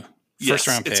guaranteed to first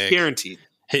round pick. It's guaranteed.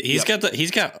 He's got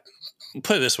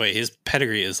put it this way, his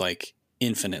pedigree is like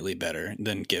infinitely better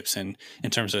than Gibson in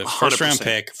terms of first 100%. Round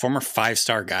pick, former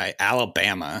 5-star guy,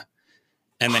 Alabama,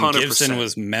 and then 100%. Gibson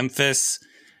was Memphis.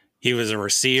 He was a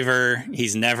receiver.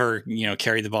 He's never,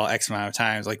 carried the ball X amount of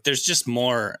times. Like there's just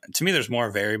more, to me, there's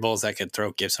more variables that could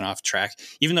throw Gibson off track,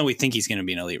 even though we think he's going to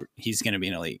be an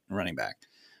elite running back.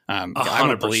 I'm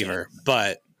a believer,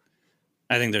 but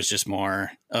I think there's just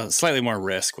slightly more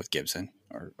risk with Gibson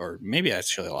or maybe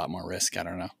actually a lot more risk. I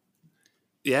don't know.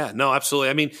 Yeah, no, absolutely.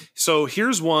 I mean, so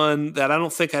here's one that I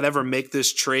don't think I'd ever make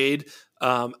this trade.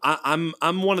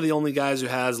 I'm one of the only guys who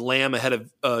has Lamb ahead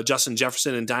of Justin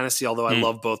Jefferson in Dynasty. Although I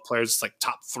love both players, it's like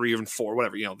top 3 and 4,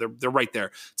 whatever. They're right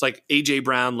there. It's like AJ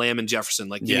Brown, Lamb, and Jefferson.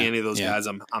 Like give me any of those guys,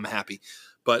 I'm happy.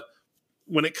 But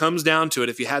when it comes down to it,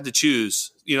 if you had to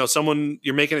choose, someone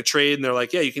you're making a trade and they're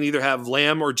like, yeah, you can either have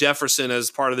Lamb or Jefferson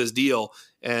as part of this deal,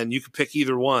 and you can pick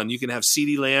either one. You can have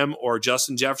CeeDee Lamb or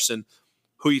Justin Jefferson.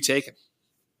 Who are you taking?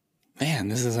 Man,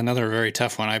 this is another very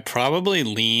tough one. I probably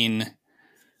lean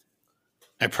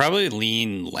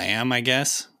Lamb, I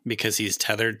guess, because he's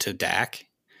tethered to Dak,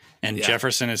 and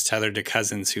Jefferson is tethered to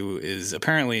Cousins, who is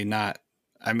apparently not.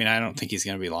 I mean, I don't think he's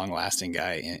going to be a long-lasting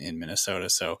guy in Minnesota.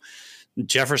 So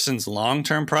Jefferson's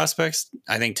long-term prospects,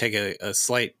 I think, take a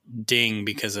slight ding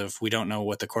because of we don't know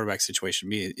what the quarterback situation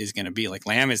is going to be. Like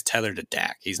Lamb is tethered to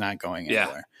Dak; he's not going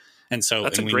anywhere, and so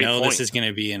we know this is going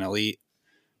to be an elite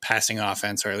passing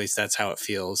offense, or at least that's how it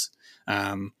feels.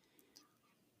 And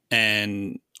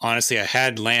honestly, I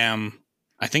had Lamb.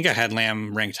 I think I had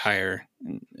Lamb ranked higher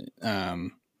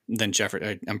than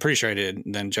Jefferson. I'm pretty sure I did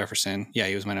than Jefferson. Yeah,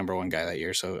 he was my number one guy that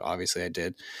year, so obviously I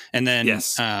did. And then,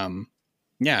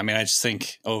 yeah, I mean, I just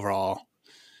think overall,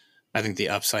 I think the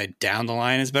upside down the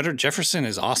line is better. Jefferson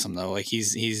is awesome though. Like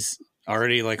he's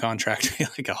already like on track to be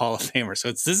like a Hall of Famer.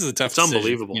 So this is a tough decision,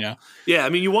 unbelievable. Yeah. I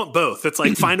mean, you want both. It's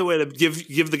like find a way to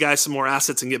give the guy some more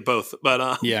assets and get both. But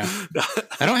I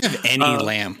don't have any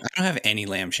Lamb. I don't have any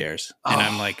Lamb shares, and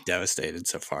I'm like devastated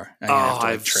so far.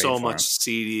 I have so much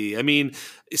CeeDee. I mean,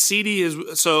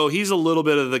 CeeDee he's a little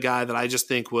bit of the guy that I just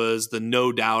think was the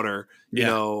no doubter.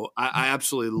 I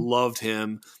absolutely loved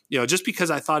him. Just because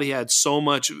I thought he had so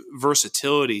much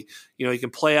versatility. He can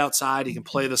play outside, he can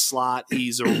play the slot.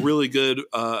 He's a really good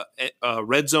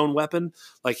red zone weapon.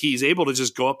 Like he's able to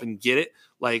just go up and get it.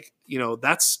 Like, he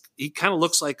kind of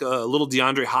looks like a little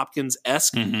DeAndre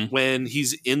Hopkins-esque when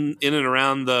he's in and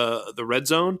around the red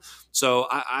zone. So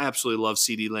I absolutely love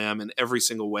CeeDee Lamb in every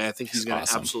single way. I think he's going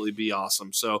to absolutely be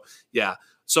awesome. So, yeah.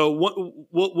 So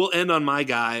we'll end on my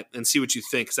guy and see what you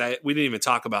think, because we didn't even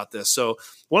talk about this. So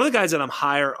one of the guys that I'm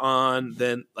higher on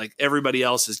than like everybody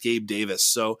else is Gabe Davis.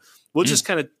 So we'll just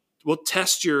kind of we'll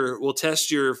test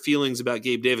your feelings about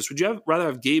Gabe Davis. Would you rather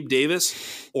have Gabe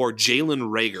Davis or Jalen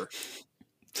Reagor?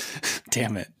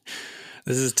 Damn it,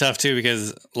 this is tough too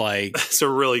because like it's a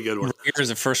really good one. Reagor is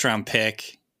a first round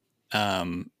pick.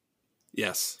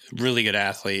 Yes, really good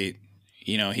athlete.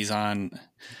 He's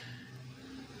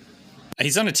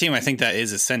on a team I think that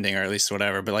is ascending, or at least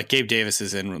whatever. But like Gabe Davis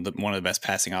is in one of the best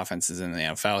passing offenses in the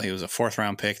NFL. He was a 4th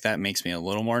round pick. That makes me a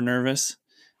little more nervous.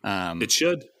 It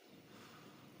should.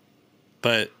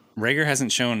 But Reagor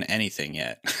hasn't shown anything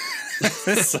yet.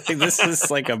 This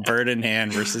is like a bird in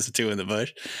hand versus a 2 in the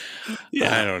bush.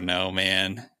 Yeah. I don't know,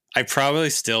 man. I probably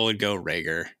still would go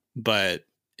Reagor, but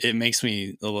it makes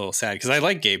me a little sad because I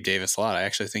like Gabe Davis a lot. I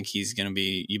actually think he's going to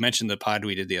be. You mentioned the pod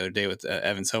we did the other day with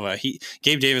Evan Silva.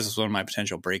 Gabe Davis was one of my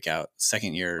potential breakout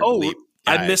second year. Oh,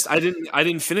 I missed. I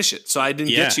didn't finish it, so I didn't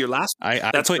get to your last.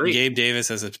 I put great. Gabe Davis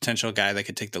as a potential guy that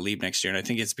could take the leap next year, and I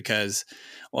think it's because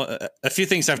a few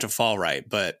things have to fall right,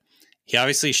 but he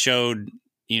obviously showed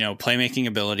playmaking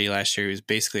ability last year. He was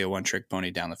basically a one-trick pony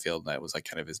down the field. That was like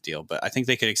kind of his deal, but I think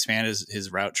they could expand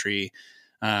his route tree.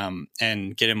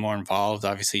 And get him more involved.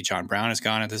 Obviously, John Brown is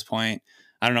gone at this point.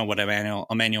 I don't know what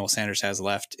Emmanuel Sanders has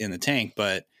left in the tank,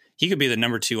 but he could be the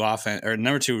number 2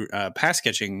 pass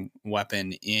catching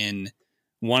weapon in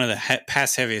one of the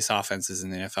pass heaviest offenses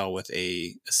in the NFL with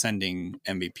a ascending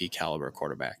MVP caliber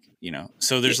quarterback.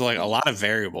 So there's like a lot of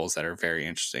variables that are very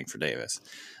interesting for Davis.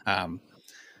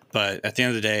 But at the end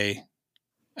of the day,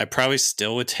 I probably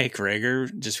still would take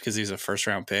Reagor just because he's a 1st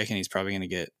round pick and he's probably going to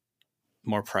get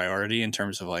more priority in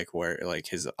terms of like where like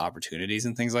his opportunities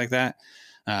and things like that.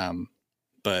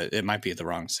 But it might be the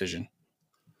wrong decision.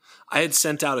 I had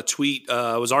sent out a tweet.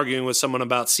 I was arguing with someone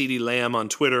about CeeDee Lamb on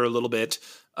Twitter a little bit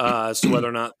as to whether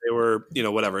or not they were,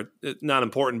 whatever, not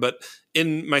important. But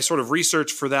in my sort of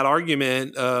research for that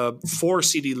argument for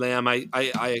CeeDee Lamb,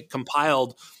 I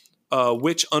compiled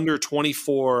which under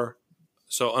 24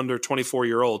 so under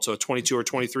 24-year-old, so a 22 or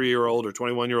 23-year-old or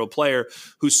 21-year-old player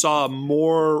who saw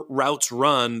more routes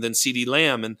run than CeeDee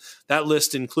Lamb. And that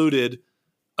list included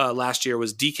last year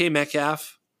was DK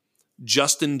Metcalf,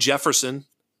 Justin Jefferson,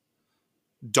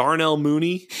 Darnell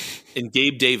Mooney, and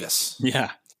Gabe Davis.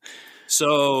 Yeah.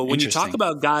 So when you talk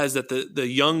about guys that the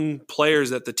young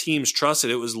players that the teams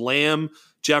trusted, it was Lamb,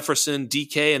 Jefferson,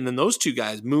 DK, and then those 2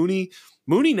 guys, Mooney.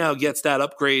 Mooney now gets that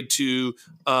upgrade to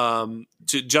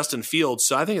Justin Fields.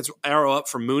 So I think it's arrow up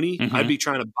for Mooney. I'd be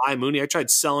trying to buy Mooney. I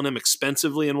tried selling him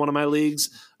expensively in one of my leagues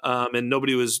and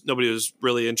nobody was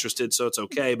really interested, so it's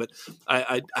okay. But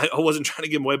I wasn't trying to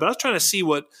give him away, but I was trying to see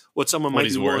what someone might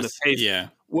be willing to pay. Yeah.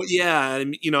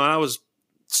 And I was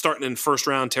starting in first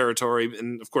round territory,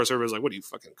 and of course everybody's like, "What are you,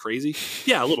 fucking crazy?"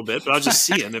 Yeah, a little bit, but I was just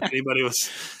seeing if anybody was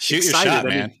shoot excited. your shot,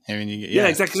 man. Yeah,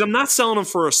 exactly. Because I'm not selling him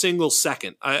for a single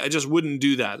second. I just wouldn't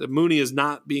do that. Mooney is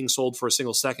not being sold for a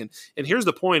single second. And here's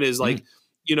the point: is like,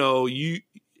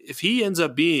 if he ends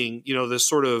up being, this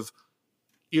sort of,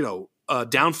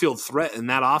 downfield threat in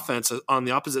that offense on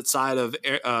the opposite side of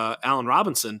Allen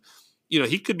Robinson.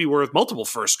 He could be worth multiple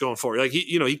firsts going forward. Like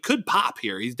he could pop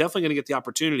here. He's definitely going to get the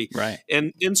opportunity. Right.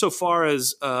 And insofar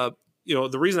as, the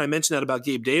reason I mentioned that about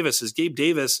Gabe Davis is Gabe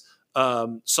Davis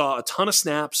saw a ton of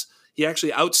snaps. He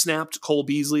actually outsnapped Cole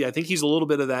Beasley. I think he's a little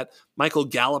bit of that Michael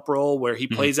Gallup role where he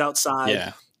plays outside.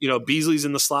 Yeah. Beasley's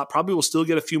in the slot, probably will still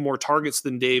get a few more targets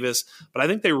than Davis, but I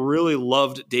think they really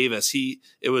loved Davis.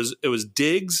 It was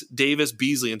Diggs, Davis,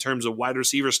 Beasley in terms of wide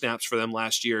receiver snaps for them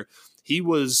last year. He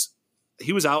was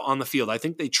out on the field. I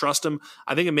think they trust him.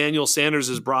 I think Emmanuel Sanders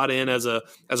is brought in as a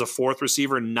fourth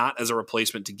receiver, not as a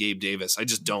replacement to Gabe Davis. I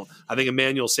just don't. I think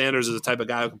Emmanuel Sanders is the type of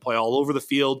guy who can play all over the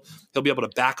field. He'll be able to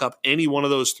back up any one of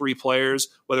those three players,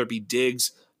 whether it be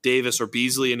Diggs, Davis, or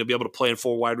Beasley, and he'll be able to play in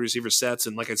 4 wide receiver sets.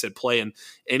 And like I said, play in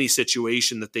any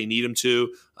situation that they need him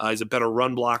to. He's a better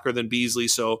run blocker than Beasley.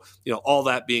 So, all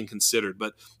that being considered,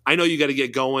 but I know you got to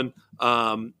get going.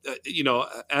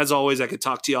 As always, I could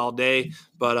talk to you all day,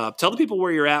 but tell the people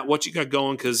where you're at, what you got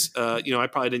going. Cause I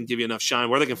probably didn't give you enough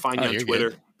shine, where they can find you on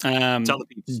Twitter. Tell the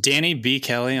people. Danny B.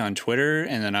 Kelly on Twitter.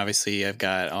 And then obviously I've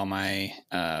got all my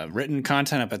written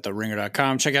content up at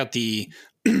theringer.com. Check out the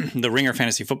Ringer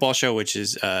Fantasy Football Show, which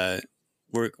is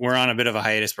we're on a bit of a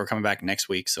hiatus. We're coming back next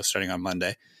week, so starting on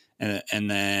Monday, and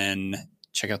then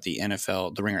check out the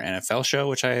Ringer NFL Show,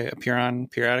 which I appear on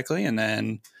periodically, and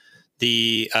then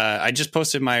I just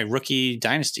posted my rookie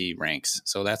dynasty ranks,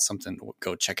 so that's something to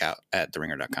go check out at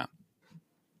theringer.com.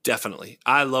 Definitely,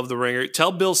 I love the Ringer.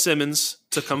 Tell Bill Simmons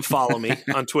to come follow me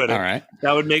on Twitter. All right.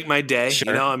 That would make my day.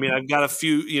 Sure. I've got a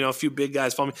few big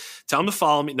guys follow me. Tell them to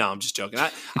follow me. No, I'm just joking.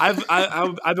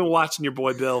 I've been watching your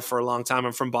boy Bill for a long time.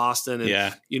 I'm from Boston.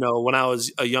 And, when I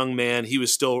was a young man, he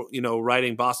was still,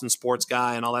 writing Boston Sports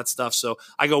Guy and all that stuff. So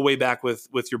I go way back with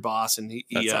your boss, and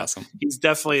that's awesome. He's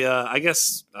definitely, I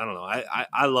guess, I don't know.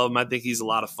 I love him. I think he's a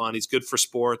lot of fun. He's good for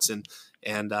sports. And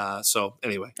so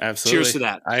anyway, absolutely. Cheers to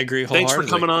that. I agree wholeheartedly.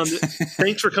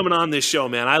 Thanks for coming on this show,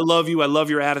 man. I love you. I love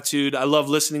your attitude. I love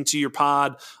listening to your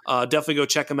pod. Definitely go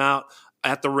check them out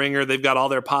at The Ringer. They've got all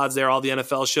their pods there, all the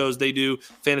NFL shows they do,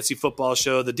 fantasy football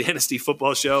show, the Dynasty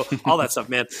football show, all that stuff,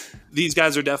 man. These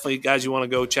guys are definitely guys you want to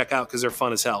go check out because they're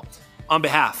fun as hell. On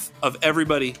behalf of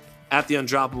everybody at The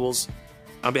Undroppables,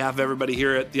 on behalf of everybody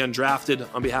here at The Undrafted,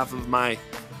 on behalf of my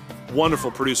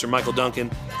wonderful producer, Michael Duncan,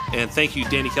 and thank you,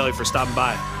 Danny Kelly, for stopping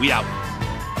by. We out.